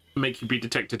doesn't make you be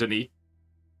detected any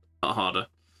harder.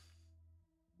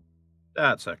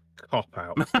 That's a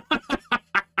cop-out.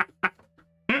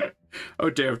 Oh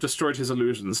dear, I've destroyed his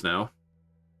illusions now.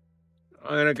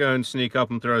 I'm going to go and sneak up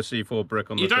and throw a C4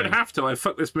 brick on the You don't thing. have to. I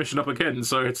fucked this mission up again,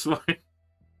 so it's fine.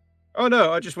 Oh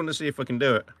no, I just want to see if I can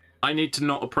do it. I need to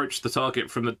not approach the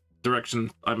target from the direction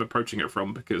I'm approaching it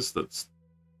from, because that's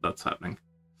happening.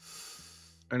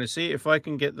 I'm going to see if I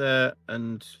can get there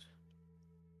and...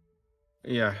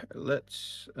 Yeah,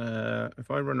 let's... if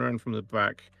I run around from the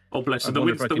back... Oh, bless him. The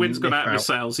wind's gone out of his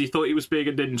sails. He thought he was being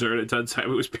a ninja, and it turns out it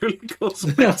was purely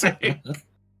cosmetic.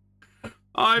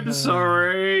 I'm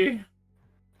sorry.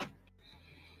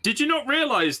 Did you not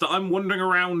realise that I'm wandering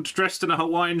around dressed in a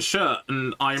Hawaiian shirt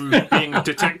and I'm being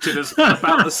detected as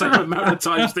about the same amount of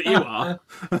times that you are?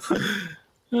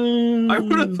 I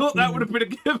would have thought that would have been a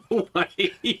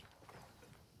giveaway.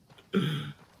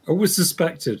 I was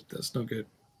suspected. That's not good.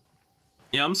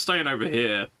 Yeah, I'm staying over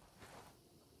here.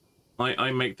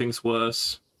 I make things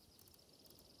worse.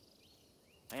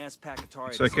 I asked Pacatari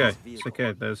It's okay. It's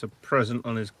okay. There's a present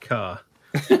on his car.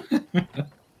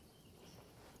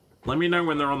 Let me know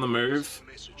when they're on the move.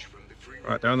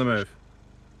 Right, they're on the move.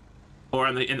 Or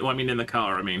in the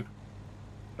car, I mean.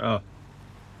 Oh.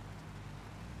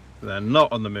 They're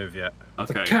not on the move yet.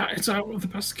 Okay. The cat is out of the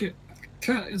basket. The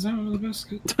cat is out of the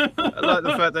basket. I like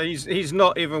the fact that he's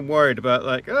not even worried about,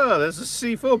 like, oh, there's a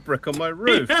C4 brick on my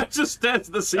roof. Yeah, just stares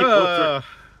at the C4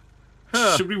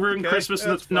 brick. Should we ruin okay,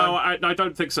 Christmas? No, I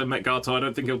don't think so, Metgato. I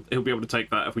don't think he'll be able to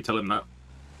take that if we tell him that.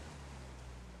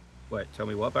 Wait, tell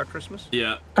me what about Christmas?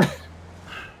 Yeah.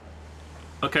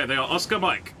 Okay, they are Oscar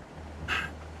Mike.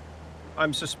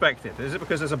 I'm suspected. Is it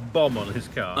because there's a bomb on his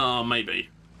car? Oh, maybe.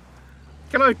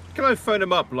 Can I phone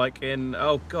him up like in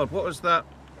oh god, what was that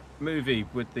movie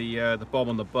with the bomb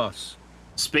on the bus?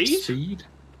 Speed?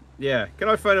 Yeah. Can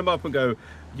I phone him up and go,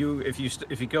 if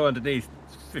you go underneath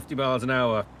 50 miles an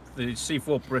hour, the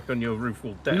C4 brick on your roof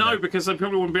will detonate? No, because I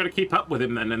probably wouldn't be able to keep up with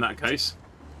him then in that case.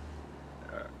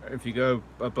 If you go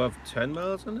above 10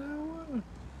 miles an hour?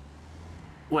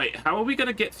 Wait, how are we going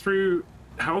to get through?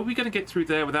 How are we going to get through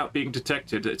there without being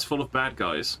detected? It's full of bad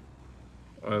guys.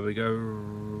 We go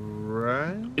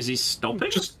right. Is he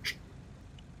stopping?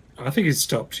 I think he's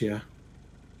stopped. Yeah.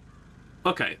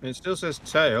 Okay. It still says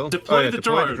tail. Deploy the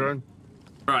drone.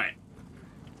 Right.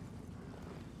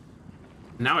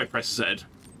 Now I press Z.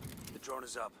 The drone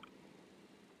is up.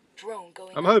 Drone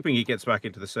going. I'm hoping he gets back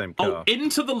into the same car. Oh,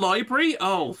 into the library?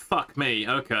 Oh, fuck me.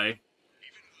 Okay.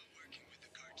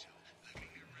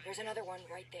 There's another one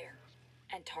right there.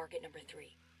 And target number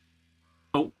 3.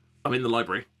 Oh, I'm in the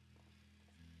library.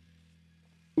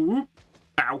 Ooh.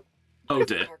 Ow. Oh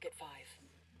dear. Target 5.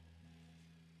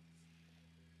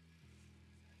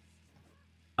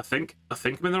 I think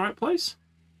I'm in the right place.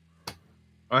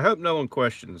 I hope no one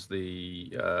questions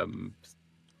the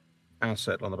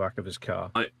asset on the back of his car.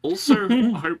 I also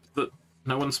hope that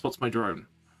no one spots my drone.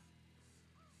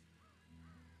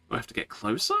 Do I have to get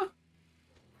closer?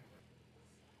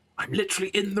 I'm literally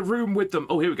in the room with them.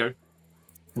 Oh, here we go.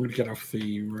 I'm gonna get off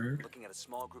the road. Looking at a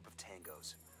small group of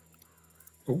tangos.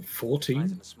 Oh,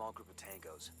 14. A small group of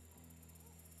tangos.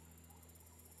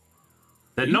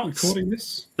 They're Are you not recording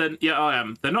this? Then yeah, I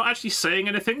am. They're not actually saying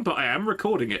anything, but I am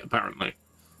recording it apparently.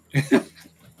 It's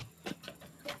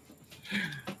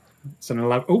an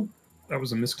allowed. Oh, that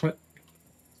was a misclip.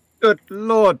 Good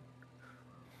lord.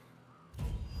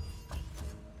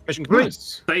 Mission complete.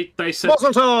 Nice. They said.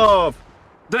 Molotov!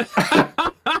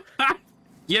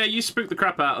 Yeah, you spooked the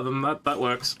crap out of them. That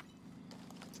works.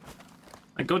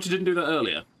 Thank God you didn't do that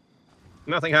earlier.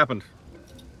 Nothing happened.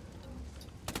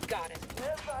 Got it.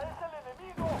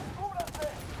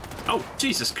 Oh,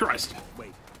 Jesus Christ.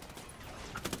 Wait.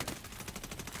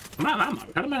 I'm out of ammo.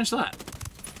 How'd I manage that?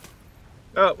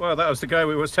 Oh, well, that was the guy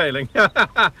we was tailing.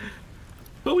 But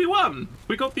we won.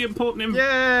 We got the important...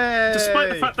 Yay! Despite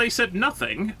the fact they said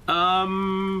nothing,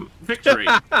 victory.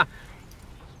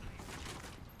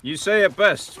 You say it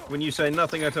best when you say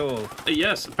nothing at all.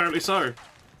 Yes, apparently so.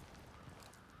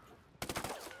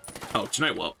 Oh, do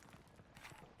you know what?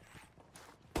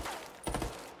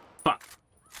 Fuck.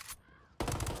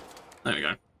 There we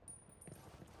go.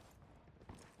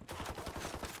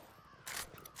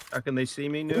 How can they see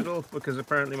me, Noodle? Because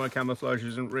apparently my camouflage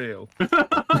isn't real.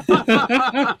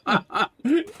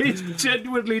 He's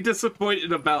genuinely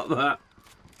disappointed about that.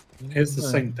 Here's the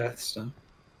Saint Death stuff.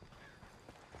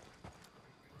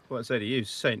 What I say to you,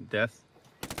 Saint Death.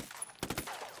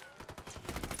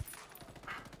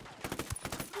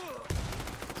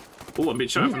 Oh, I'm being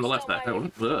shot from the left there.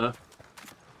 Hold on.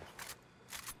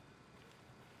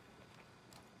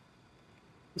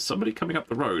 There's somebody coming up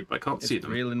the road, but I can't see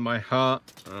them. It's real in my heart.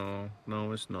 Oh,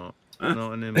 no, it's not.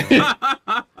 Not anymore.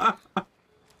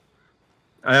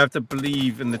 I have to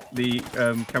believe in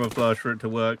the camouflage for it to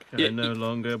work. Yeah, I no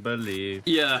longer believe.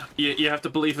 Yeah, you have to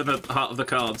believe in the heart of the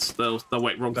cards. They'll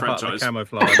wait, wrong The heart of franchise. the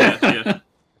camouflage.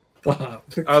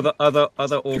 Yeah.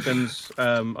 Other organs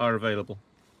are available.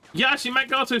 Yeah, actually, Matt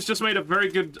Gatto's just made a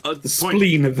very good The point.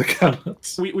 spleen of the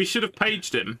cards. We should have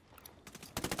paged him,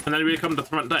 and then we come to the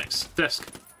front desk. That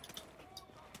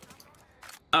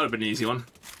would have been an easy one.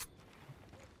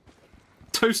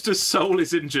 Toaster's soul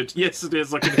is injured. Yes, it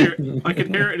is. I can hear it. I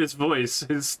can hear it in his voice.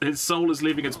 His soul is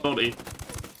leaving its body.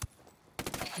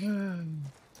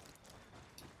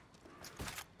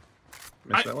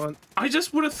 Missed that one. I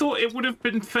just would have thought it would have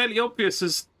been fairly obvious,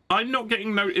 as I'm not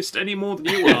getting noticed any more than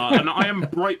you are, and I am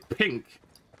bright pink.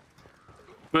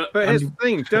 But here's the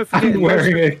thing: don't forget, I'm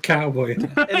wearing a cowboy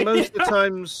hat. in most of the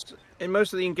times, in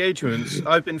most of the engagements,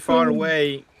 I've been far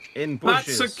away in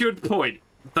bushes. That's a good point.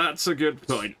 That's a good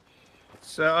point.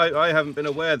 So I haven't been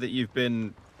aware that you've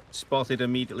been spotted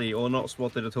immediately or not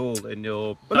spotted at all in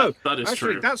your... But that is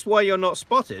actually, true. that's why you're not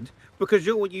spotted, because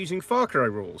you're using Far Cry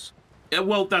rules. Yeah,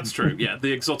 well, that's true. Yeah,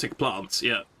 the exotic plants.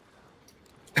 Yeah.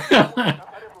 Looking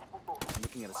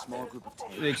at a small group of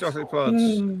tangos. The exotic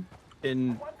plants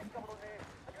in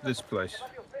this place.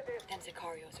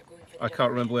 I can't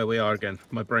remember where we are again.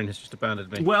 My brain has just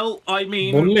abandoned me. Well, I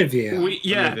mean... Bolivia.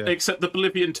 Bolivia. Except the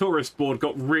Bolivian tourist board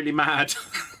got really mad.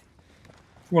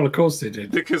 Well, of course they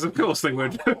did. Because of course they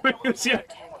would. Yeah.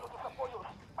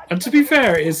 And to be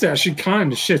fair, it's actually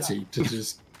kind of shitty to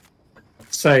just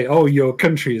say, "Oh, your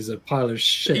country is a pile of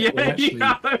shit." Yeah, when actually,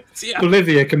 yeah.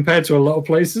 Bolivia, compared to a lot of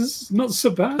places, not so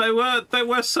bad. They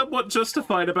were somewhat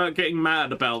justified about getting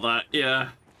mad about that.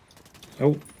 Yeah.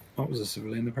 Oh, that was a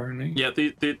civilian, apparently. Yeah,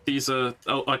 these are...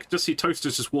 Oh, I could just see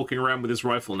Toaster's just walking around with his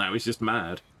rifle now. He's just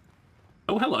mad.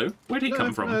 Oh, hello. Where'd he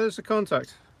come from? No, there's a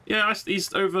contact. Yeah,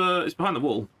 he's over... He's behind the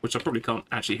wall, which I probably can't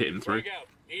actually hit him through.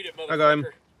 I got him.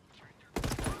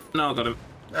 No, I got him.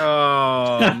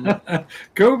 Oh.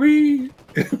 Gobi!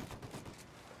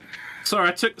 Sorry,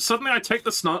 I take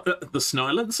the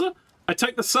silencer? I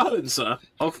take the silencer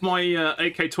off my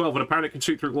AK-12 and apparently it can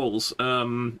shoot through walls.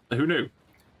 Who knew?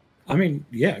 I mean,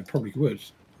 yeah, it probably would.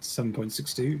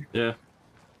 7.62. Yeah.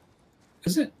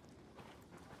 Is it?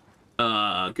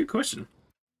 Good question.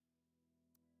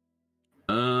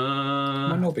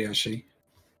 Might not be, actually.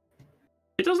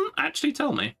 It doesn't actually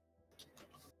tell me.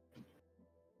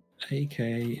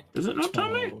 AK. Does it not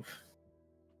tell me?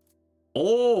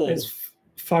 Oh! It's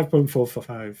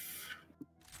 5.45.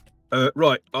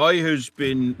 Right, I has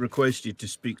been requested to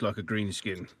speak like a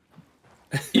greenskin.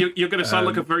 You're going to sound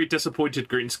like a very disappointed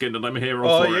greenskin, and I'm here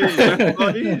all for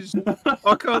it.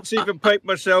 I can't even paint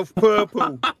myself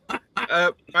purple.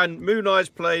 And Moon Eyes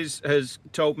Plays has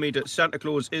told me that Santa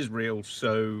Claus is real,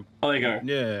 so... Oh, there you go.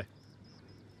 Yeah.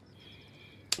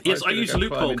 Yes, I use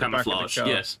loophole camouflage,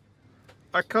 yes.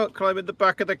 I can't climb in the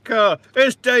back of the car.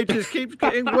 This day just keeps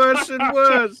getting worse and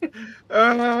worse.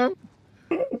 Oh.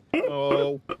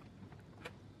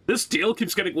 This deal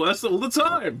keeps getting worse all the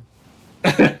time.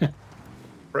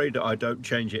 Afraid that I don't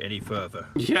change it any further.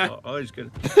 Yeah. I was gonna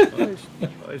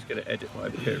edit my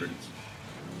appearance.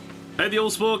 Hey, the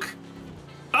old spork.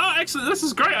 Oh, excellent! This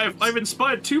is great. I've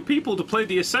inspired 2 people to play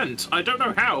the Ascent. I don't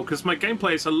know how, because my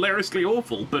gameplay is hilariously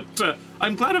awful, but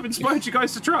I'm glad I've inspired you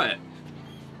guys to try it.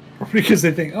 Probably because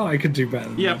they think, oh, I could do better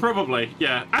than that. Probably.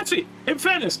 Yeah. Actually, in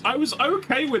fairness, I was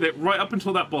okay with it right up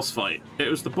until that boss fight. It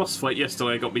was the boss fight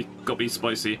yesterday got me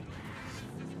spicy.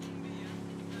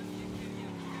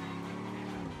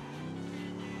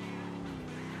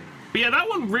 But yeah, that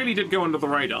one really did go under the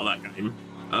radar, that game.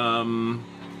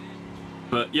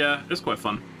 But yeah, it's quite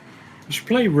fun. You should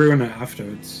play Ruiner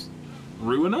afterwards.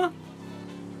 Ruiner?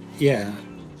 Yeah,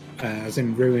 as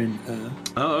in Ruin.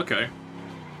 Oh, okay.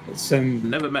 It's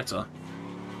never met her.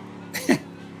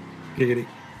 Giggity.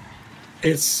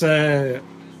 It's the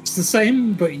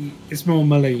same, but it's more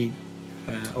melee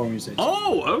oriented.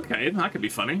 Oh, okay, that could be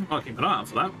funny. I'll keep an eye out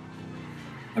for that.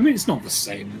 I mean, it's not the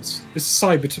same. It's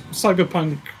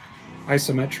cyberpunk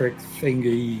isometric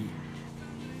thingy.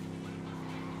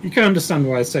 You can understand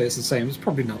why I say it's the same. It's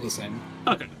probably not the same.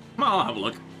 Okay, well, I'll have a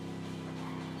look.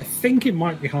 I think it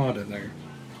might be harder though.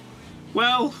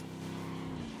 Well,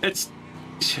 it's.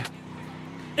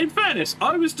 In fairness,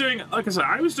 I was doing, like I said,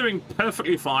 I was doing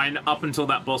perfectly fine up until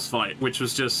that boss fight, which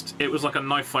was just, it was like a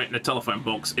knife fight in a telephone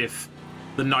box if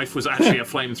the knife was actually a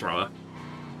flamethrower.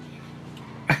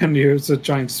 And it was a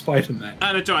giant spider mech.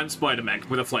 And a giant spider mech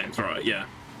with a flamethrower, yeah.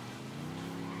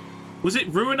 Was it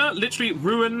Ruiner? Literally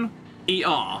Ruin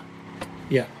ER.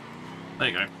 Yeah. There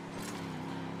you go.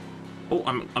 Oh,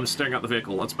 I'm staring at the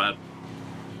vehicle. That's bad.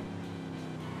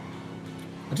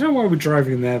 I don't know why we're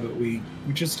driving there, but we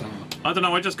just are. I don't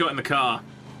know. I just got in the car.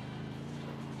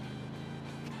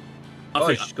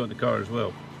 I just got in the car as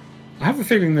well. I have a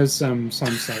feeling there's some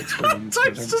sites going.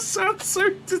 That just sounds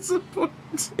so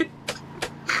disappointed.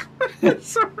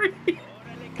 Sorry.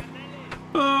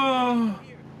 Oh.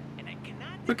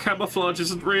 The camouflage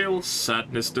isn't real.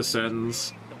 Sadness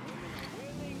descends.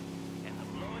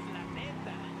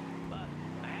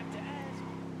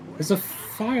 There's a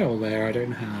file there I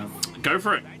don't have. Go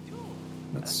for it.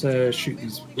 Let's shoot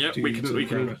these. Yep, we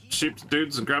can shoot the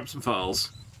dudes and grab some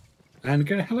files. And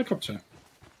get a helicopter.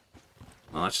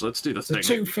 Well, actually, let's do the It's a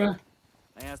thing. twofer.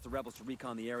 I asked the rebels to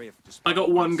recon the area for just. I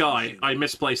got one guy. I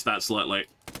misplaced that slightly.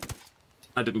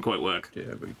 That didn't quite work.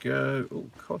 There we go. Oh,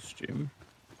 costume.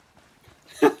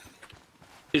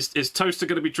 Is Toaster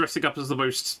going to be dressing up as the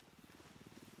most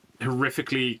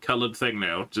horrifically coloured thing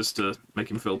now, just to make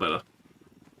him feel better?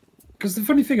 Because the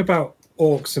funny thing about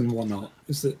orcs and whatnot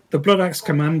is that the Blood Axe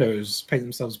Commandos paint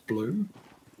themselves blue.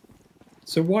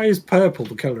 So why is purple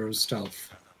the colour of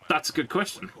stealth? That's a good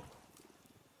question.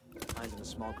 Mine's in a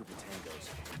small group of tangos.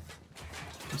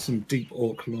 That's some deep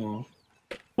orc lore.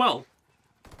 Well,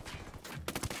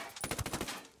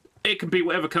 it can be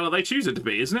whatever colour they choose it to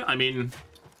be, isn't it? I mean,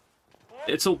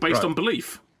 it's all based on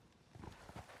belief.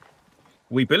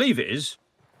 We believe it is.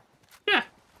 Yeah.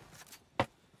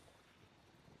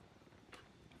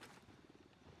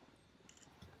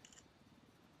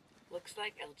 Looks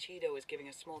like El Chido is giving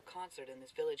a small concert in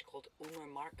this village called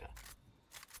Marca.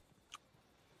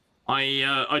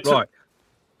 I took... Right.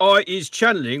 I is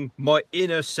channeling my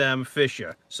inner Sam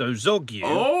Fisher. So zog you.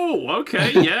 Oh,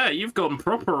 okay. Yeah, you've gone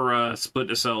proper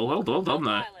Splinter Cell. Well done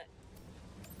there.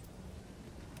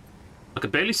 I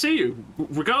can barely see you,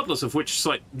 regardless of which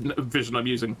sight vision I'm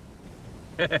using.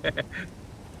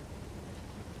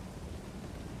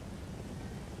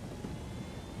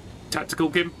 Tactical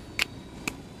Gimp.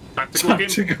 Tactical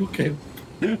Gimp.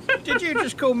 Did you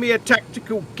just call me a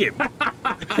tactical gimp? You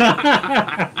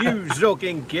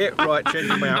zogging git. Right,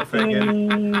 changing my outfit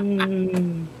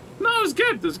again. No, it's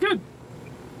good. It's good.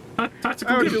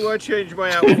 Tactical How Gimp. do I change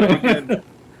my outfit again?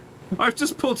 I've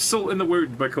just poured salt in the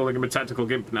wound by calling him a tactical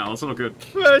gimp now. That's not good.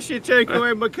 First you take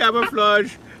away my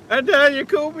camouflage, and now you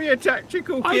call me a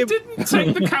tactical gimp. I didn't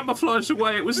take the camouflage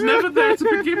away. It was never there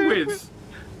to begin with.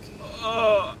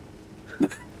 Oh.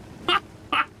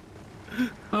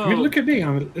 I mean, look at me.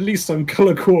 At least I'm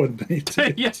colour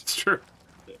coordinated. Yes, it's true.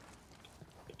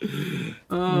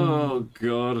 Oh,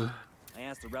 God. I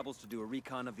asked the rebels to do a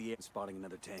recon of the air, spotting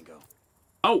another tango.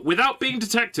 Oh, without being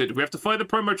detected. We have to fire the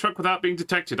promo truck without being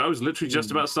detected. I was literally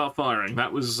just about to start firing.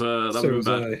 That was that So was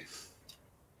bad.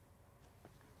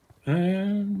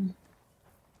 I.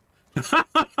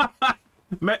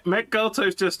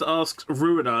 Metgatos just asks,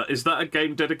 Ruiner, is that a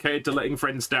game dedicated to letting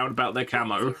friends down about their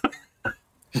camo?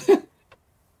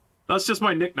 That's just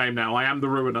my nickname now. I am the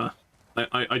Ruiner.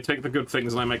 I take the good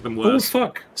things and I make them worse. Oh,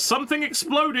 fuck. Something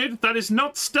exploded that is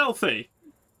not stealthy.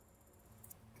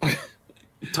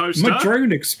 Toaster? My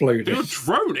drone exploded. Your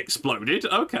drone exploded?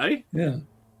 Okay. Yeah.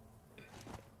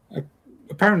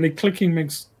 Apparently clicking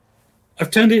makes...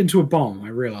 I've turned it into a bomb, I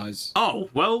realise. Oh,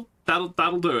 well,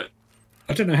 that'll do it.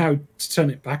 I don't know how to turn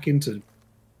it back into...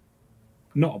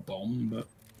 Not a bomb, but...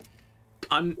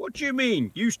 What do you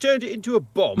mean? You turned it into a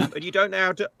bomb and you don't know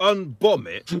how to unbomb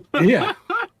it? Yeah.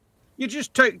 You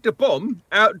just take the bomb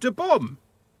out the bomb.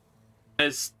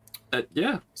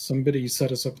 Yeah. Somebody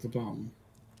set us up the bomb.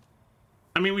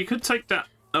 I mean, we could take that...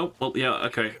 Oh, well, yeah,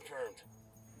 okay.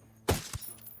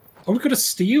 Oh, we've got to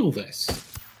steal this.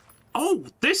 Oh,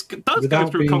 this does go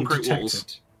through concrete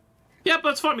walls. Yeah, but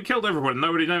that's fine. We killed everyone.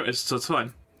 Nobody noticed, so it's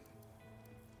fine.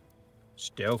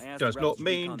 Stealth does not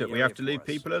mean that we have to leave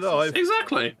people alive.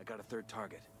 Exactly. I got a third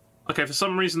target. Okay, for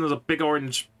some reason there's a big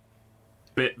orange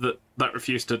bit that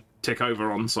refused to tick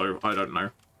over on, so I don't know.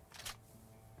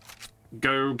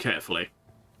 Go carefully.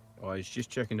 I was just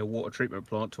checking the water treatment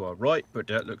plant to our right, but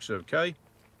that looks okay.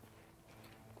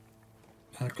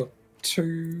 I've got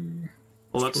 2...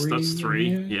 Well, that's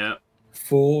 3, yeah.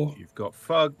 4. You've got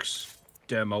thugs.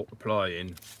 They're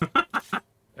multiplying.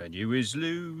 And you is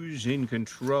losing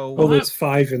control. Oh, there's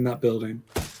 5 in that building.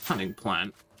 Hunting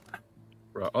plant.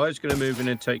 Right, I was going to move in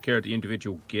and take care of the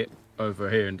individual git over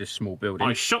here in this small building.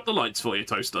 I shot the lights for you,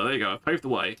 Toaster. There you go. I paved the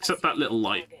way. Except that little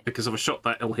light, because if I shot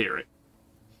that, it'll hear it.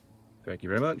 Thank you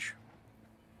very much.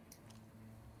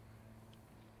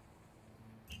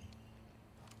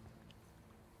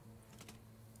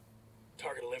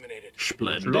 Target eliminated.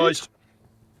 Splendid.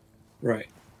 Right.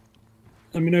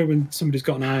 Let me know when somebody's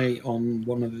got an eye on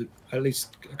one of the, at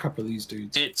least a couple of these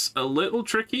dudes. It's a little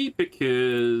tricky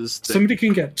because... Somebody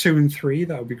can get 2 and 3,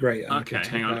 that would be great. Okay,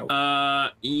 hang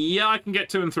on. Yeah, I can get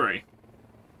 2 and 3.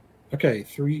 Okay,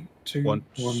 3, 2, 1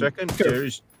 second. Go.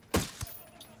 There's...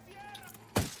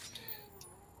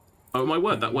 Oh my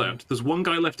word, that worked. There's one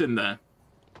guy left in there.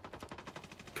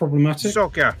 Problematic.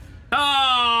 Soccer.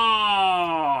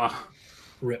 Ah!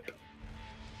 Rip.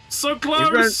 So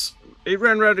close! He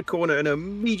ran around the corner and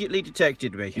immediately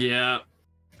detected me. Yeah.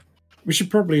 We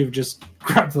should probably have just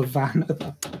grabbed the van at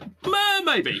that point.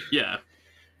 Maybe, yeah.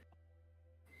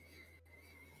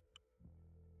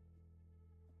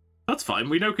 That's fine.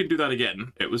 We know we can do that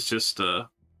again. It was just a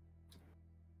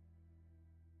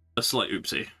slight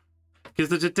oopsie. Because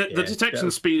the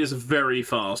detection speed is very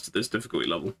fast at this difficulty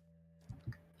level.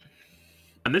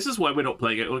 And this is why we're not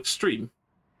playing it on extreme.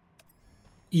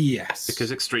 Yes.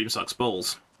 Because extreme sucks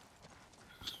balls.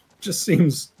 Just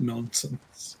seems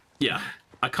nonsense. Yeah.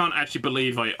 I can't actually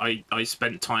believe I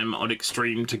spent time on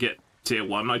extreme to get tier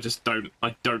 1. I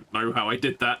don't know how I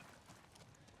did that.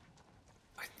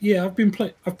 Yeah,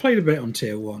 I've played a bit on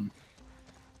tier 1.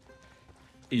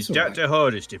 Is that the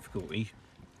hardest difficulty?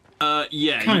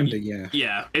 Yeah. Kinda, yeah.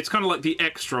 Yeah, it's kind of like the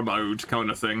extra mode kind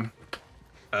of thing.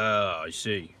 I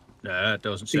see. No, that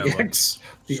doesn't sound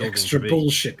the extra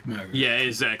bullshit mode. Yeah, it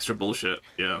is extra bullshit,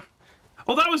 yeah.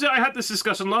 Well, that was it. I had this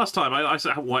discussion last time. I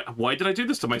said, why did I do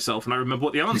this to myself? And I remember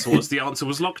what the answer was. The answer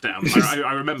was lockdown.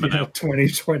 I remember now.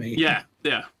 2020. Yeah.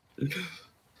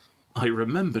 I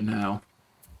remember now.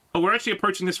 Oh, we're actually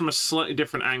approaching this from a slightly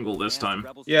different angle this time.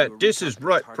 Yeah, this is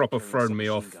right proper thrown me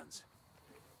off.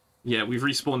 Yeah, we've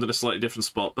respawned at a slightly different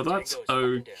spot, but that's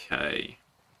okay.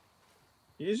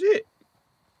 Is it?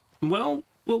 Well,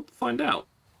 we'll find out.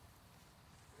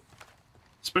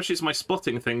 Especially as my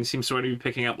spotting thing seems to only be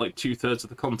picking up like 2/3 of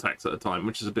the contacts at a time,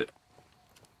 which is a bit...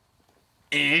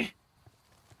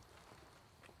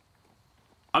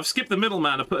 I've skipped the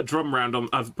middleman. I've put a drum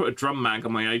mag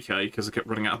on my AK because I kept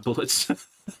running out of bullets.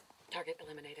 Target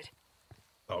eliminated.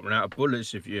 I'll run out of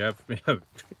bullets if you have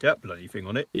that bloody thing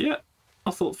on it. Yeah.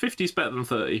 I thought 50's better than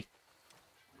 30.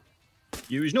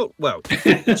 You is not, well,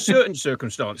 in certain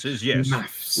circumstances, yes.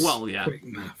 Maths. Well, yeah. Quick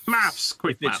maths. Maths.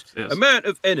 Quick maths, yes. Amount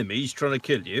of enemies trying to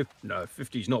kill you, no,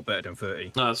 50's not better than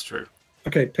 30. No, that's true.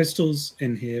 Okay, pistols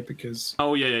in here because...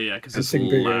 Oh, yeah, because it's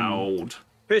loud.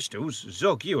 Pistols?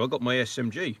 Zog you, I got my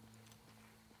SMG.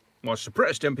 My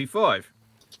suppressed MP5.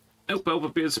 Oh, Belva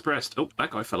being suppressed. Oh,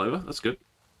 that guy fell over. That's good.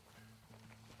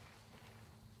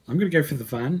 I'm going to go for the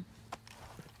van.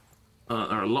 There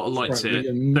are a lot of lights right,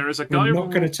 here. There is a guy... We're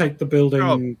not going to take the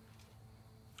building...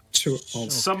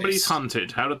 Somebody's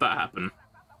hunted. How did that happen?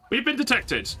 We've been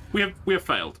detected. We have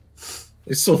failed.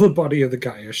 They saw the body of the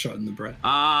guy who shot in the breast.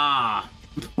 Ah!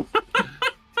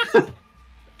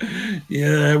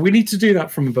 Yeah, we need to do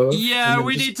that from above. Yeah,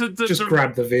 we need to just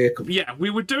grab the vehicle. Yeah, we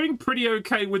were doing pretty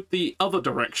okay with the other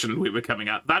direction we were coming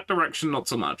at. That direction, not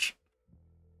so much.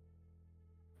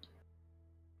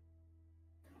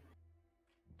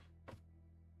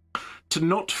 To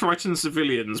not frighten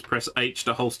civilians, press H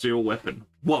to holster your weapon.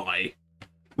 Why?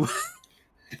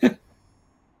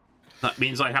 That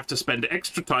means I have to spend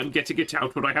extra time getting it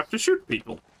out when I have to shoot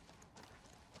people.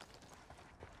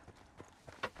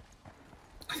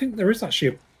 I think there is actually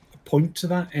a point to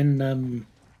that in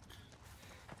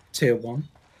Tier 1.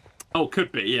 Oh,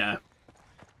 could be, yeah.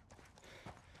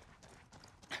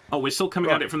 Oh, we're still coming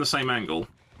at it from the same angle.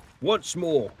 Once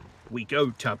more, we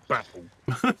go to battle.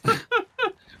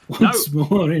 Once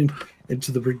more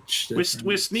into the breach.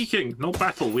 We're sneaking, not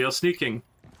battle. We are sneaking.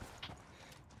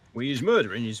 We is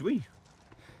murdering, is we?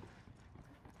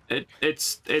 It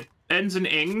ends in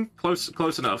ing.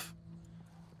 Close enough.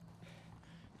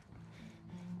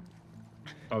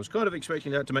 I was kind of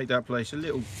expecting that to make that place a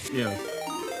little,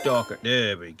 darker.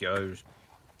 There we go.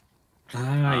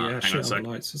 Yeah, shut on the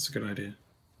lights. That's a good idea.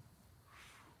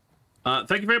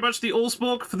 Thank you very much, the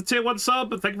Allspork, for the tier 1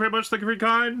 sub, and thank you very much, thank you very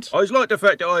kind. I just like the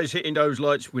fact that I was hitting those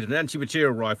lights with an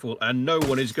anti-material rifle and no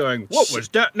one is going, what was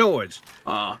that noise?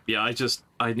 Yeah,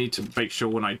 I need to make sure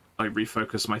when I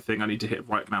refocus my thing, I need to hit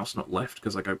right mouse, not left,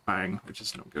 because I go bang, which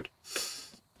is not good.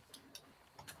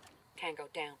 Tango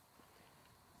down.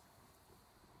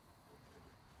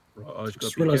 Right, I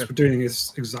just realised we're doing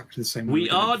this exactly the same way. We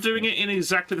are doing it in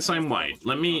exactly the same way.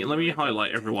 Let me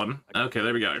highlight everyone. Okay,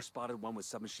 there we go. Spotted one with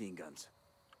submachine guns.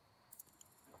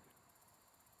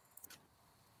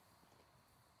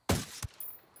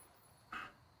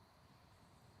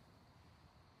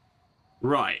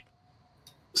 Right.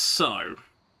 So.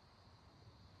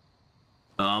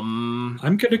 I'm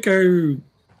gonna go.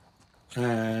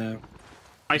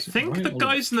 I think the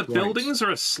guys in the buildings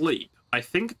are asleep. I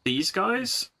think these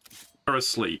guys are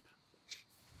asleep.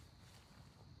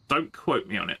 Don't quote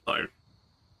me on it, though.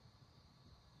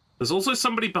 There's also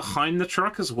somebody behind the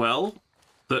truck as well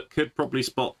that could probably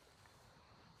spot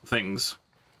things.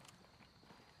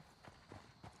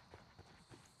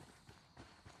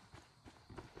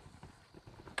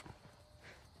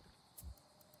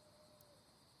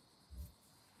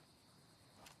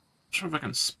 Not sure if I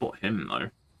can spot him,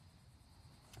 though.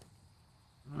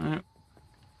 Alright.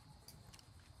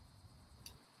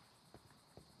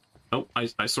 Oh,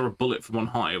 I saw a bullet from on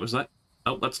high. Was that?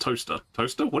 Oh, that's Toaster.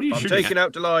 Toaster, what are you shooting at? I'm taking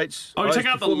out the lights. Oh, you're taking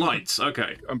out the lights.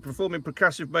 Okay. I'm performing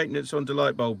percussive maintenance on the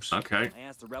light bulbs. Okay. I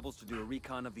asked the rebels to do a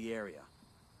recon of the area.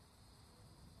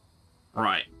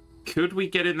 Right. Could we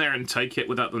get in there and take it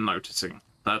without them noticing?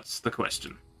 That's the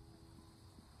question.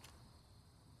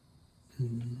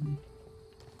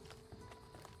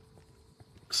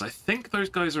 Because I think those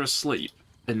guys are asleep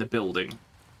in the building.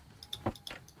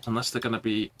 Unless they're going to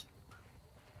be...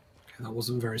 Okay, that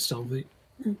wasn't very stealthy.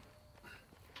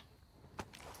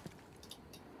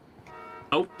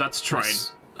 Oh, that's train.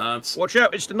 Watch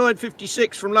out, it's the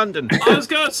 956 from London. I was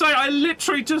going to say, I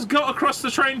literally just got across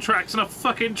the train tracks and a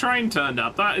fucking train turned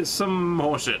up. That is some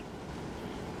horseshit.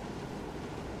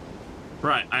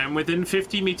 Right, I am within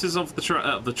 50 meters of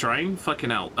the train. Fucking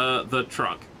hell. The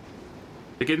truck.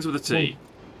 Begins with a T.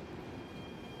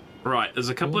 Right, there's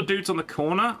a couple of dudes on the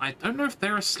corner. I don't know if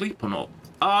they're asleep or not.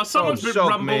 Someone's been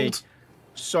rumbled. Me.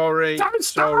 Sorry. Don't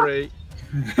stop. Sorry.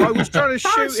 I was trying to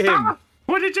shoot him.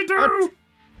 What did you do?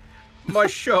 My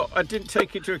shot, I didn't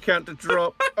take into account the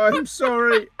drop. I'm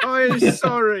sorry. I am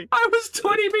sorry. I was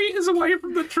 20 meters away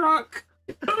from the truck.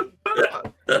 Look,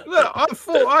 I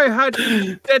thought I had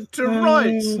him dead to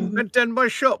rights, and then my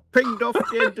shot pinged off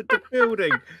the end of the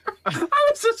building. I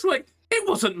was just like, it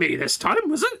wasn't me this time,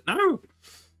 was it? No.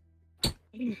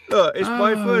 Look, it's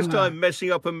my first time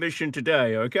messing up a mission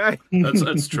today, okay?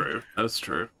 That's true. That's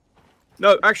true.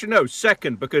 No, actually, no,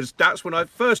 second, because that's when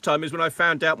first time is when I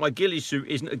found out my ghillie suit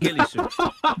isn't a ghillie suit.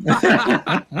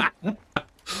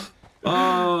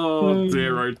 Oh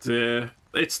dear.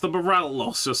 It's the morale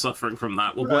loss you're suffering from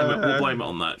that. We'll blame it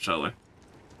on that, shall we?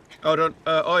 Hold on,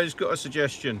 I's got a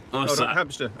suggestion. Oh, hold on,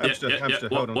 hamster.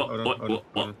 Hold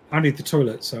on. I need the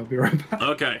toilet, so I'll be right back.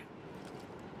 Okay.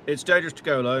 It's dangerous to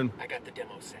go alone. I got the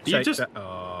demo set.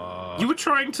 You were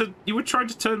trying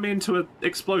to turn me into an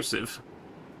explosive.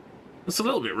 That's a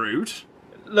little bit rude.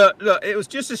 Look, it was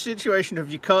just a situation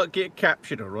of you can't get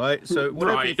captured, all right? So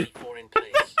right.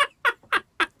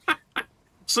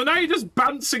 So now you're just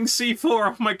bouncing C4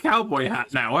 off my cowboy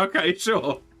hat now. Okay,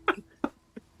 sure.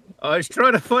 I was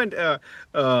trying to find out.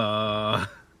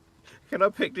 Can I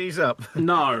pick these up?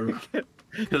 No,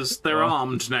 because they're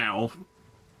armed now.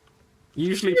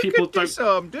 Usually people don't.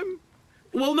 Disarmed them.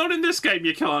 Well, not in this game,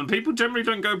 you can't. People generally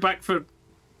don't go back for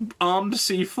armed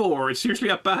C4. It's usually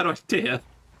a bad idea.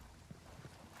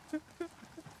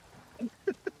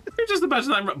 You just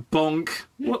imagine that bonk.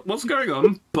 What's going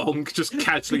on? Bonk, just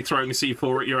casually throwing a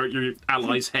C4 at your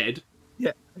ally's head.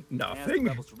 Yeah, nothing.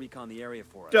 Rebels to recon the area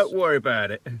for us. Don't worry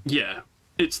about it. Yeah,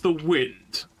 it's the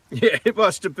wind. Yeah, it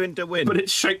must have been the wind. But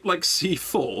it's shaped like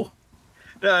C4.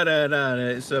 No,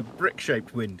 it's a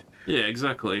brick-shaped wind. Yeah,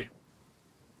 exactly.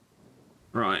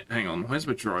 Right, hang on. Where's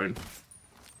my drone?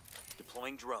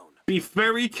 Deploying drone. Be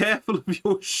very careful of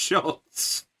your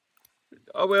shots.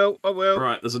 I will.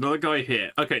 Right, there's another guy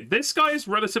here. Okay, this guy is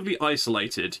relatively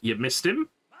isolated. You missed him.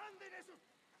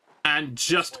 And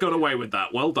just got away with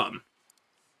that. Well done.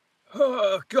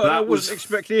 Oh, God, I wasn't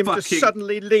expecting him to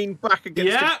suddenly lean back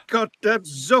against the goddamn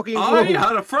zogging wall. I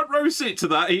had a front row seat to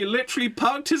that. He literally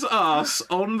parked his ass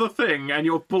on the thing, and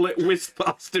your bullet whizzed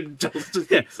past him just as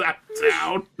he sat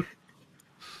down.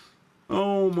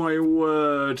 Oh, my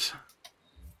word.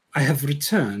 I have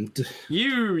returned.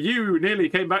 You nearly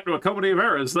came back to a comedy of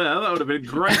errors there. That would have been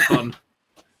great fun.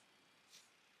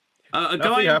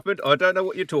 Nothing happened. I don't know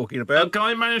what you're talking about. A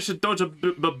guy managed to dodge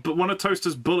one of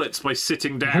Toaster's bullets by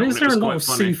sitting down. How is there a lot of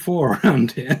C4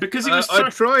 around here? Because he was I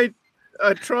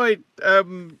tried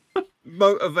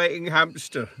motivating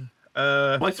Hamster.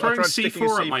 By throwing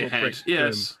C4 at my head,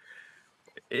 yes.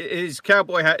 His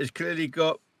cowboy hat has clearly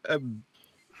got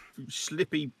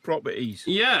slippy properties.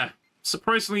 Yeah.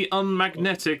 Surprisingly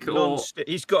unmagnetic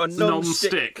he's got a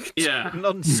non-stick. Yeah.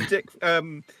 Non-stick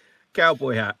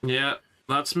cowboy hat. Yeah,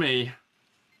 that's me.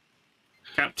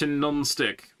 Captain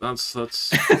Non-Stick. That's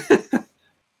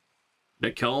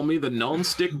They call me the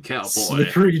Non-Stick Cowboy.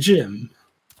 Slippery Jim.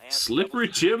 Slippery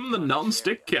Jim, the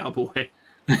Non-Stick Cowboy.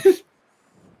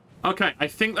 Okay, I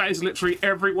think that is literally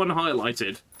everyone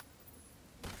highlighted.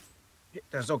 Hit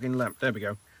that zogging lamp. There we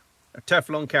go. A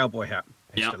Teflon cowboy hat.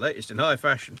 It's the latest in high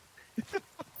fashion.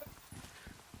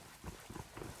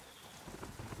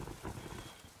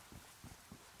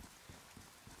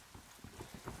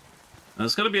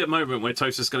 There's going to be a moment where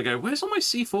Toaster's going to go, where's all my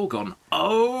C4 gone?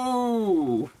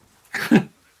 Oh!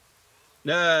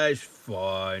 No, it's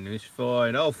fine. It's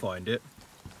fine. I'll find it.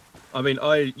 I mean,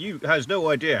 you has no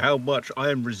idea how much I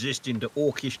am resisting the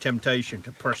orcish temptation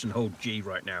to press and hold G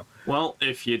right now. Well,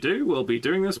 if you do, we'll be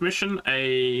doing this mission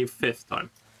a 5th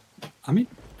time. I mean,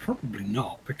 probably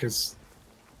not, because...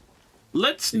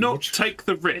 Let's not take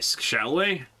the risk, shall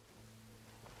we?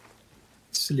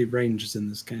 Silly ranges in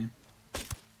this game.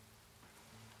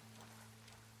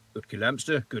 Good kill,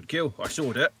 Hamster. Good kill. I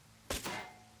saw that.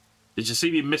 Did you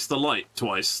see me miss the light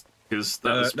twice? Because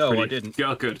that was no, pretty... I didn't.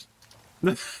 Yeah, good.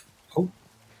 Oh.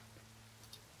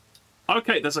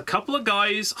 Okay, there's a couple of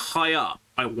guys high up.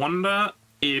 I wonder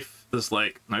if there's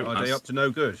like... No, are they up to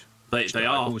no good? They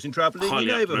are. Causing trouble in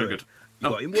your neighbourhood. You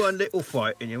got in one little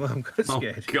fight and your mum got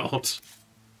scared. Oh, God.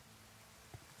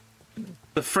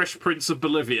 The Fresh Prince of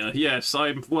Bolivia. Yes,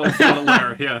 I'm well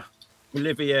aware, yeah.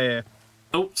 Bolivia.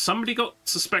 Oh, somebody got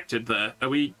suspected there. Are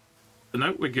we...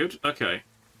 No, we're good? Okay.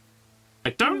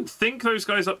 I don't think those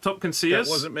guys up top can see us.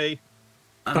 That wasn't me.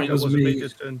 That wasn't me.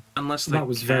 Unless they that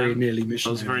was very nearly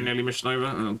mission over. That was very nearly mission over?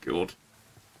 Oh, God.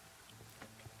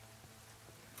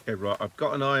 Okay, right. I've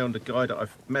got an eye on the guy that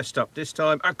I've messed up this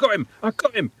time. I got him! I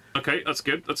got him! Okay, that's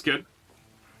good. That's good.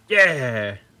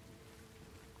 Yeah!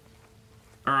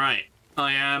 Alright.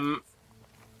 I am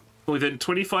within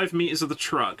 25 meters of the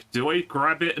truck. Do I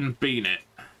grab it and bean it?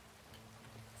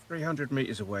 300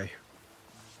 meters away.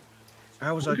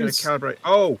 How was I going to calibrate?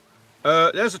 Oh!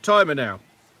 There's a timer now.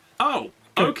 Oh!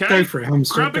 Okay. Go for it,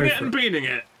 Hamster. Grabbing it and beaning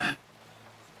it.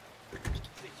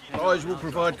 Eyes will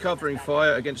provide covering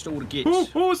fire against all the gits.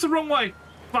 Oh, it's the wrong way.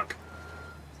 Fuck.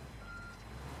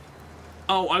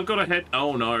 Oh, I've got a head.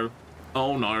 Oh, no.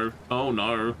 Oh, no. Oh,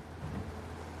 no.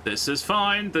 This is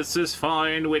fine. This is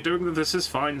fine. We're doing the This Is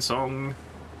Fine song.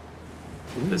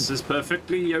 Ooh. This is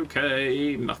perfectly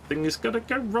okay. Nothing is going to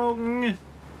go wrong.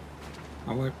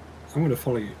 I'm going to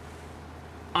follow you.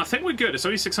 I think we're good. It's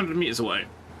only 600 meters away.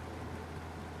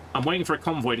 I'm waiting for a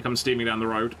convoy to come steaming down the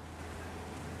road.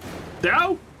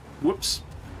 No! Whoops.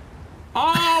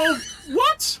 Oh!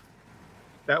 What?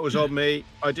 That was on me.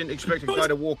 I didn't expect a guy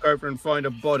to walk over and find a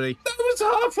body. That was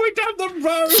halfway down the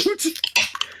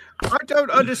road! I don't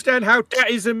understand how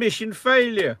that is a mission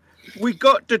failure. We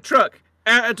got the truck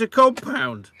out of the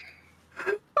compound.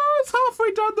 Oh, it's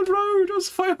halfway down the road. I was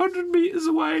 500 meters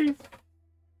away.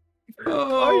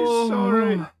 Oh,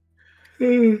 I'm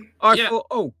sorry. I thought,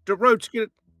 oh, the road's gonna...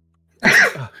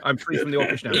 I'm free from the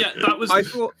orchestra now. Yeah,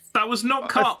 that was not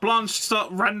carte blanche to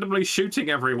start randomly shooting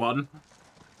everyone.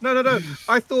 No.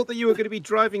 I thought that you were going to be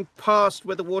driving past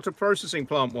where the water processing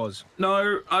plant was.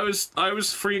 No, I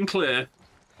was free and clear.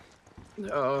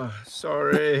 Oh,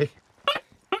 sorry.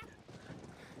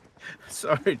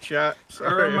 Sorry, chat.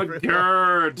 Sorry, Oh my everyone.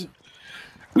 god.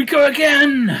 We go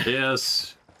again!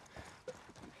 Yes.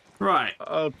 Right.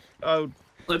 I'll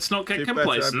Let's not get do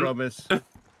complacent. better, I promise.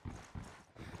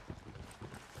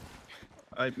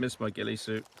 I miss my ghillie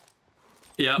suit.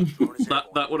 Yeah,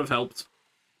 that would have helped.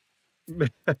 I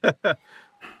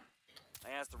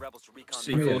asked the rebels to recon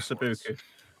the C4 area. Sabuku.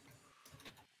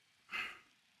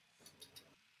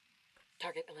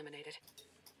 Target eliminated.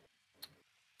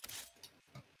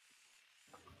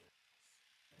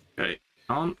 Okay,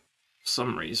 for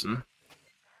some reason.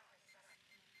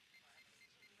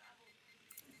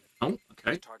 Oh,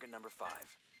 okay. Target number 5.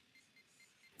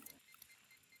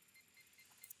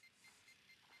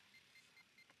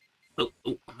 Oh,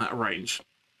 I'm out of range.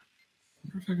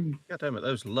 God damn it,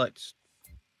 those lights.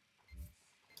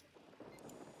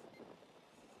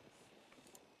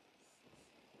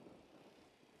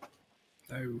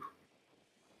 No.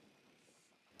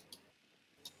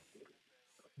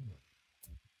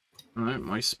 No,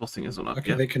 my spotting isn't up Okay,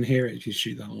 yet. they can hear it if you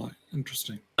shoot that light.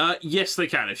 Interesting. Yes, they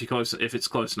can if it's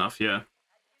close enough. Yeah.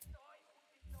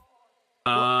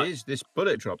 What is this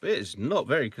bullet drop? It is not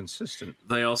very consistent.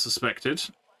 They are suspected.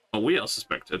 Or we are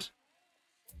suspected.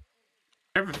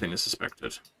 Everything is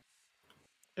suspected.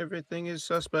 Everything is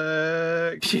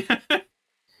suspect. Yeah. I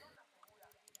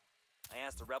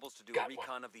asked the rebels to do a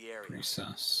recon of the area. Pretty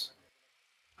sus.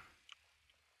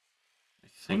 I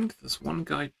think there's one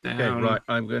guy down. Okay, right.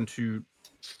 I'm going to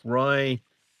try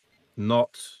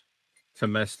not to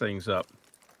mess things up.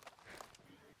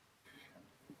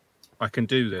 I can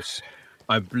do this.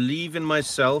 I believe in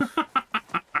myself.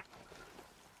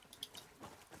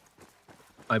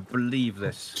 I believe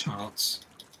this. Charts.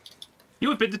 You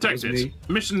have been detected.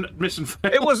 Mission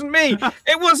failed. It wasn't me.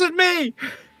 It wasn't me.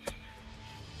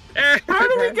 How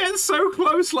did we get so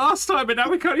close last time and now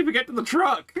we can't even get to the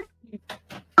truck?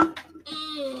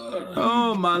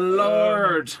 Oh my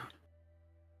lord.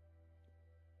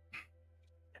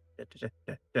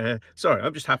 Sorry,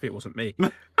 I'm just happy it wasn't me.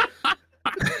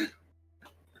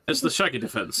 It's the Shaggy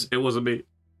defense. It wasn't me.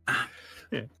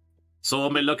 Yeah. Saw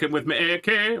me looking with my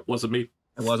AK. Wasn't me.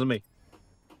 It wasn't me.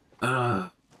 I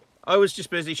was just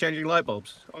busy changing light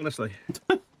bulbs, honestly.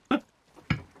 We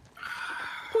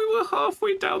were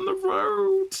halfway down the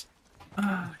road.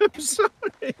 I'm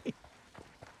sorry.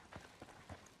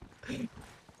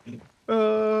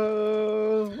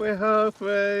 Oh, we're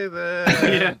halfway there.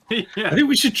 Yeah. I think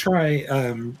we should try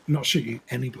not shooting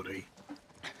anybody.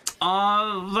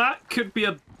 That could be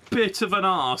a bit of an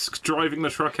ask, driving the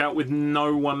truck out with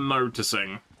no one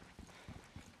noticing.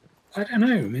 I don't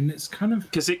know. I mean, it's kind of...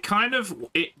 Because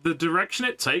the direction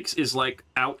it takes is like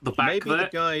out the back Maybe there. the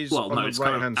guys well, on no, the it's kind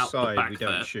of right-hand out the side back we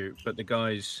don't there. shoot, but the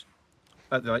guys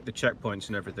at the checkpoints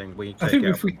and everything we take I think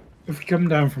out. if we come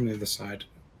down from the other side,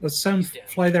 let's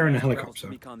fly there in a helicopter.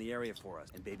 Recon the area for us,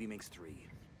 and baby makes 3.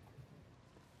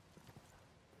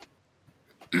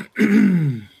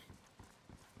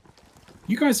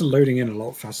 You guys are loading in a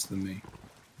lot faster than me.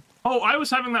 Oh, I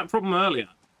was having that problem earlier.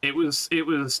 It was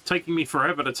taking me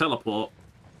forever to teleport.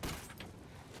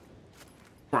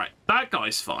 Right, that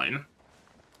guy's fine.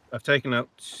 I've taken out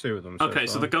 2 of them. Okay,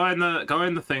 so the guy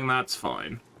in the thing, that's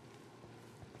fine.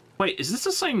 Wait, is this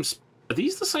the same? Are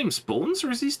these the same spawns,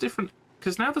 or is these different?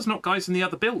 Because now there's not guys in the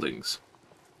other buildings.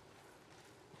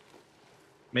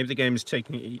 Maybe the game is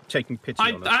taking pity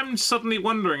on us. I'm suddenly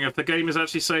wondering if the game is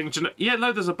actually saying, yeah,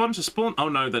 no, there's a bunch of spawn. Oh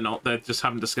no, they're not. They just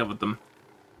haven't discovered them.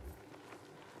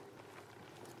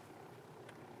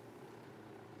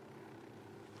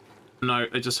 No,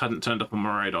 it just hadn't turned up on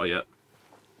my radar yet.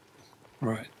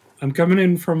 Right, I'm coming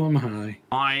in from on high.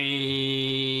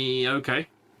 Okay.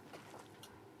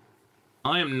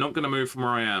 I am not going to move from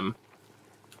where I am.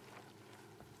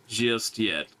 Just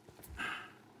yet.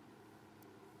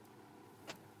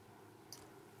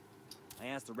 I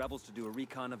asked the rebels to do a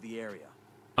recon of the area.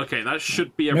 Okay, that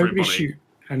should be everybody. Nobody shoot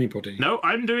anybody. No,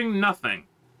 I'm doing nothing.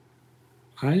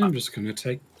 I am just going to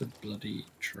take the bloody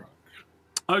truck.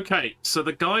 Okay, so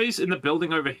the guys in the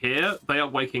building over here, they are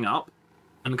waking up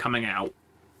and coming out.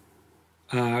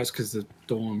 It's because the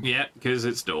dawn. Yeah, because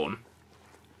it's dawn.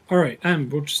 All right,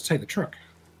 we'll just take the truck.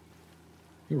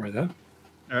 You're right there.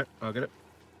 All right, I'll get it.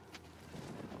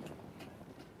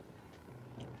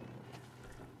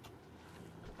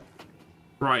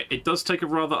 Right, it does take a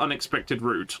rather unexpected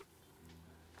route.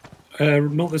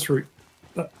 Not this route.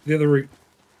 The other route.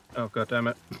 Oh, god damn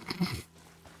it.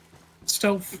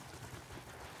 Stealth.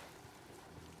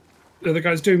 The other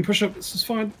guy's doing push-up. This is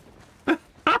fine.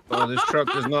 Oh, this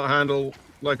truck does not handle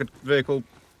like a vehicle.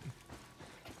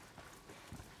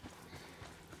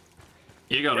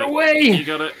 You got it. Away! You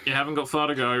got it. You haven't got far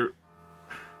to go.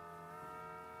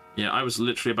 Yeah, I was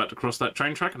literally about to cross that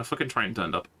train track and a fucking train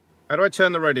turned up. How do I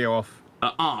turn the radio off?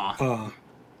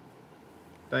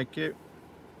 Thank you.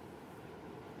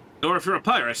 Or if you're a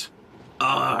pirate.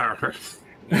 Arr.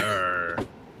 Arr.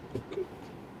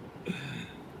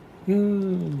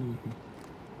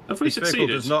 Have we This vehicle succeeded?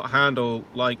 does not handle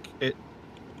like it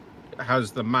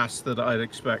has the mass that I'd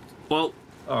expect. Well...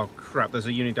 Oh crap, there's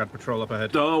a Unidad patrol up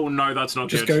ahead. Oh no, that's not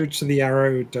Just good. go to the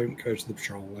arrow, don't go to the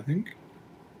patrol, I think.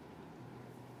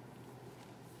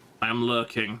 I am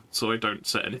lurking, so I don't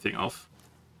set anything off.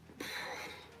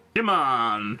 Come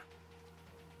on!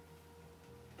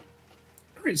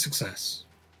 Great success.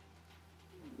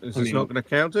 Is this not going to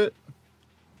count it?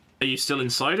 Are you still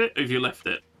inside it, or have you left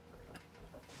it?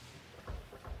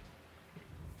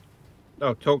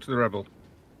 Oh, talk to the rebel.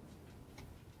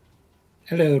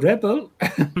 Hello, rebel.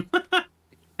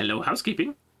 Hello,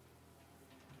 housekeeping.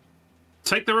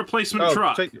 Take the replacement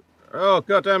truck. Oh,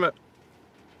 god damn it.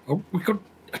 Oh, we got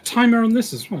a timer on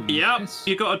this as well. Yep, Yes.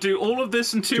 you got to do all of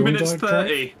this in 2 Do you want minutes to drive?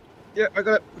 30. Yeah, I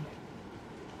got it.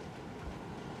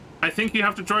 I think you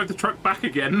have to drive the truck back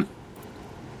again.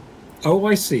 Oh,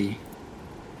 I see.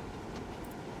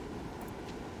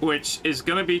 Which is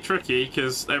going to be tricky,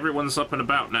 because everyone's up and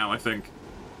about now, I think.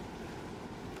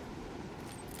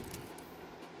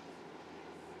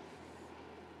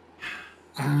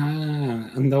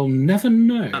 And they'll never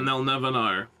know. And they'll never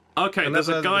know. Okay, Unless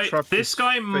there's a the guy... truck This is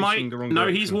guy facing might... the wrong No,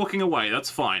 he's direction. walking away. That's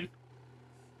fine.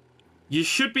 You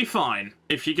should be fine.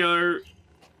 If you go...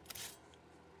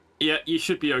 Yeah, you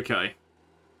should be okay.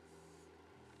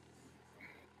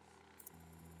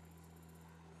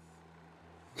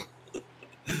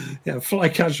 Yeah, fly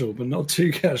casual, but not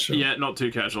too casual. Yeah, not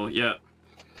too casual. Yeah.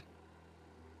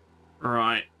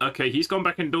 Right. Okay, he's gone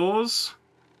back indoors.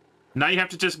 Now you have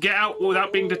to just get out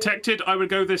without being detected. I would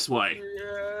go this way.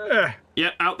 Yeah. Yeah,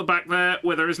 out the back there,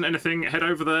 where there isn't anything. Head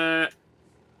over there.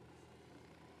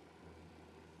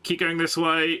 Keep going this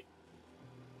way.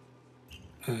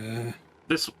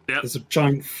 This... Yep. There's a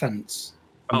giant fence.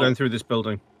 I'm going through this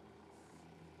building.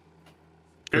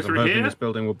 Go 'Cause I'm through hoping here? this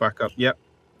building will back up. Yep.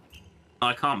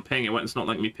 I can't ping it when it's not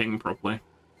letting me ping properly.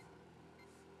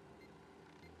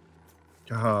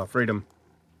 Ah, freedom.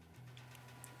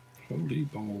 Holy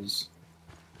balls.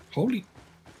 Holy.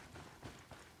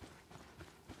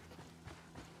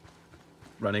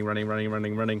 Running, running, running,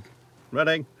 running, running.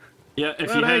 Running. Yeah, if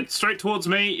you Running. head straight towards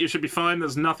me, you should be fine.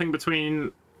 There's nothing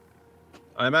between...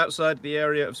 I'm outside the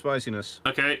area of spiciness.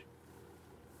 Okay.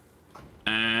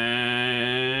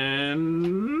 And...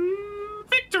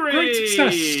 Victory! Great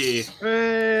success!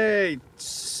 Hey!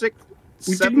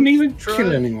 We didn't even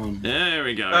kill anyone. There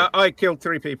we go. I killed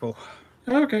 3 people.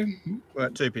 Okay.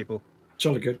 Well, 2 people.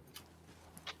 Jolly good.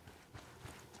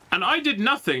 And I did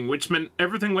nothing, which meant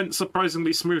everything went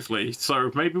surprisingly smoothly.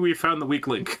 So maybe we found the weak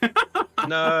link.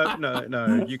 No, no,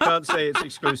 no. You can't say it's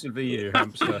exclusively you,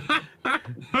 hamster.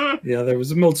 Yeah, there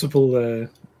was a multiple.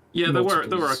 Yeah, there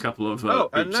were a couple of. Oh,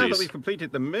 and now that oopsies. we've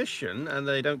completed the mission, and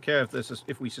they don't care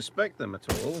if we suspect them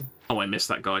at all. Oh, I missed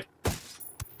that guy.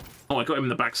 Oh, I got him in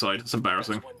the backside. It's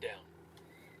embarrassing.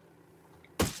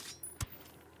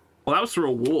 Well, that was through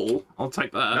a wall. I'll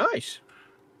take that. Nice.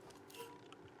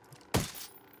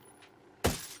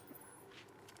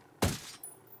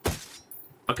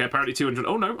 Okay, apparently 200.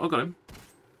 Oh no, I got him.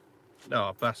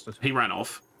 Oh, bastard. He ran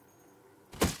off.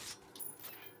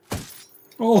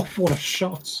 Oh, what a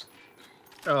shot!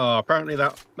 Oh, apparently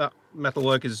that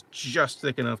metalwork is just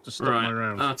thick enough to stop Right. my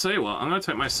rounds. I'll tell you what. I'm going to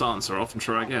take my silencer off and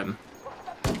try again.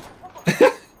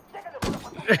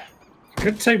 I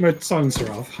could take my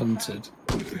silencer off, hunted.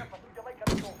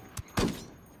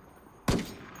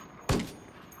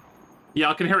 Yeah,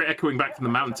 I can hear it echoing back from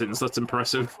the mountains. That's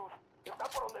impressive.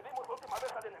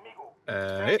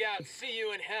 Look out, see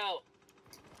you in hell.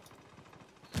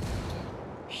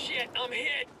 Shit, I'm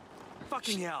hit.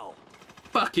 Fucking hell.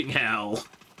 Fucking hell.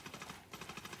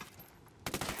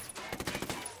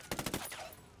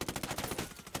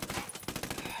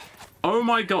 Oh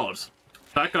my god.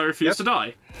 That guy refused to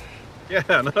die.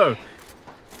 Yeah, no.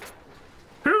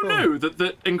 Who knew that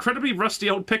the incredibly rusty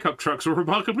old pickup trucks were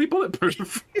remarkably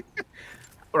bulletproof?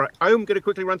 All right, I'm going to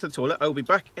quickly run to the toilet. I'll be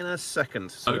back in a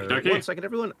second. So, Okey-dokey. 1 second,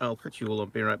 everyone. I'll put you all on.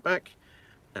 Be right back.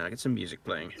 And I'll get some music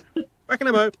playing. Back in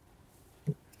a mo.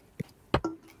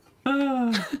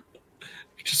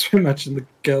 Just imagine the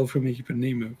girl from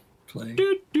Ipanema playing.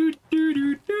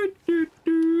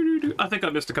 I think I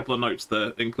missed a couple of notes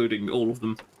there, including all of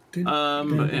them. But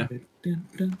yeah.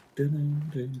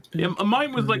 Yeah,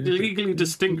 mine was like legally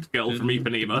distinct girl from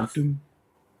Ipanema.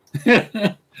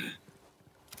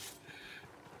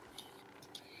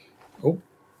 Oh,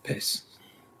 piss.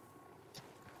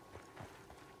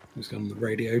 He's got on the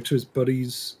radio to his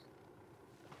buddies.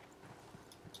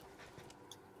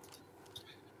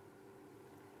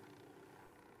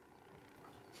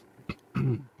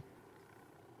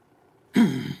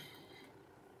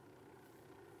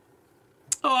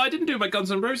 Oh, I didn't do my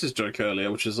Guns N' Roses joke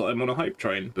earlier, which is I'm on a hype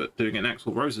train, but doing an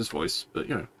Axl Rose's voice, but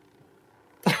you know.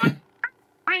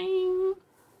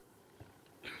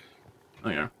 Oh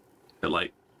yeah. Bit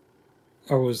late.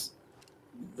 Oh, was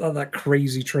that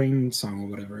Crazy Train song or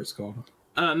whatever it's called?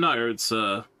 No, it's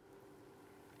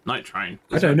Night Train.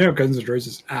 I don't know Guns N'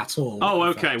 Roses at all. Oh,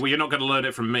 okay. Well, you're not going to learn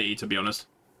it from me, to be honest.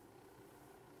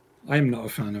 I'm not a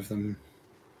fan of them.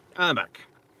 I'm back.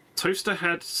 Toaster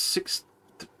had 6...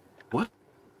 What?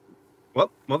 What?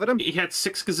 What did him? He had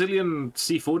 6 gazillion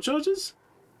C4 charges?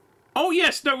 Oh,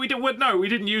 yes! No, we didn't. No, we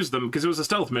didn't use them because it was a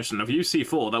stealth mission. If you used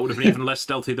C4, that would have been even less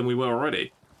stealthy than we were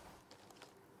already.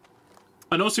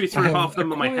 And also, he threw half of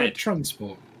them on my head.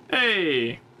 Transport.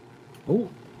 Hey! Oh,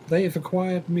 they have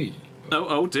acquired me.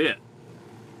 Oh dear.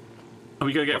 Are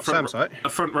we going to get a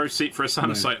front row seat for a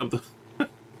SAM site of the...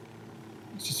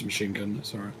 It's just a machine gun,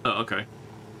 that's alright. Oh, okay.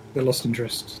 They lost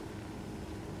interest.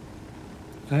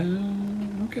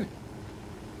 Okay.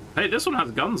 Hey, this one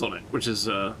has guns on it, which is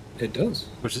it does.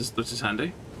 Which is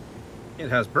handy. It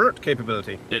has burst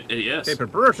capability. Yes.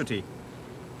 Capability.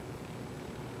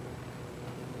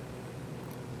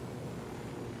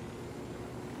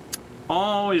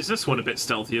 Oh, is this one a bit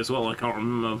stealthy as well? I can't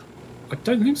remember. I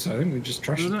don't think so. I think we just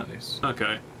trashed the place.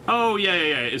 Okay. Oh, yeah.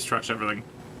 It's trashed everything.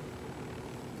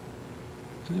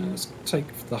 Let's take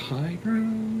the high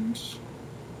ground.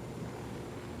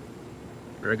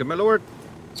 Very good, my lord.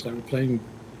 So we're playing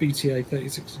BTA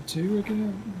 3062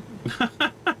 again.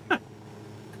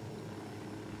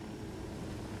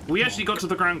 We actually got to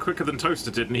the ground quicker than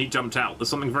Toaster did, and he jumped out. There's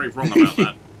something very wrong about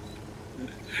that.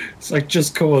 It's like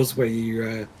Just Cause, where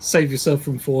you save yourself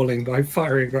from falling by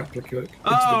firing replica into the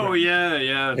ground.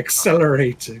 Yeah.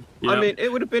 Accelerating. Yep. I mean,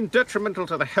 it would have been detrimental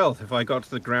to the health if I got to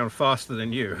the ground faster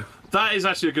than you. That is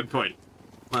actually a good point.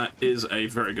 That is a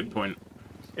very good point.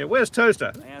 Yeah, where's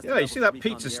Toaster? Yeah, you see that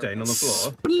pizza stain on the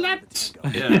floor? Splat!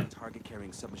 Yeah.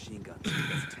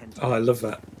 Oh, I love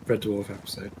that Red Dwarf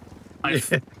episode.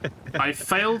 I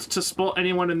failed to spot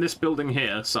anyone in this building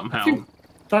here somehow.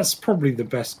 That's probably the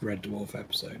best Red Dwarf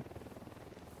episode.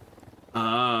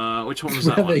 Which one was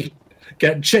that Where one? they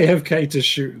get JFK to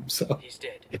shoot himself. He's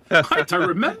dead. I don't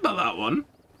remember that one.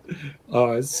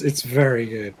 Oh, it's very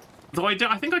good. Though I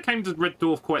think I came to Red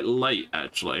Dwarf quite late,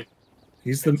 actually.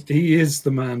 He is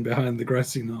the man behind the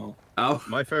grassy knoll. Oh,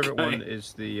 my favourite one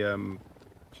is the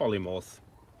polymorph.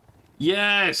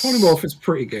 Yes, Polymorph is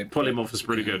pretty good. Polymorph is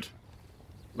pretty good.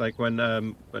 Like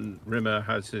when Rimmer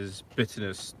has his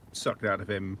bitterness sucked out of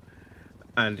him,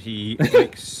 and he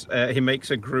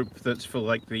makes a group that's for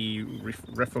like the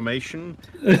reformation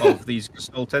of these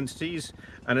gestalt entities,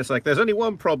 and it's like there's only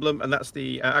one problem, and that's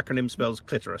the acronym spells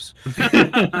clitoris.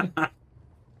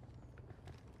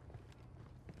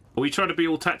 We try to be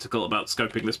all tactical about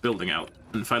scoping this building out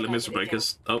and failing miserably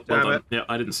because... Oh, well done. Yeah,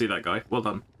 I didn't see that guy. Well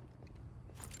done.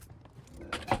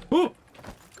 Ooh!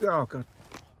 Oh, God.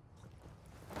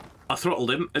 I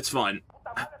throttled him. It's fine.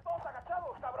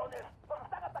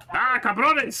 Ah,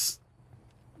 cabrones!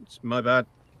 It's my bad.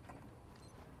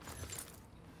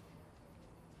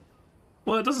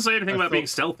 Well, it doesn't say anything about being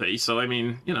stealthy, so I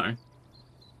mean, you know.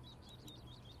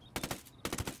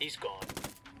 He's gone.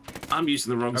 I'm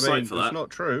using the wrong site for that. It's not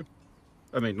true.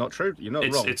 I mean, not true. You're not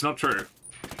wrong. It's not true.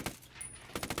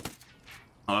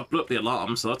 Oh, I blew up the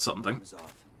alarm, so that's something.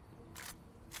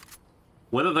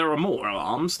 Whether there are more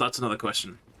alarms, that's another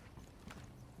question.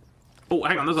 Oh,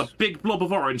 hang on, there's a big blob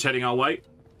of orange heading our way.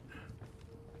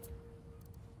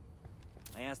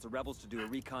 I asked the rebels to do a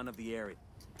recon of the area.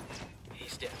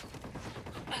 He's dead.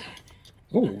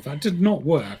 Oh, that did not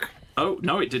work. Oh,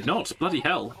 no, it did not. Bloody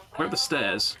hell. Where are the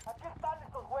stairs?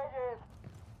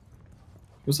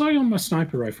 Was I on my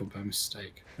sniper rifle by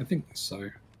mistake? I think so.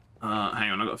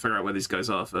 Hang on, I've got to figure out where these guys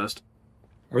are first.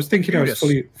 I was thinking I was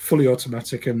fully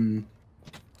automatic and...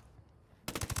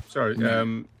 Sorry,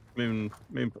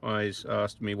 Moon Eyes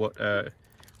asked me what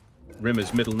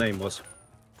Rimmer's middle name was.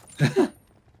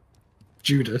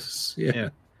 Judas, yeah.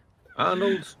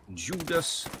 Arnold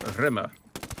Judas Rimmer.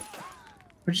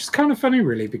 Which is kind of funny,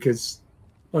 really, because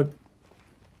like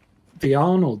the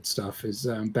Arnold stuff is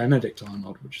Benedict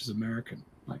Arnold, which is American.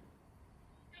 Like,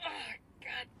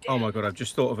 Oh my god, I've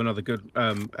just thought of another good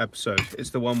episode.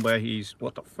 It's the one where he's...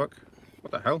 What the fuck?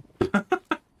 What the hell? Don't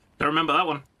remember that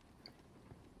one.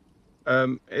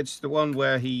 It's the one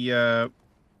where he...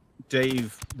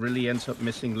 Dave really ends up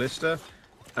missing Lister.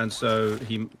 And so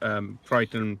he,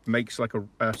 Crichton makes like a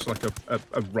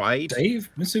ride. Dave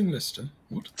missing Lister?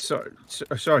 What?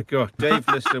 Sorry, God. Dave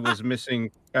Lister was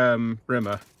missing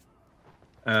Rimmer.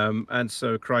 And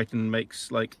so Crichton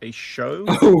makes like a show.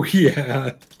 Oh,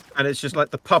 yeah. And it's just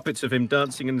like the puppets of him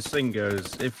dancing and the sing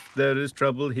goes, if there is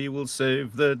trouble, he will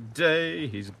save the day.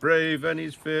 He's brave and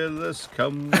he's fearless,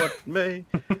 come what may.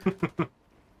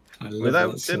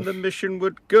 Without him, the mission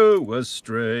would go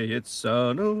astray. It's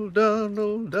Arnold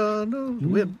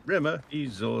Rimmer.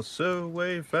 He's also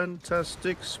a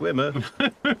fantastic swimmer.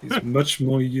 He's much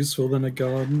more useful than a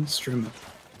garden strimmer.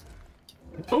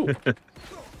 Oh.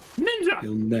 Ninja!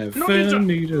 You'll never ninja.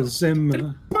 need a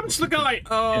Zimmer. Punch the guy!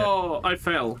 Oh, I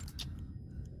fell.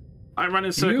 I ran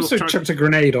in circles. You also chucked a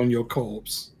grenade on your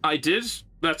corpse. I did.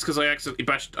 That's because I accidentally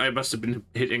bashed. I must have been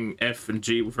hitting F and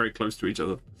G very close to each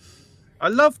other. I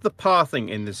love the pathing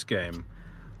in this game.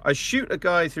 I shoot a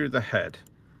guy through the head,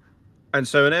 and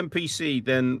so an NPC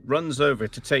then runs over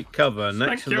to take cover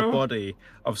next to the body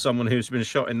of someone who's been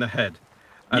shot in the head.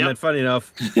 And then, funny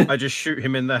enough, I just shoot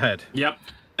him in the head. Yep.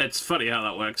 It's funny how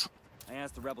that works. I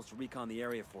asked the rebels to recon the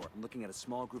area for it. I'm looking at a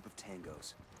small group of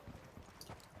tangos.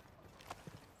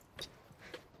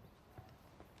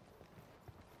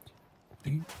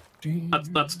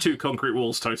 That's 2 concrete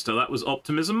walls, Toaster. That was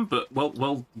optimism, but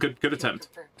good attempt.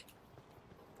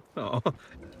 Oh.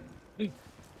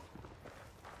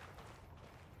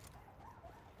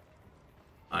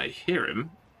 I hear him.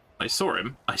 I saw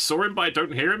him. I saw him, but I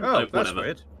don't hear him. Oh, that's whatever.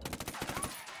 weird.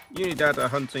 Unidad are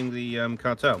hunting the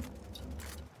cartel.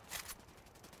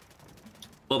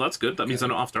 Well, that's good. That means they're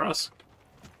not after us.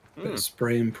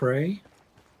 Spray and pray.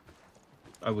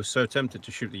 I was so tempted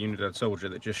to shoot the Unidad soldier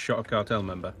that just shot a cartel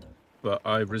member, but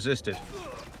I resisted.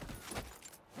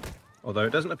 Although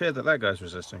it doesn't appear that that guy's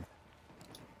resisting.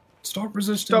 Stop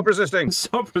resisting. Stop resisting.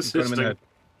 Stop Got him in the resisting. head.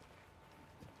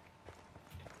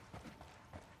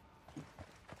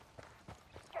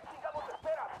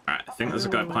 Alright, I think there's a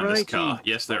guy behind this car. Alrighty.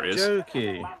 Yes, there is.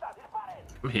 Jokey.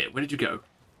 I'm here. Where did you go?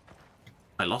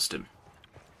 I lost him.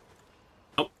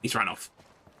 Oh, he's ran off.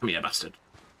 Come here, bastard.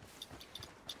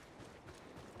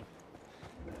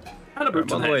 And a boot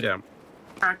to On the the way head. down.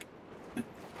 Crack.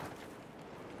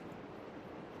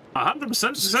 100%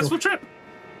 successful trip.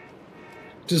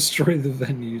 Destroy the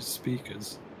venue's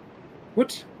speakers.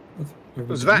 What?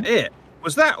 Was that it?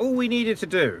 Was that all we needed to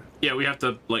do? Yeah, we have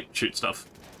to, like, shoot stuff.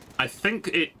 I think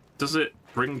it... Does it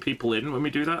bring people in when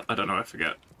we do that? I don't know, I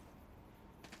forget.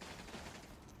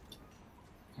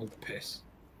 Oh, piss.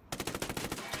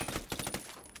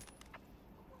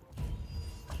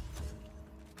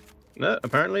 No,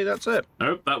 apparently that's it.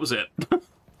 Nope, that was it.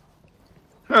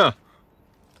 Huh.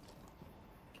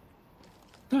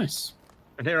 Nice.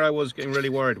 And here I was getting really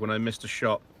worried when I missed a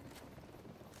shot.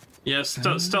 Yeah,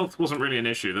 stealth wasn't really an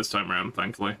issue this time around,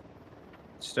 thankfully.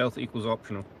 Stealth equals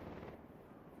optional.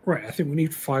 Right, I think we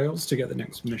need files to get the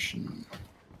next mission.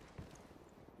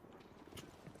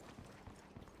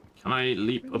 Can I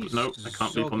leap up? Nope, I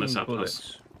can't leap on this Sogging outpost.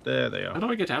 bullets. There they are. How do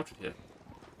I get out of here?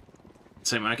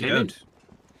 Same way I You came in. don't.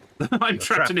 I'm You're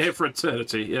trapped in trapped. here for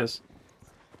eternity, yes.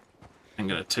 I'm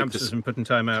gonna take Hamsters this and putting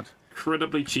time out.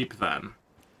 incredibly cheap van.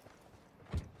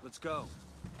 Let's go.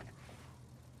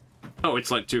 Oh, it's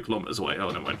like 2 kilometers away. Oh,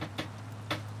 no, wait.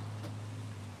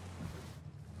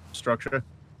 Structure.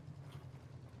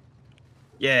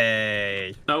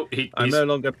 Yay! No, I'm he's... no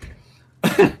longer.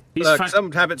 He's Look, fa-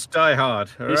 some habits die hard.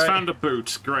 He's Alright? found a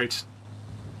boot. Great.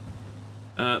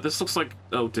 This looks like...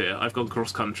 Oh dear, I've gone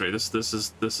cross-country. This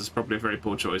is probably a very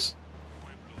poor choice.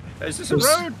 Is this a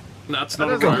road? That's That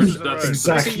not a is a road. road. That's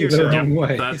Exactly the wrong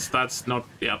way. That's not...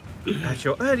 Yeah. At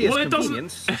your earliest Well, it doesn't-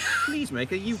 convenience, please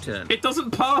make a U-turn. It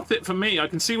doesn't path it for me. I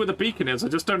can see where the beacon is. I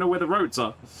just don't know where the roads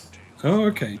are. Oh,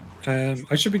 okay.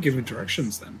 I should be giving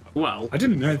directions then. Well... I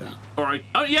didn't know that. Alright.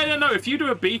 Oh, yeah, no. If you do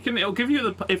a beacon, it'll give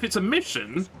you the... If it's a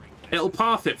mission, it'll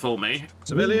path it for me.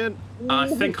 Civilian. I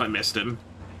think I missed him.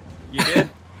 You did?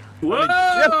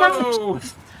 Whoa!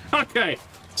 Okay.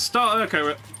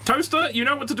 Okay, Toaster, you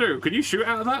know what to do. Can you shoot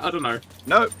out of that? I don't know.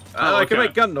 No. Oh, I can okay.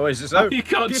 make gun noises, though. You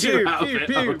can't Pew, shoot pew, out of pew, it.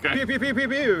 pew, Okay. pew, pew, pew, pew,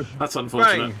 pew. That's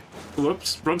unfortunate. Bang.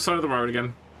 Whoops. Wrong side of the road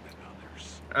again.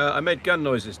 I made gun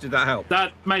noises. Did that help?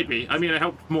 That, maybe. I mean, it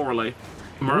helped morally.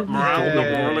 Morale,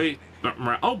 not morally.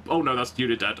 Oh, no, that's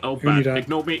Unidad. Oh, bad. Unidad.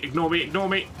 Ignore me, ignore me, ignore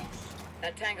me.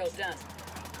 That tango's done.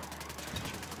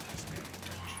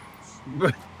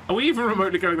 Are we even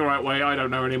remotely going the right way? I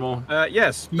don't know anymore.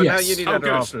 Yes, but now you need oh,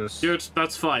 to after us. Good,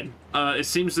 that's fine. It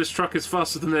seems this truck is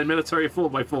faster than the military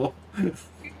 4x4.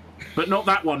 But not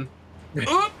that one.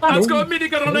 Oh, that's got a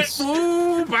minigun on it!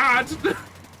 Ooh, bad!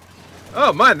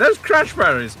 Oh man, those crash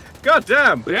barriers! God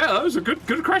damn! Yeah, those are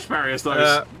good crash barriers,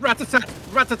 those. Rat-a-tat!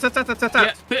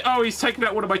 Rat-a-tat-tat-tat-tat! Yeah, oh, he's taken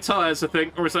out one of my tyres, I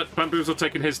think. Or is that Bamboozle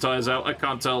taking his tyres out? I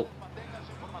can't tell.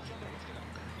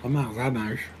 I'm out of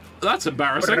ammo. That's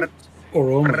embarrassing.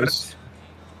 Or almost.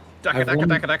 I have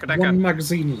one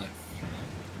magazine left.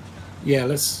 Yeah,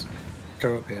 let's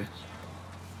go up here.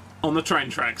 On the train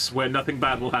tracks, where nothing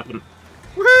bad will happen.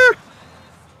 Woohoo!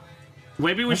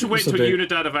 Maybe we should wait till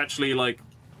Unidad have actually, like,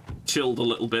 chilled a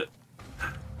little bit.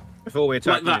 Before we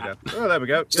attack like Unidad. Oh, there we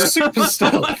go. Yeah. Super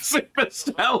stealth. Super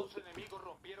stealth.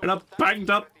 In a banged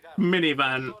up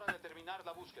minivan.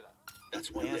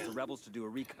 That's one down. The rebels to do a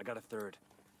recon. I got a third.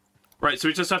 Right, so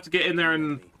we just have to get in there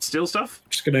and steal stuff?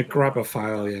 Just gonna grab a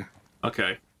file, yeah.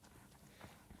 Okay.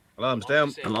 Alarm's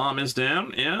down. Alarm is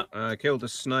down, yeah. I killed a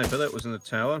sniper that was in the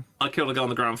tower. I killed a guy on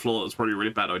the ground floor. That's probably a really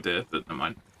bad idea, but never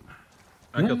mind.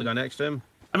 I killed the guy next to him.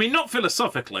 I mean, not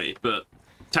philosophically, but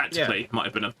tactically might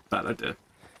have been a bad idea.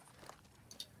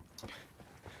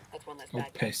 That's one that's bad.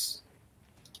 Oh, piss.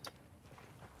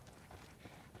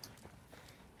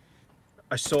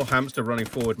 I saw Hamster running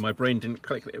forward. My brain didn't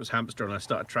click that it was Hamster, and I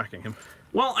started tracking him.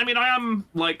 Well, I mean, I am,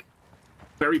 like,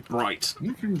 very bright.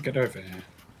 You can get over here.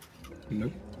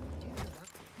 Nope.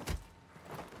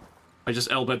 I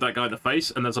just elbowed that guy in the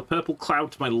face, and there's a purple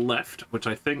cloud to my left, which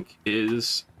I think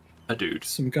is a dude.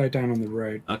 Some guy down on the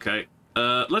road. Okay.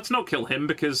 Let's not kill him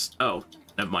because... Oh,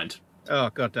 never mind. Oh,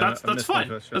 god damn it. That's fine.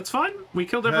 That's fine. We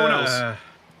killed everyone else.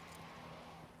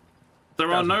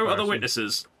 There are no other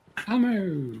witnesses.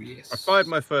 Ammo, yes. I fired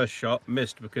my first shot,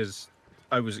 missed because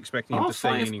I was expecting him to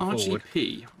stay leaning forward.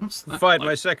 What's that Fired like?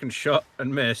 my second shot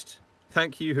and missed.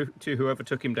 Thank you to whoever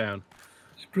took him down.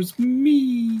 It was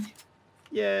me.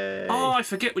 Yay. Oh, I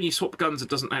forget when you swap guns, it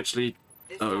doesn't actually...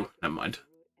 Oh, never mind.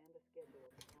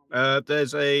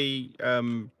 There's a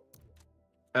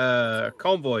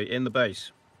convoy in the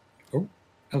base. Oh,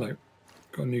 hello.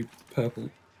 Got a new purple.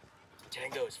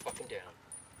 Tango is fucking down.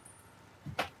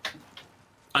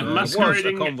 I'm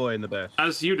masquerading a convoy in the base.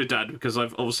 as Unidad because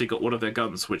I've obviously got one of their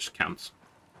guns, which counts.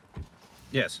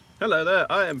 Yes. Hello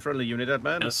there. I am friendly Unidad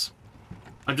man. Yes.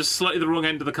 I'm just slightly the wrong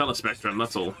end of the colour spectrum,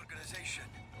 that's all.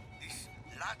 This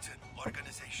Latin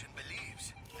organization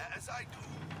believes, as I do,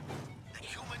 that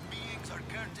human beings are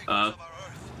caretakers of our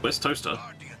earth. Where's Toaster?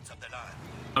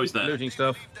 Oh, he's there. Looting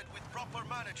stuff.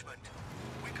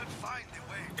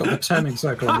 Got the turning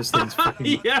circle on this thing's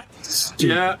fucking yeah,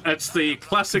 stupid. Yeah, it's the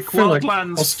classic I feel like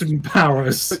Wildlands. Austin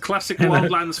Powers. The classic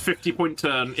Wildlands 50-point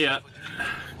turn. Yeah.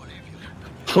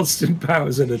 Austin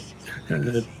Powers in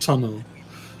a tunnel.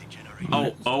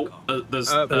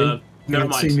 There's never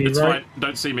mind. See me, It's right? fine.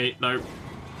 Don't see me. No.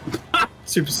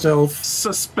 Super stealth.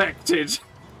 Suspected.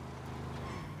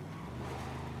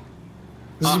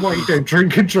 This is why you don't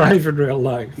drink and drive in real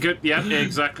life. Good. Yeah.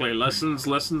 Exactly. Lessons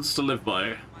to live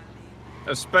by.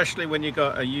 Especially when you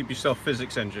got a Ubisoft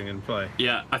physics engine in play.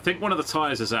 Yeah, I think one of the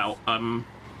tyres is out. No.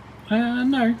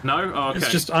 No? Oh, okay. It's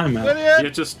just I'm out.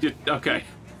 You're okay.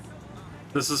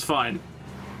 This is fine.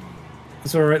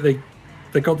 It's alright,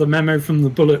 they got the memo from the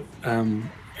bullet.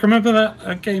 Remember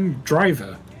that game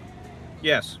Driver?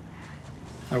 Yes.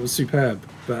 That was superb.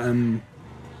 But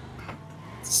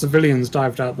civilians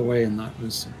dived out the way and it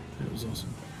was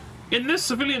awesome. In this,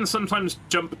 civilians sometimes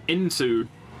jump into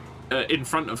in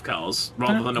front of cars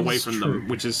rather than away from them,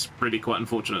 which is really quite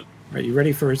unfortunate. Right, you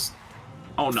ready for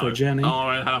a journey? Oh,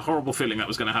 I had a horrible feeling that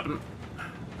was going to happen.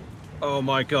 Oh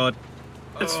my god.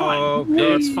 It's fine.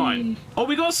 Yeah, it's fine. Oh,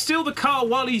 we got to steal the car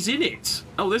while he's in it.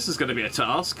 Oh, this is going to be a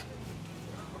task.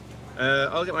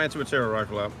 I'll get my anti-material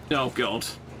rifle out. Oh god.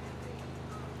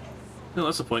 No,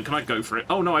 that's the point. Can I go for it?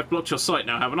 Oh no, I've blocked your sight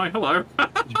now, haven't I? Hello.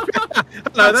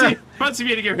 Hello there. Fancy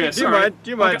meeting you here. Do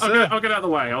you mind, I'll get out of the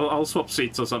way. I'll swap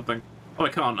seats or something. Oh, I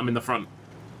can't. I'm in the front.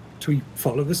 Do we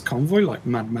follow this convoy like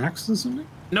Mad Max or something?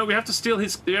 No, we have to steal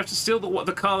his. We have to steal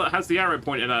the car that has the arrow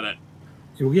pointed at it.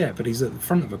 Well, yeah, but he's at the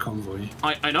front of a convoy.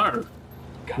 I know.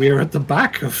 We are at the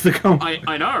back of the convoy.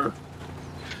 I know.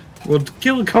 Well,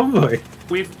 kill the convoy.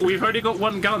 We've only got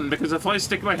one gun because if I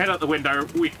stick my head out the window,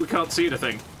 we can't see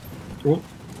anything. Well,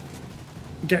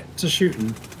 get to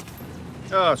shooting.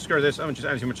 Oh, screw this. I'm just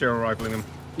anti-material rifling them.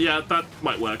 Yeah, that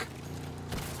might work.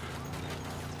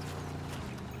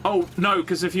 Oh, no,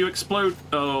 because if you explode...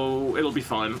 Oh, it'll be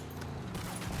fine.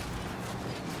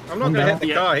 I'm not going to hit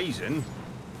the car he's in.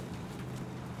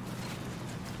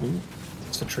 Ooh,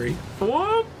 it's a tree.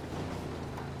 What?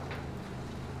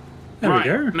 There we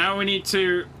go. Now we need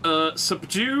to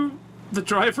subdue the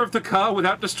driver of the car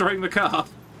without destroying the car.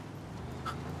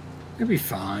 It'll be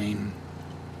fine.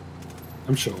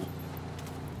 I'm sure.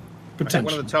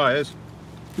 Potentially. One of the tyres.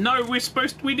 No,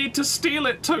 we need to steal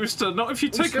it, Toaster, not if you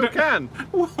take it. Can.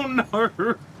 Well,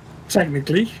 no.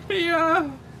 Technically.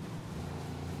 Yeah.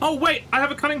 Oh, wait, I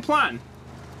have a cunning plan.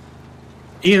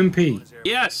 EMP.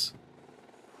 Yes.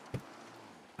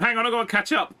 Hang on, I gotta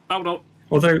catch up. Hold on.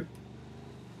 Although,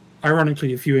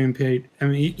 ironically, if you EMP,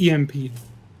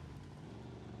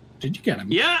 did you get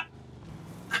him? Yeah.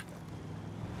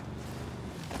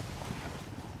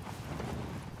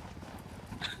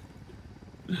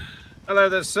 Hello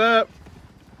there, sir.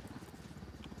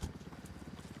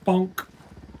 Bonk.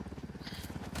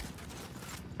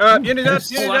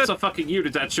 Unidad, Oh, that's a fucking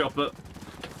Unidad chopper.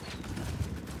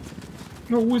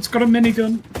 Oh, it's got a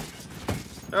minigun.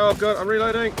 Oh god, I'm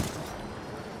reloading.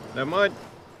 Never mind.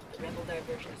 Rebel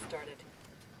diversion started.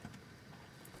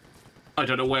 I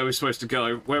don't know where we're supposed to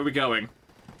go. Where are we going?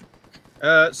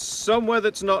 Somewhere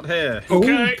that's not here.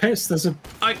 Okay. Oh, piss, there's a...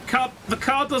 I can't... The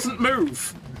car doesn't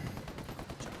move.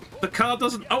 The car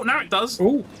doesn't... Oh, now it does.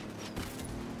 Oh.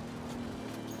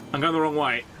 I'm going the wrong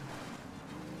way.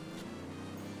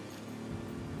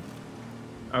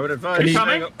 I would advise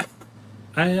staying...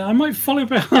 I might follow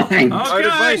behind. Okay. I would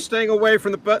advise staying away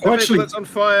from the vehicle that's on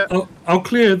fire. I'll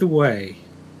clear the way.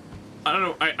 I don't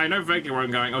know. I know vaguely where I'm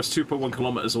going. I was 2.1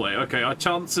 kilometers away. Okay, our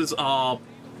chances are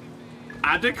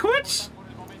adequate.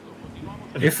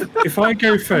 If I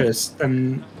go first,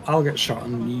 then I'll get shot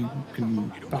and you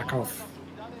can back off.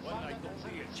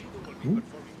 Ooh.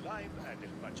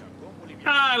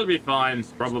 It'll be fine,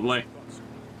 probably.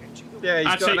 Yeah,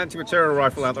 he's got an anti-material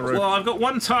rifle out the roof. Well, I've got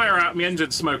one tyre out and my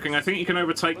engine's smoking. I think you can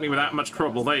overtake me without much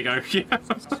trouble. There you go. Yeah.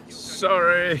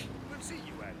 Sorry.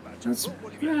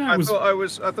 Yeah, I thought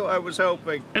I was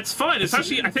helping. It's fine. It's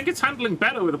actually... I think it's handling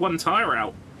better with one tyre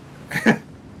out.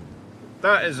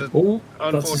 That is an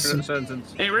unfortunate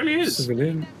sentence. It really is.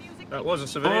 Civilian. That was a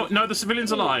civilian. Oh, no, the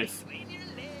civilian's alive.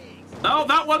 Oh,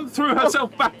 that one threw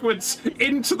herself backwards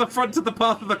into the front of the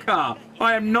path of the car.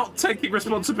 I am not taking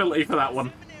responsibility for that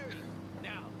one.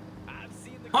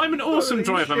 I'm an awesome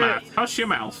driver, Matt. Hush your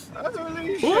mouth.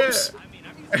 Oops.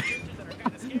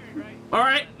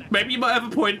 Alright, maybe you might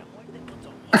have a point.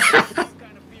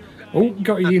 Oh,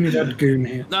 got a Unidad goon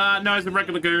here. No, it's a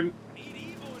regular goon.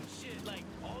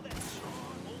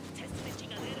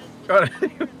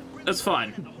 That's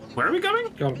fine. Where are we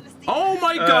going? Oh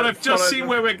my god, I've just seen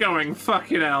where we're going.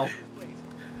 Fucking hell.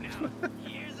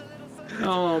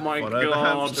 Oh my god. Follow the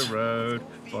hamster road.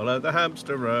 Follow the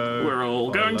hamster road. We're all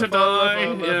going to die.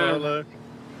 Yeah.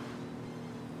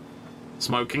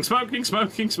 Smoking, smoking,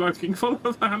 smoking, smoking. Follow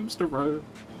the hamster road.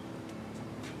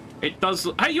 It does.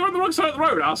 Hey, you're on the wrong side of the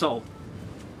road, asshole.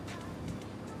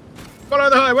 Follow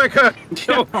the highway car.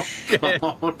 Oh, shit.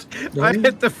 God. I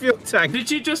hit the fuel tank. Did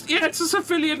you just... Yeah, it's a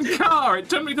civilian car. It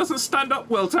generally doesn't stand up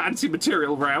well to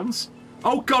anti-material rounds.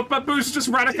 Oh, God, Baboose just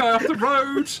ran a guy off the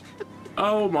road.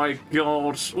 Oh, my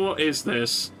God. What is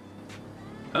this?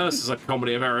 This is a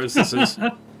comedy of errors, this is.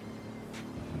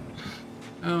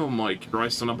 Oh, my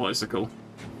Christ, on a bicycle.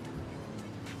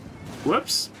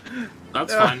 Whoops.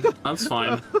 That's fine. That's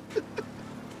fine.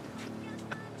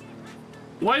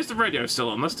 Why is the radio still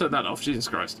on? Let's turn that off. Jesus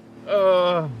Christ.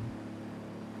 Oh,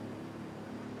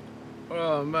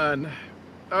 man.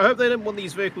 I hope they didn't want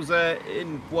these vehicles there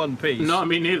in one piece. No,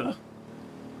 me neither.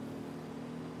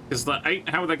 Because that ain't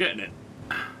how they're getting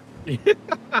it.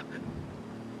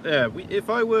 Yeah, if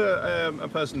I were a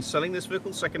person selling this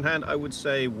vehicle secondhand, I would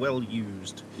say well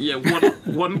used. Yeah,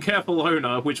 one careful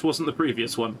owner, which wasn't the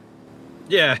previous one.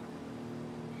 Yeah.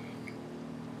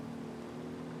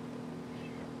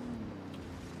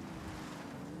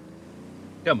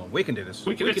 Come on, we can do this.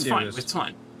 It's fine. It's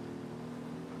fine.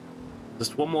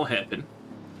 Just one more hairpin.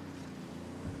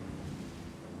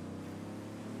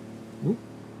 Ooh.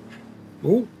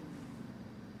 Ooh.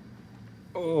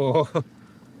 Oh.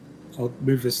 I'll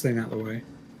move this thing out of the way.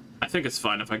 I think it's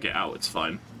fine if I get out. It's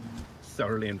fine.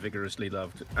 Thoroughly and vigorously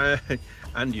loved.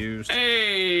 And used.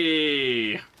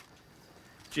 Hey!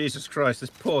 Jesus Christ,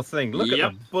 this poor thing. Look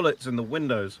at the bullets in the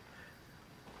windows.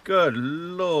 Good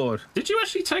lord. Did you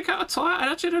actually take out a tyre?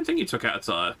 I actually don't think you took out a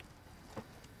tyre.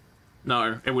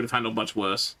 No, it would have handled much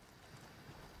worse.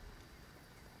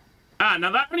 Ah,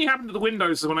 now that only happened to the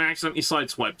windows when I accidentally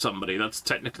sideswiped somebody. That's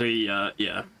technically,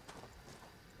 yeah.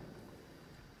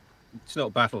 It's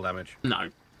not battle damage. No.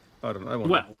 I don't know.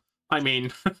 Well, I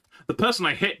mean, the person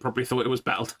I hit probably thought it was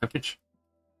battle damage.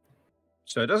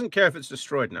 So it doesn't care if it's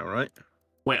destroyed now, right?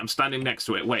 Wait, I'm standing next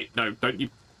to it. Wait, no, don't you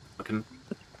fucking...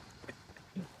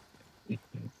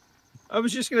 I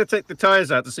was just going to take the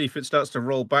tires out to see if it starts to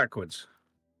roll backwards.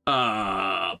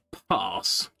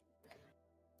 Pass.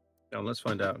 Oh, let's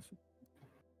find out.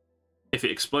 If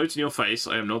it explodes in your face,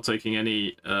 I am not taking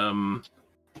any,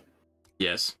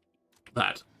 yes.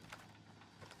 That.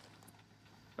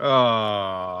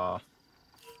 Ah.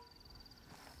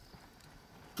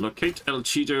 Locate El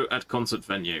Chido at concert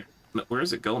venue. No, where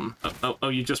is it gone? Oh,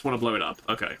 you just want to blow it up.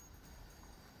 Okay.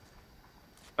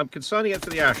 I'm consigning it to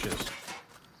the ashes.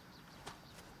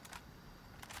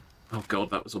 Oh god,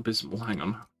 that was abysmal. Hang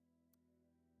on.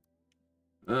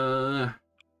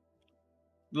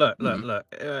 Look.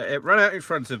 It ran out in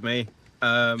front of me.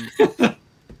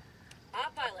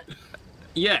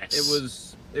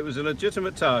 Yes. It was a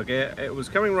legitimate target. It was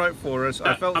coming right for us.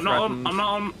 I felt threatened. I'm not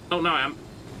on. Oh, no, I am.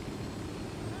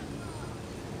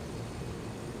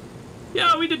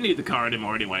 Yeah, we didn't need the car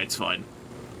anymore anyway. It's fine.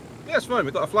 Yeah, it's fine.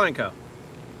 We've got a flying car.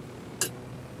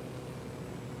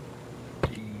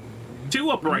 2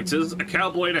 operators, a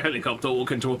cowboy and a helicopter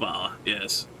walk into a bar.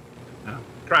 Yes.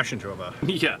 Crash into a bar.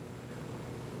 Yeah.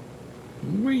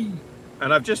 Whee.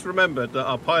 And I've just remembered that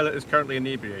our pilot is currently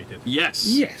inebriated. Yes.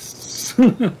 Yes.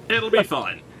 It'll be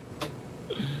fine.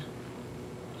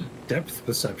 Depth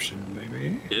perception,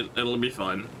 baby. It'll be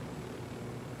fine.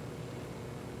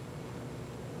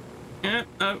 Yeah.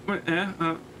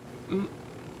 I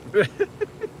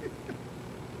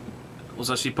was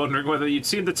actually pondering whether you'd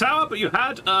seen the tower, but you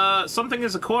had. Something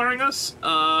is acquiring us.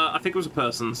 I think it was a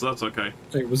person, so that's okay.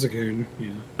 It was a goon,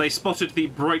 yeah. They spotted the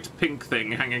bright pink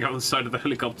thing hanging on the side of the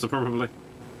helicopter, probably.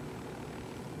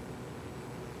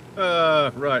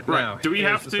 Right now. Do we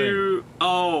have to...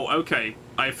 Oh, okay.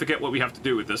 I forget what we have to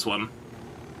do with this one.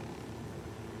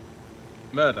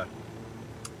 Murder.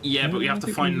 Yeah, but we have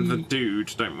to find the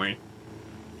dude, don't we?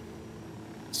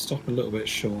 Stop a little bit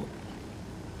short.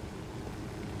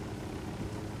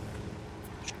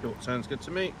 Short sounds good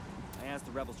to me. I asked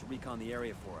the rebels to recon the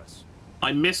area for us.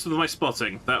 I missed with my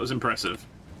spotting. That was impressive.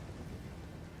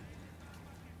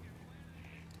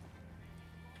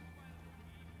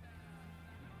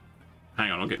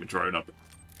 Hang on, I'll get my drone up.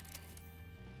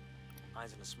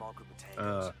 Eyes in a small group of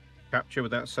tangos. Capture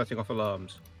without setting off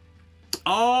alarms.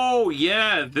 Oh,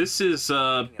 yeah, this is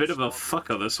a bit of a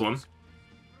fucker, this one.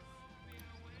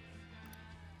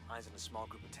 Eyes in a small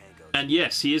group of tangos. And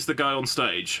yes, he is the guy on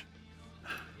stage.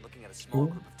 Looking at a small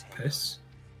group of tangos. Piss.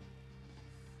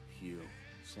 Hugh,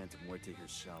 Santa Muerte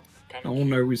herself. Oh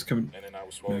no, he's coming. And then I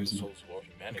was swallowing the souls of all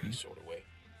humanity sort of way.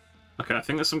 Okay, I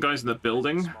think there's some guys in the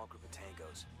building.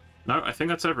 No, I think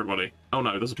that's everybody. Oh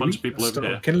no, there's a bunch of people over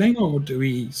here. Killing, or do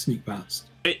we sneak past?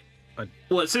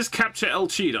 Well, it says capture El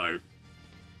Chido.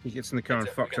 He gets in the car and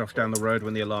fucks off down the road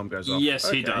when the alarm goes off. Yes,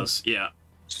 he does. Yeah.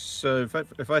 So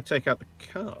if I take out the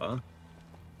car,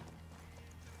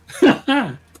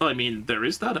 I mean, there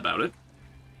is that about it.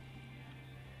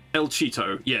 El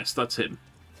Chito. Yes, that's him.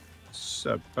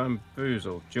 So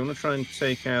bamboozle. Do you want to try and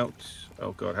take out?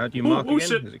 Oh god, how do you mark again?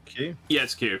 Shit. Is it Q? Yeah,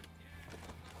 it's Q.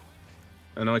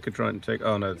 And I could try and take...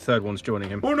 Oh no, the third one's joining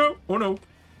him. Oh no, oh no.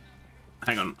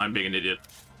 Hang on, I'm being an idiot.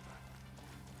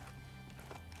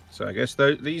 So I guess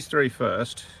these 3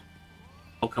 first.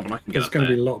 Oh, come on, I can get There's going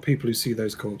to be a lot of people who see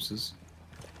those corpses.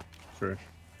 True.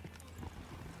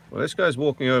 Well, this guy's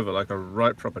walking over like a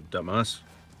right proper dumbass.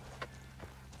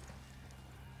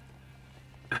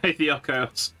 Hey, the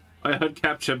Archaeos. I heard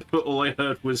capture, but all I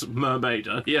heard was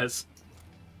Mermaider. Yes.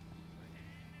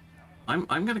 I'm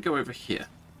going to go over here.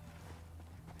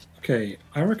 Okay,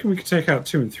 I reckon we could take out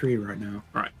 2 and 3 right now.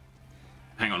 Right.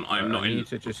 Hang on, I'm not I in... need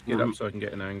to just get up so I can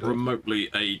get an angle. Remotely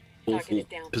a awful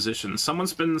position. Someone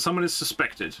is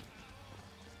suspected.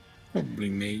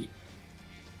 Probably me.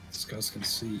 This guy's going to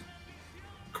see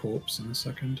corpse in a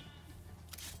second.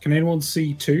 Can anyone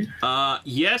see 2?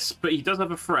 Yes, but he does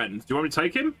have a friend. Do you want me to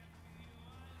take him?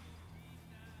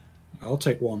 I'll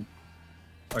take 1.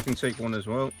 I can take 1 as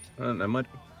well. Never mind.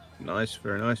 Nice,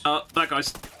 very nice. That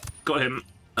guy's got him.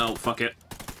 Oh, fuck it.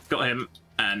 Got him,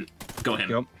 and got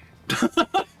him.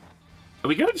 Are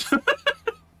we good?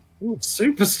 Ooh,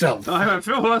 super stealth. I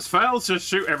feel less fails, just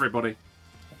shoot everybody.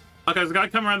 Okay, there's a guy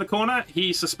coming around the corner.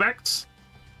 He suspects.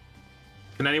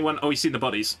 Can anyone... Oh, he's seen the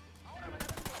bodies.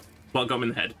 Well, I got him in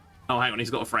the head. Oh, hang on, he's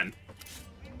got a friend.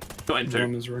 Got him too.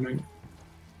 One is running.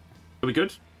 Are we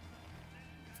good?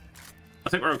 I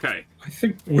think we're okay. I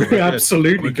think we're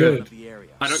absolutely good.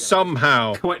 I don't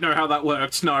somehow quite know how that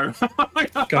worked, no.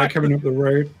 Guy coming up the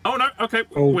road. Oh, no, okay.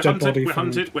 Oh, we're dead hunted, body we're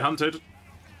found. hunted, we're hunted.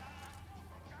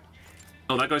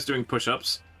 Oh, that guy's doing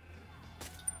push-ups.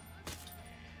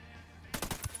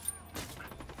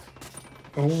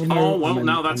 Oh, no. Oh, well,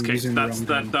 now that's I'm kicked. using the That's wrong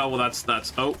that. gun. Oh, well,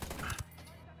 that's. Oh.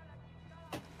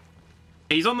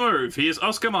 He's on the move. He is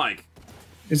Oscar Mike.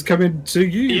 He's coming to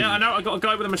you. Yeah, I know. I got a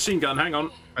guy with a machine gun. Hang on.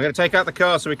 I'm going to take out the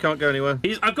car so we can't go anywhere.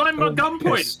 I've got him at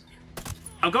gunpoint.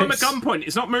 I've got him at gunpoint.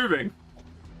 He's not moving.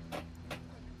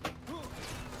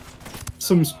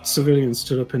 Some civilian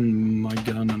stood up in my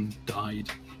gun and died.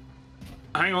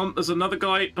 Hang on. There's another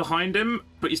guy behind him,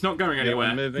 but he's not going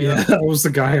anywhere. Yeah, that was the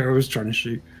guy I was trying to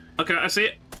shoot. Okay, I see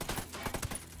it.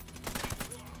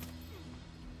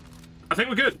 I think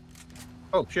we're good.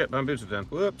 Oh shit, bamboos are down.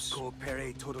 Whoops.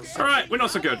 Alright, we're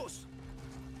not so good.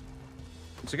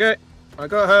 It's okay. I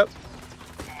got her.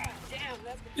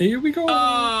 Here we go.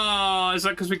 Oh, is that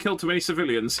because we killed too many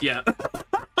civilians? Yeah.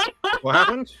 What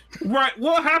happened? Right,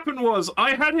 what happened was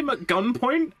I had him at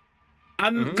gunpoint,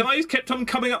 and guys kept on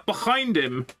coming up behind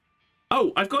him.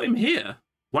 Oh, I've got him here.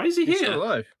 Why is he He's here? still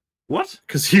alive. What?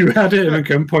 Because you had it at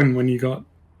gunpoint when you got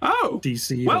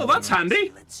DC. Well, that's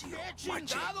handy.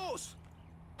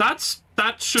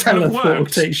 That shouldn't have worked.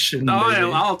 Teleportation.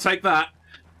 I'll take that.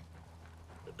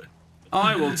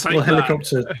 I will take that.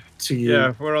 Helicopter to you.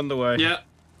 Yeah, we're on the way. Yeah,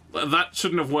 that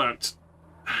shouldn't have worked.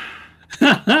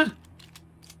 But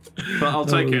I'll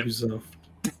take it.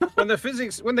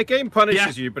 When the game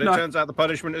punishes you, but it turns out the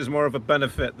punishment is more of a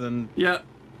benefit than. Yeah,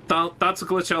 that's a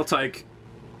glitch I'll take.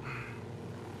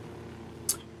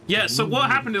 Yeah, so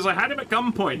what happened is I had him at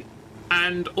gunpoint,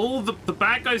 and all the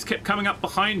bad guys kept coming up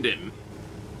behind him.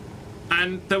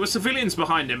 And there were civilians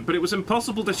behind him, but it was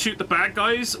impossible to shoot the bad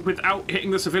guys without hitting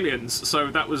the civilians.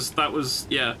 So that was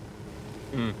yeah.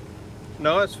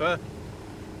 No, that's fair.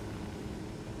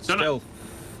 Still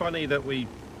funny that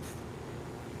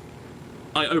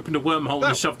I opened a wormhole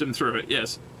and shoved him through it.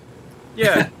 Yes.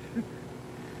 Yeah.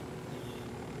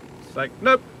 It's like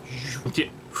nope.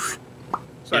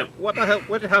 So what the hell?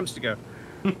 Where did Hamster go?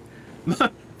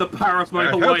 The power of my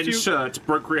Hawaiian shirt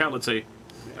broke reality.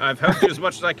 I've helped you as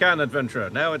much as I can, adventurer.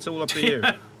 Now it's all up to you.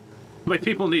 My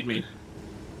people need me.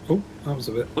 Oh, that was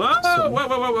a bit.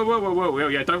 Whoa, whoa,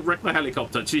 yeah, don't wreck the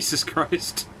helicopter. Jesus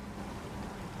Christ.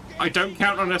 I don't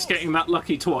count on us getting that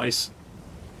lucky twice.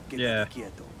 Yeah.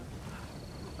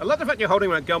 I love the fact you're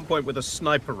holding him at gunpoint with a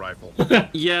sniper rifle.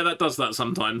 Yeah, that does that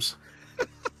sometimes.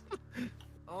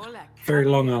 Very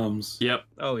long arms. Yep.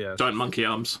 Oh, yeah. Giant monkey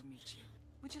arms.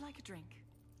 Would you like a drink?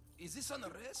 Is this an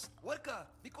arrest? Huerca,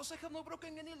 because I have not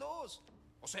broken any laws.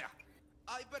 O sea,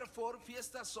 I perform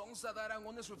fiesta songs that are an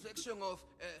honest reflection of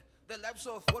the lives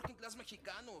of working class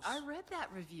Mexicanos. I read that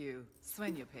review.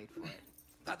 Sueño paid for it.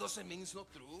 That doesn't mean it's not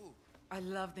true. I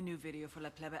love the new video for La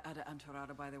Plebe Ada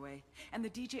Antorada, by the way. And the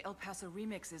DJ El Paso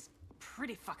remix is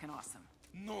pretty fucking awesome.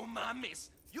 No mames!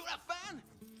 You're a fan!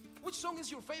 Which song is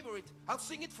your favorite? I'll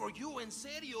sing it for you, en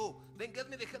serio. Then get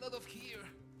me the hell out of here.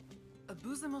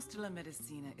 Abusamos de la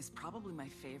Medicina is probably my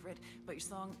favorite, but your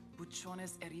song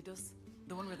Buchones Heridos,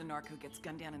 the one where the narco gets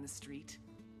gunned down in the street,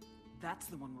 that's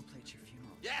the one we'll play at your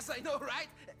funeral. Yes, I know, right?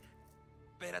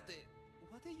 Espérate,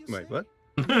 what did you Wait, say? what?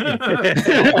 You're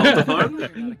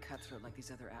not a cutthroat like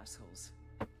these other assholes.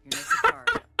 You're no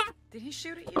Sicario. Did he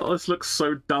shoot at you? Oh, this looks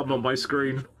so dumb on my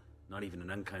screen. Not even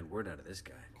an unkind word out of this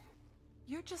guy.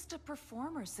 You're just a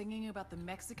performer singing about the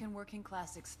Mexican working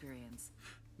class experience.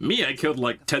 Me, I killed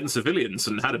like 10 civilians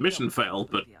and had a mission fail,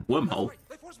 but wormhole.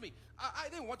 They forced me. I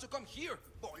didn't want to come here.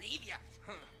 Bolivia.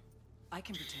 I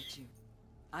can protect you.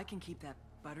 I can keep that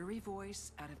buttery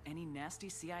voice out of any nasty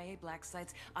CIA black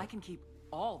sites. I can keep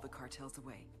all the cartels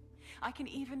away. I can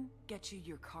even get you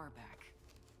your car back.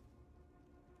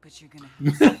 But you're gonna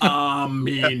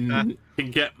have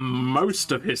can get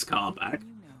most of his car back.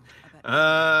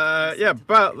 Yeah,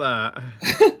 about that.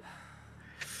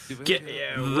 Get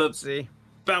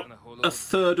about a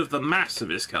third of the mass of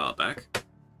his car back.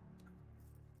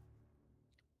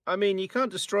 I mean, you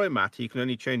can't destroy matter, you can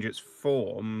only change its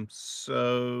form,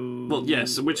 so... Well,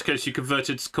 yes, in which case you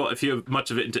converted quite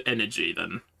much of it into energy,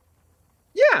 then.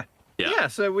 Yeah! Yeah,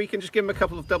 so we can just give him a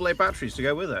couple of AA batteries to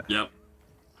go with it. Yep.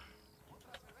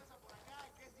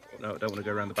 No, I don't want to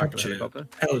go around the back of the helicopter.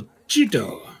 El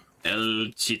Cheeto.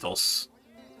 El Cheetos.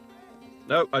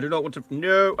 No, I do not want to...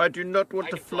 No, I do not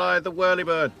want to fly the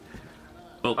whirlybird.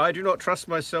 Well, I do not trust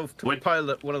myself to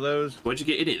pilot one of those. Where'd you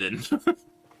get in it, then?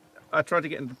 I tried to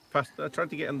get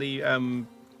in the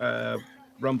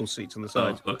rumble seats on the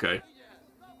sides. Oh, okay.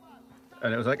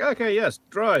 And it was like, okay, yes,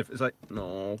 drive. It's like,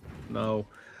 no.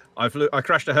 I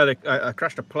crashed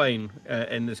a plane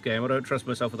in this game. I don't trust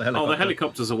myself with a helicopter. Oh, the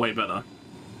helicopters are way better.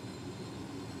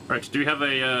 Right, do we have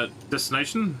a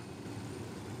destination?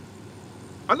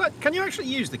 Can you actually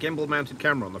use the gimbal-mounted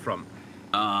camera on the front?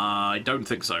 I don't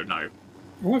think so. No.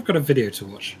 Well, I've got a video to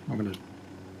watch. I'm gonna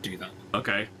do that.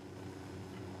 Okay.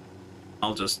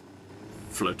 I'll just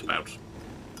float about.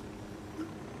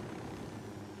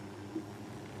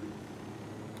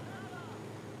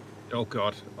 Oh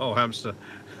god. Oh hamster.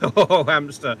 Oh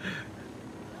hamster.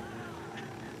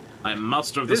 I'm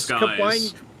master of the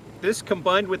skies. This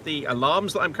combined with the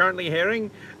alarms that I'm currently hearing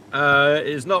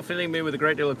is not filling me with a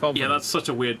great deal of confidence. Yeah, that's such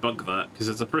a weird bug, that, because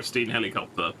it's a pristine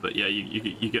helicopter, but yeah,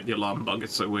 you get the alarm bug.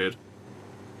 It's so weird.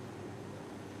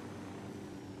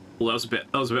 Well, that was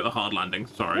a bit of a hard landing.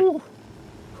 Sorry.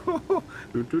 Whoa,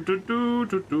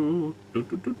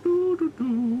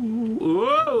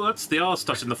 that's the arse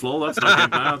touching the floor. That's not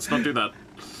good, man. Let's not do that.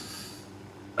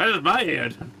 That is my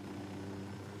head.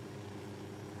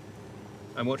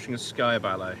 I'm watching a sky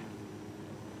ballet.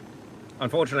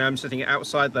 Unfortunately, I'm sitting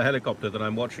outside the helicopter that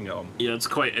I'm watching it on. Yeah, it's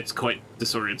quite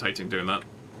disorientating doing that.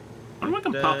 I wonder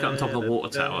if I can park it on top of the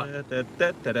water tower.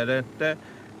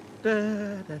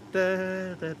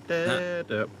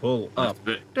 Pull up.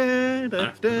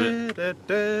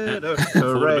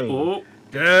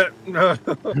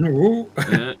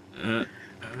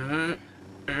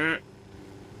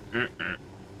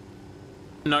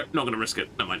 No, not gonna risk it.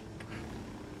 Never mind.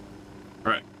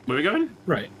 Right, where are we going?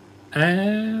 Right.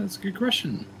 That's a good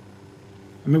question.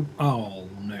 I mean, oh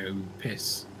no,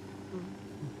 piss.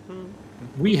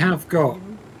 We have got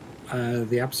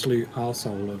the absolute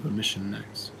arsehole of a mission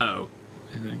next. Oh.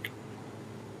 I think.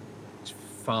 It's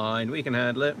fine, we can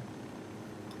handle it.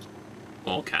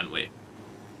 Or can we?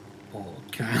 Or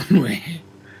can we?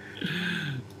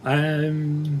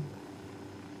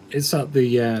 It's at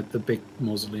the big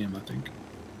mausoleum, I think.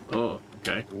 Oh,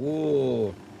 okay.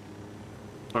 Whoa.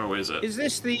 Where is it? Is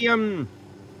this the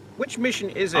which mission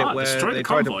is it where they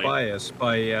try to buy us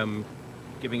by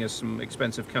giving us some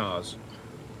expensive cars?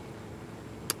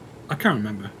 I can't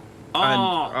remember. Oh.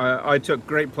 And I took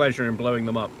great pleasure in blowing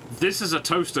them up. This is a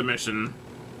toaster mission.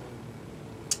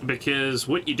 Because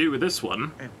what you do with this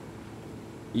one,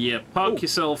 you park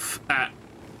yourself at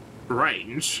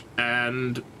range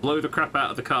and blow the crap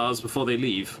out of the cars before they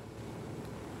leave.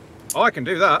 Oh, I can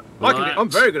do that. I'm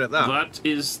very good at that. That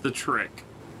is the trick.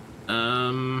 Where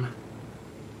am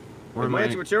I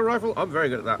into a material rifle? I'm very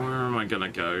good at that. Where am I gonna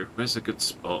go? Where's a good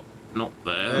spot? Not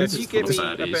there. If you give me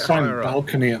a bit Fine higher up.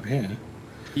 balcony up here.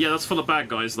 Yeah, that's full of bad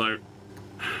guys though.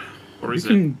 Or is we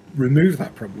can remove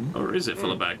that problem. Or is it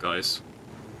full of bad guys?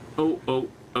 Oh.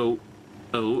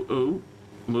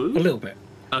 Move. A little bit.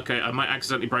 Okay, I might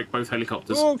accidentally break both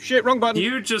helicopters. Oh shit, wrong button.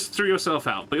 You just threw yourself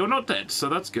out, but you're not dead, so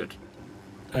that's good.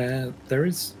 There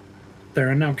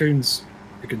are now goons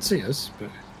who can see us, but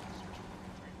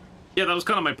yeah, that was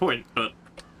kind of my point, but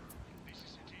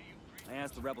I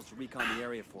asked the rebels to recon the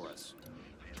area for us.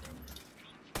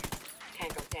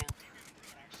 Tango down.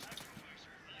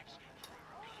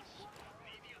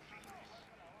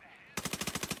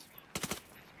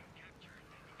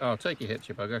 Oh, take your hit,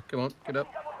 you bugger. Come on, get up.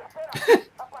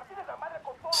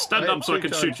 Stand up so I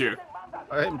can shoot you.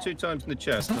 I hit him 2 times in the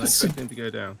chest and I expect him to go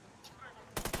down.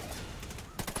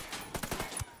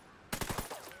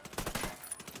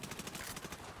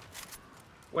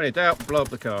 When in doubt, blow up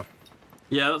the car.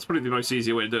 Yeah, that's probably the most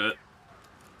easy way to do it.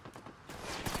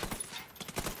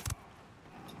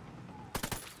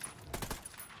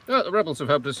 Oh, the rebels have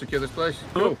helped us secure this place.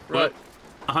 Oh, right.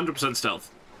 100%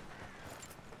 stealth.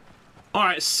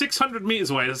 Alright, 600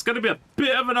 meters away. That's going to be a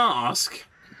bit of an ask.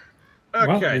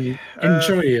 Okay. Well,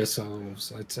 enjoy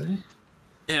yourselves, I'd say.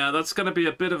 Yeah, that's going to be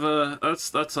a bit of a...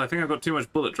 That's. I think I've got too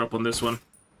much bullet drop on this one.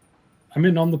 I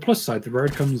mean, on the plus side, the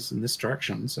road comes in this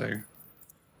direction, so...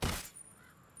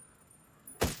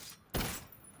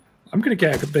 I'm going to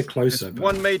get a bit closer. It's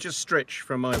one major stretch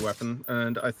from my weapon,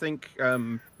 and I think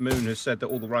Moon has said that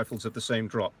all the rifles have the same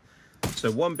drop. So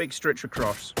one big stretch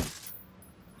across.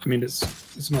 I mean,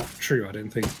 it's not true, I don't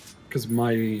think, because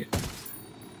my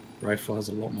rifle has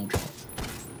a lot more drop.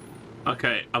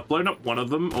 Okay, I've blown up one of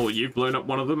them, or you've blown up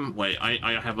one of them. Wait,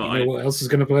 I have a... You know what else is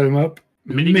going to blow them up?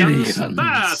 Miniguns?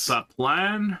 That's a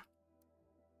plan.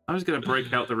 I was going to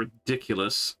break out the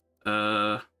ridiculous...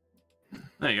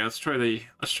 There you go. Let's try the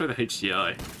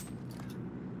HDI.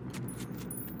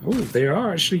 Oh, they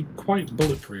are actually quite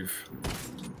bulletproof.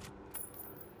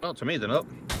 Not to me, they're not.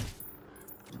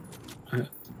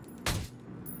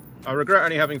 I regret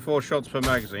only having 4 shots per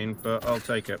magazine, but I'll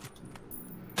take it.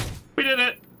 We did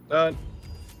it!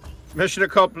 Mission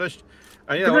accomplished.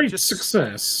 And you know what, Great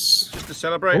success. Just to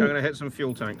celebrate, I'm going to hit some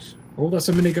fuel tanks. Oh, that's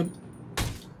a minigun.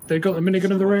 They got the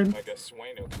minigun of their own. I guess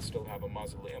Sueno can still have a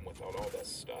mausoleum without all that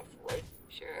stuff, right?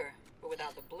 Sure, but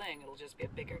without the bling, it'll just be a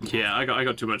bigger... Yeah, I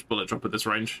got too much bullet drop at this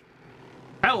range.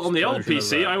 Hell, on the old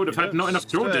PC, I would have had not enough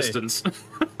draw distance.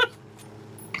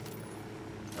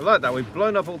 I like that. We've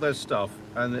blown up all their stuff,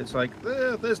 and it's like,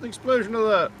 there's an explosion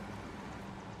alert.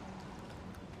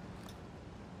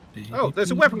 Oh,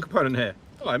 there's a weapon component here.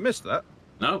 Oh, I missed that.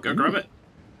 No, go grab it.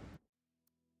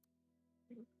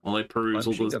 While I peruse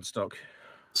all the stock.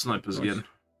 snipers again.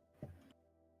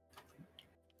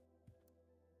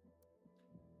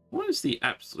 What is the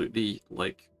absolutely,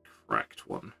 like, cracked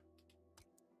one?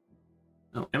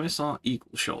 Oh, MSR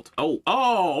Eagle Shot. Oh,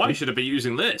 I should have been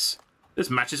using this. This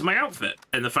matches my outfit.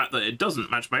 And the fact that it doesn't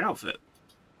match my outfit.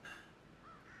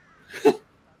 I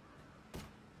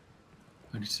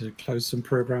need to close some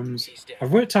programs.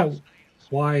 I've worked out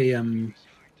why...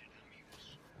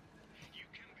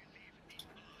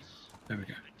 There we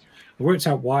go. I worked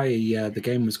out why the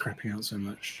game was crapping out so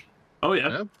much. Oh,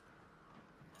 yeah?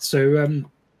 So,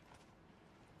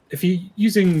 if you're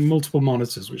using multiple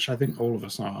monitors, which I think all of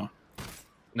us are...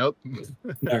 Nope.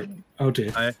 No. Oh,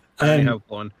 dear. I only have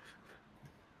one.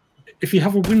 If you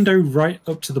have a window right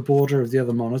up to the border of the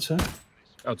other monitor...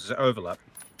 Oh, does it overlap?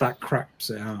 That craps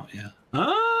it out, yeah.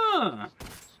 Ah!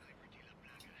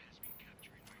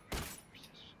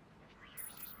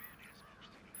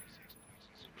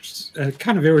 Which is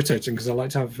kind of irritating, because I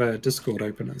like to have Discord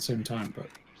open at the same time, but...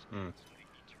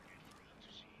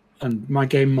 And my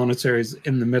game monitor is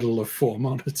in the middle of 4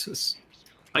 monitors.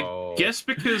 I guess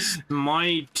because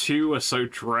my 2 are so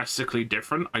drastically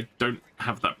different, I don't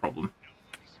have that problem.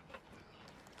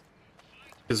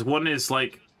 Because one is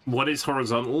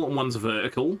horizontal and one's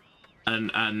vertical,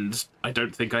 and I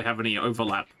don't think I have any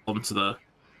overlap onto the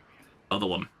other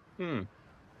one. And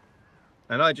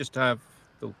I just have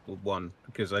the one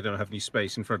because I don't have any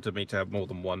space in front of me to have more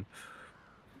than one.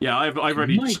 Yeah, I've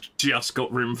already just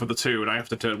got room for the 2, and I have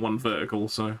to turn one vertical,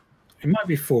 so... It might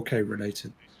be 4K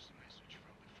related.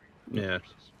 Yeah.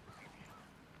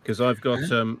 Because I've got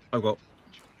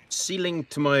ceiling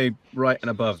to my right and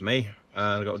above me, and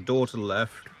I've got a door to the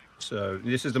left, so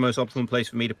this is the most optimal place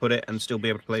for me to put it and still be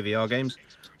able to play VR games.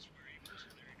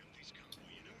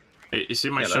 You see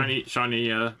my shiny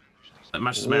that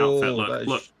matches my outfit.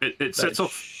 Look, it sets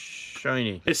off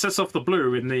shiny. It sets off the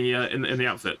blue in the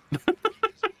outfit.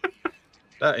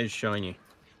 That is shiny.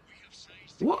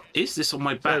 What is this on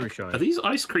my back? Are these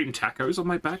ice cream tacos on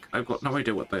my back? I've got no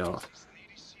idea what they are.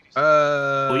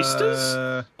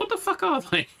 Oysters? What the fuck are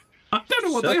they? I don't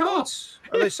know what they are.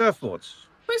 Are they surfboards?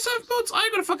 They surfboards? I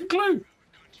ain't got a fucking clue.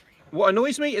 What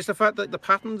annoys me is the fact that the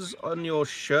patterns on your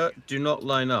shirt do not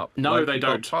line up. No, like, they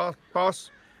don't. Pass.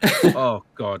 Oh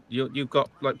god, you've got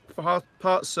like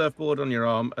part surfboard on your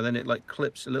arm, and then it like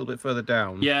clips a little bit further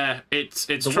down. Yeah, it's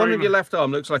the one of your left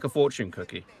arm looks like a fortune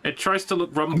cookie. It tries to look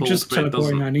rumpled. I'm just but it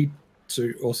teleporting. doesn't. I need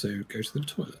to also go to the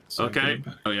toilet. So Okay.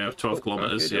 Oh yeah, 12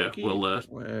 kilometers. Yeah, we'll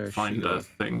find a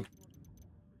thing.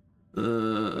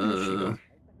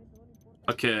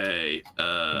 Okay.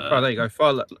 Oh, there you go.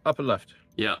 Far upper left.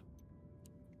 Yeah.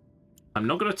 I'm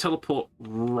not going to teleport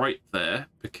right there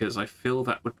because I feel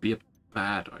that would be a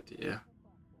bad idea.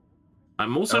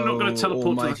 I'm also not going to teleport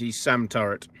almighty to the Sam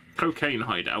turret. cocaine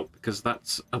hideout because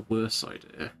that's a worse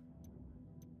idea.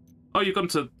 Oh, you've gone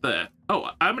to there.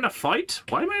 Oh, I'm in a fight?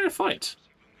 Why am I in a fight?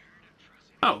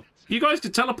 Oh, you guys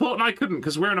could teleport and I couldn't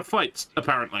because we're in a fight,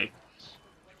 apparently.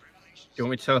 You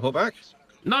want me to teleport back?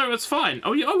 No, it's fine.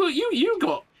 Oh, you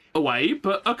got away,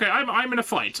 but okay, I'm in a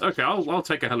fight. Okay, I'll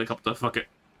take a helicopter. Fuck it.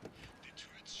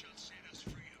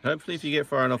 Hopefully, if you get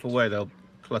far enough away, they'll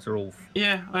clutter off.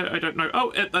 Yeah, I don't know.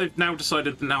 Oh, they've now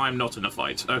decided that now I'm not in a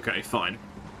fight. Okay, fine.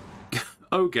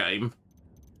 Oh, game.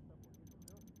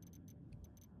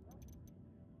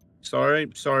 Sorry,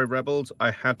 rebels.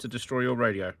 I had to destroy your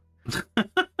radio.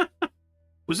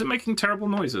 Was it making terrible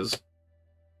noises?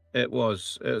 It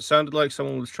was. It sounded like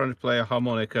someone was trying to play a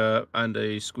harmonica and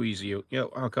a squeezy. You know,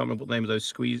 I can't remember what the name of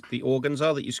those the organs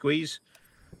are that you squeeze.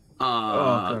 Oh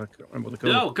god, I can't remember what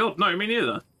they're called. Oh god, no, me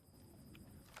neither.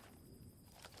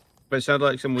 But it sounded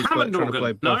like someone was trying to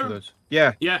play both of those.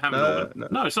 Yeah. Yeah, Hammond organ.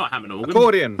 No, it's not Hammond organ.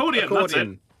 Accordion. Accordion. That's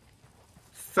it.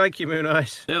 Thank you, Moon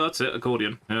Eyes. Yeah, that's it.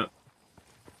 Accordion. Yeah.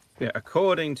 Yeah,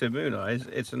 according to Moon Eyes,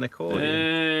 it's an accordion.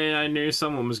 Hey, I knew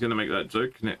someone was going to make that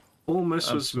joke, and it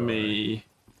almost was me.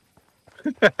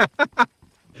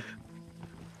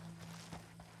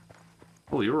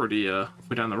 Oh, you're already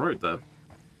halfway down the road there.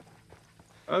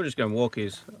 I'm just going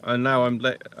walkies, and now I'm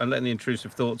letting the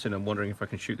intrusive thoughts in and wondering if I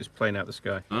can shoot this plane out the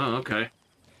sky. Oh, okay.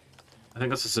 I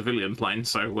think that's a civilian plane,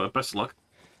 so best of luck.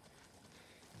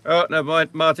 Oh, never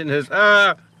mind. Martin has...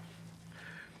 Have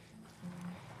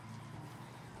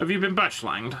you been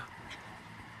bashlanged?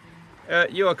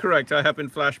 You are correct. I have been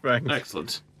flashbanged.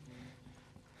 Excellent.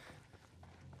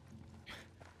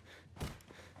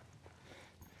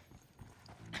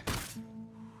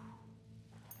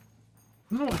 I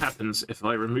don't know what happens if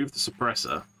I remove the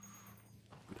suppressor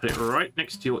and put it right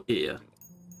next to your ear.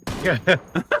 Yeah.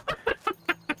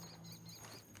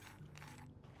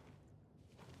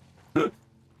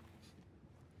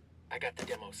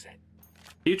 all set.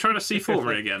 Are you trying to C4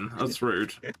 me again? That's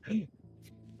rude.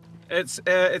 It's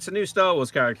a new Star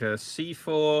Wars character,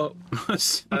 C4.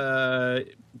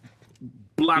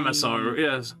 Blamaso,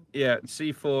 yes. Yeah,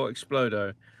 C4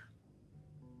 Explodo.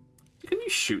 Can you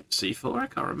shoot C4? I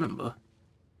can't remember.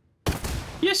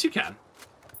 Yes, you can.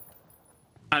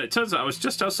 And it turns out I was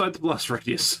just outside the blast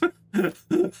radius.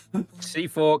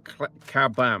 C4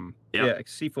 Kabam. Yep. Yeah,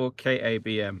 C4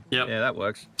 KABM. Yep. Yeah, that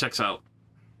works. Checks out.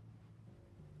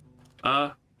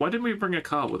 Why didn't we bring a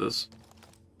car with us?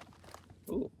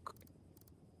 Ooh.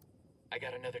 I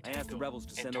got another. I asked the rebels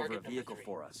to send over a vehicle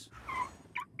for us.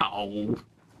 Oh.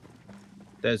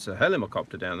 There's a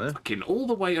helicopter down there. Fucking all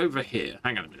the way over here.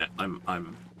 Hang on a minute.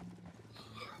 I'm.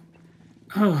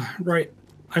 Oh, right.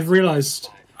 I've realised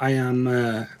I am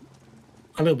a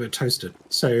little bit toasted.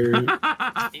 So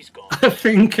I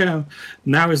think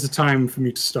now is the time for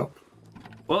me to stop.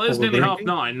 Well, it's nearly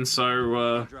 9:30,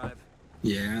 so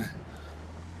yeah,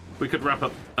 we could wrap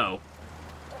up. Oh,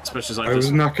 especially as I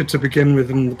was knackered to begin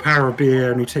with, and the power of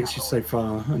beer only takes you so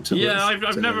far. Until yeah,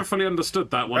 I've never fully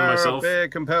understood that one Power myself. of beer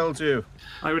compels you.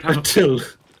 I would have until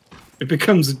it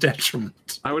becomes a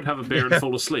detriment. I would have a beer and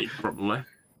fall asleep probably.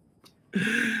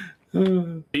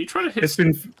 Are you trying to hit?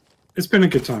 It's been a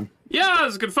good time. Yeah,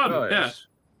 it's good fun. Oh, yeah. yes.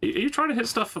 Are you trying to hit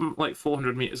stuff from like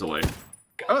 400 meters away?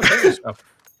 Oh, there's stuff.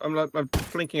 I'm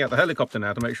flinking out the helicopter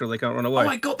now to make sure they can't run away. Oh,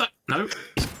 I got that. No,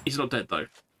 he's not dead though.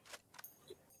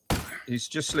 He's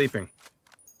just sleeping.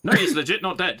 No, he's legit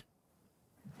not dead.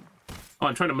 Oh,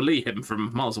 I'm trying to melee him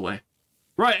from miles away.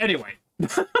 Right. Anyway,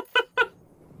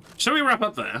 shall we wrap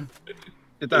up there?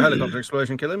 Did that helicopter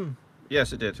explosion kill him?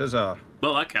 Yes, it did. Huzzah.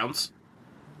 Well, that counts.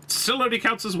 Still only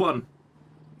counts as one.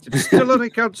 It still only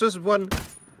counts as one.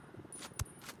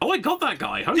 Oh, I got that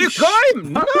guy. Holy You got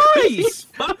him! Nice!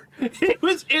 He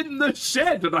was in the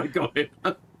shed and I got him.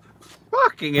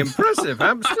 Fucking impressive,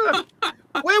 hamster.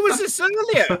 Where was this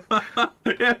earlier?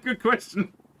 Yeah, good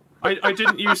question. I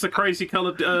didn't use the crazy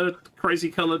coloured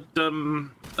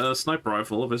sniper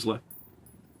rifle, obviously.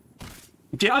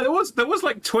 Yeah, there was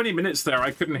like 20 minutes there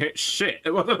I couldn't hit shit. I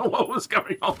don't know what was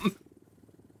going on.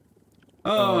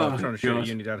 Oh, I'm trying to shoot a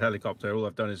Unidad helicopter. All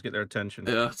I've done is get their attention.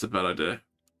 Yeah, that's a bad idea.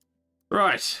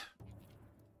 Right.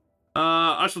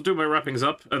 I shall do my wrappings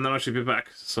up, and then I should be back.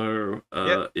 So,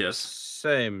 Yep, yes.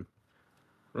 Same.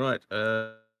 Right.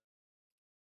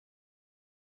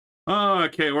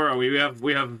 Okay, where are we?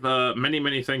 We have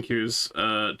many thank yous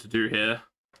to do here.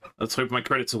 Let's hope my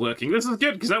credits are working. This is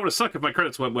good because that would have sucked if my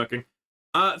credits weren't working.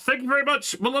 Thank you very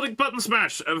much, Melodic Button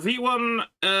Smash, V1,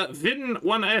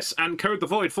 Vin1S, and Code the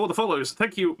Void for the follows.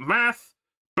 Thank you, Math,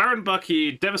 Baron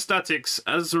Bucky, Devastatics,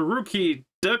 Azaruki,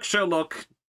 Dirk Sherlock,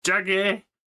 Jagger,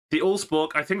 the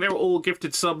Allspork. I think they were all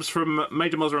gifted subs from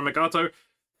Major Mozza and Megato.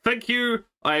 Thank you.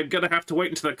 I'm gonna have to wait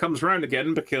until that comes around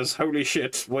again because holy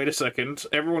shit, wait a second.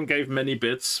 Everyone gave many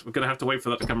bits. We're gonna have to wait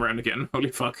for that to come around again.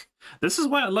 Holy fuck. This is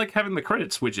why I like having the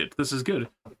credits widget. This is good.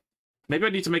 Maybe I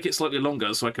need to make it slightly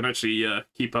longer so I can actually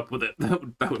keep up with it.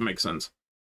 That would make sense.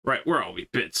 Right, where are we?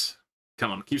 Bits.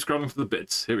 Come on, keep scrolling for the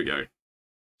bits. Here we go.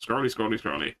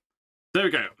 Scrolly. There we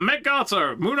go.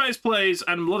 Megato, Moon Eyes Plays,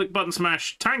 and Melodic Button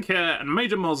Smash, Tank Hair, and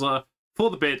Major Mozza for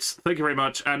the bits. Thank you very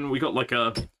much. And we got like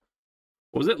a...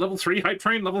 What was it? Level 3 hype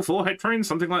train? Level 4 hype train?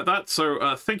 Something like that.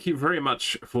 So thank you very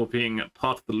much for being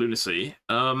part of the lunacy.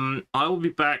 I will be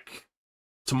back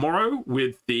tomorrow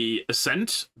with the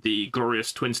Ascent, the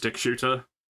glorious twin-stick shooter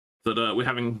that we're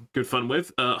having good fun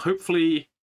with. Hopefully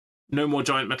no more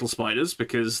giant metal spiders,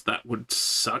 because that would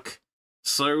suck.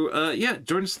 So, yeah,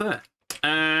 join us there.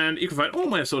 And you can find all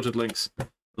my assorted links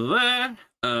there,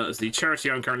 as the charity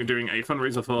I'm currently doing a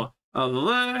fundraiser for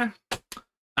there.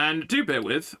 And do bear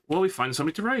with while we find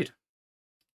somebody to raid.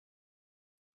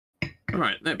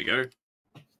 Alright, there we go.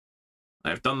 I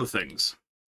have done the things.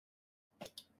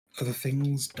 Are the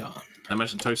things done? I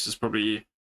imagine Toast is probably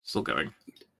still going.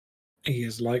 He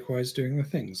is likewise doing the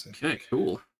things. Okay,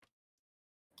 cool.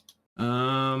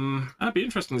 That'd be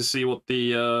interesting to see what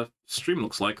the stream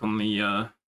looks like on the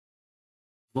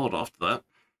VOD after that.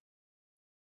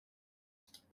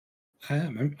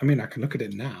 I mean, I can look at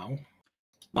it now.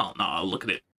 Well, no, I'll look at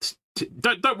it.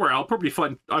 Don't worry, I'll probably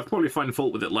find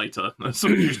fault with it later. That's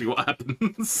usually what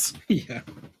happens. Yeah.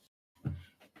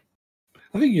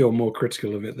 I think you're more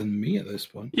critical of it than me at this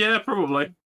point. Yeah,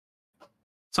 probably.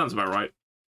 Sounds about right.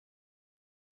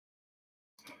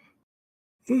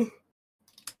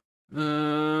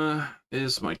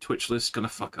 Is my Twitch list gonna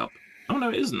fuck up? Oh no,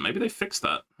 it isn't. Maybe they fixed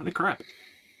that. Holy crap.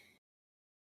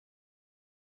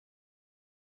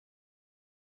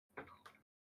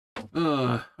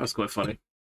 That's quite funny.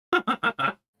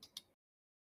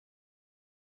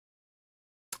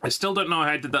 I still don't know how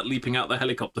I did that leaping out the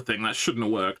helicopter thing. That shouldn't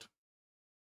have worked.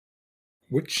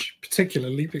 Which particular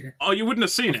leaping? Oh, you wouldn't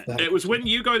have seen it. It was when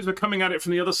you guys were coming at it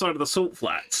from the other side of the salt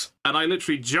flats, and I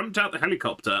literally jumped out the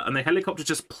helicopter, and the helicopter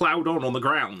just ploughed on the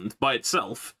ground by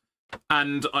itself,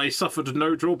 and I suffered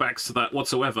no drawbacks to that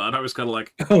whatsoever, and I was kind of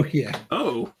like, oh, yeah.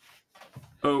 Oh,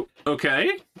 okay.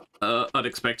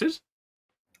 Unexpected.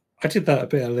 I did that a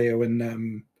bit earlier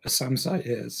when a SAM site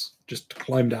is just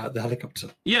climbed out of the helicopter.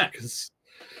 Yeah. Because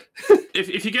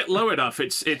if you get low enough,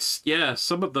 it's yeah,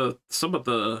 some of the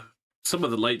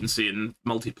latency in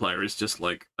multiplayer is just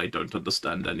like, I don't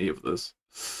understand any of this.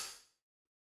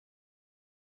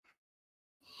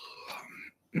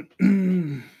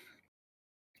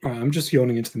 Right, I'm just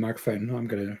yawning into the microphone. I'm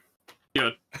gonna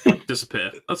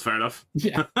disappear. That's fair enough.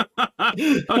 Yeah.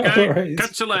 Okay. Right.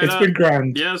 Catch you later. It's been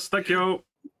grand. Yes, thank you.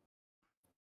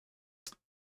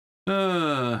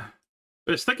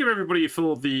 Yes, thank you everybody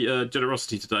for the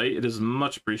generosity today. It is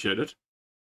much appreciated.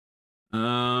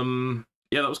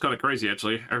 Yeah, that was kind of crazy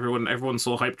actually. Everyone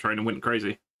saw Hype Train and went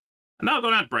crazy. And now I've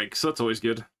got an ad break, so that's always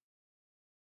good.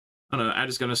 Oh no, ad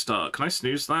is going to start. Can I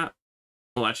snooze that?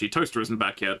 Well, actually, Toaster isn't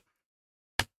back yet.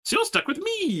 So you're stuck with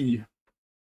me!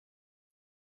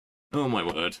 Oh my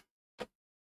word.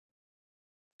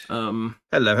 Hello.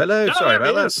 Sorry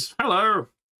about that. Hello.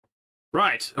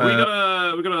 Right. We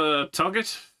got a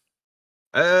target?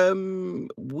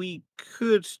 We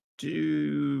could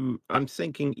do. I'm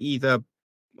thinking either.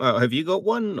 Have you got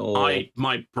one? Or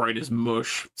my brain is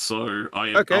mush, so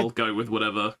I'll go with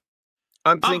whatever.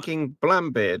 I'm thinking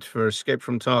Blambeard for Escape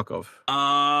from Tarkov.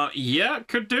 Yeah,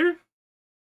 could do.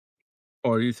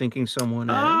 Or are you thinking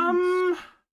someone else?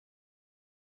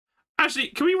 Actually,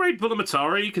 can we raid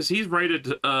Bulamatari? Because he's raided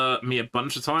me a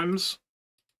bunch of times,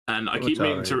 and I keep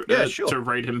meaning to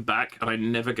raid him back, and I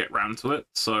never get round to it.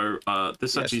 So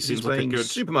this actually seems like a good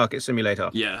Supermarket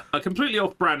Simulator. Yeah, a completely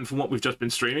off-brand from what we've just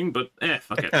been streaming, but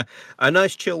fuck it. A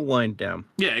nice chill wind down.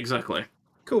 Yeah, exactly.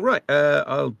 Cool, right.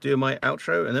 I'll do my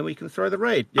outro, and then we can throw the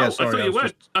raid. Yeah, sorry.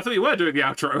 I thought you were doing the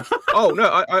outro. Oh no,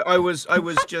 I was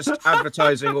just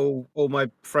advertising all my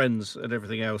friends and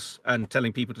everything else, and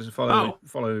telling people to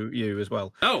follow you as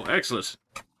well. Oh, excellent.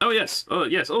 Oh yes,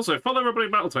 Also, follow everybody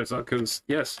at Battletoaster, because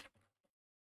yes,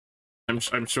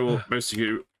 I'm sure most of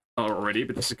you are already,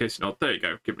 but just in case you're not, there you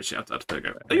go. Give it a shout out. There you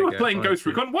go. You were playing Ghost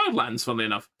Recon Wildlands, funnily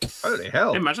enough. Holy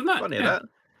hell! Imagine that. Funny that.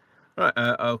 Right,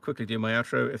 I'll quickly do my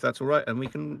outro if that's all right, and we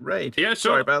can raid. Yeah, sure.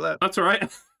 Sorry about that. That's all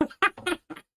right.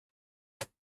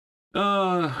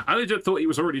 I legit thought he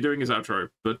was already doing his outro,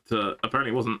 but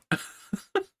apparently wasn't.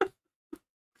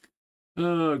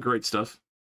 Oh, great stuff.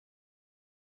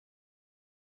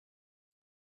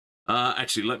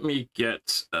 Actually, let me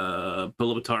get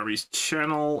Bulamatari's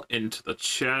channel into the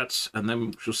chat, and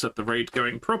then we'll set the raid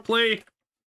going properly.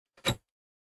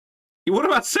 What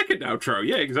about second outro?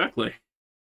 Yeah, exactly.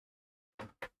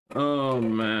 Oh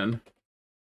man,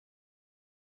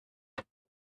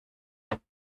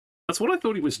 that's what I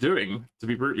thought he was doing. To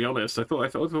be brutally honest, I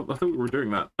thought we were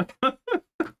doing that.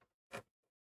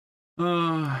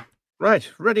 Right,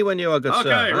 ready when you are, good sir.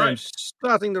 Right. I'm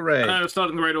starting the raid. I'm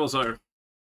starting the raid also.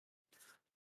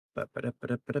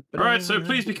 Alright, so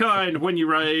please be kind when you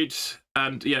raid.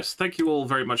 And yes, thank you all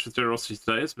very much for the generosity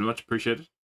today. It's been much appreciated.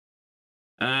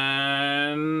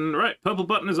 And right, purple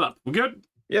button is up. We're good?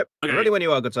 Yep. Okay. Ready when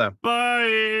you are, good sir.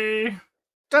 Bye.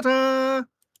 Ta-ta!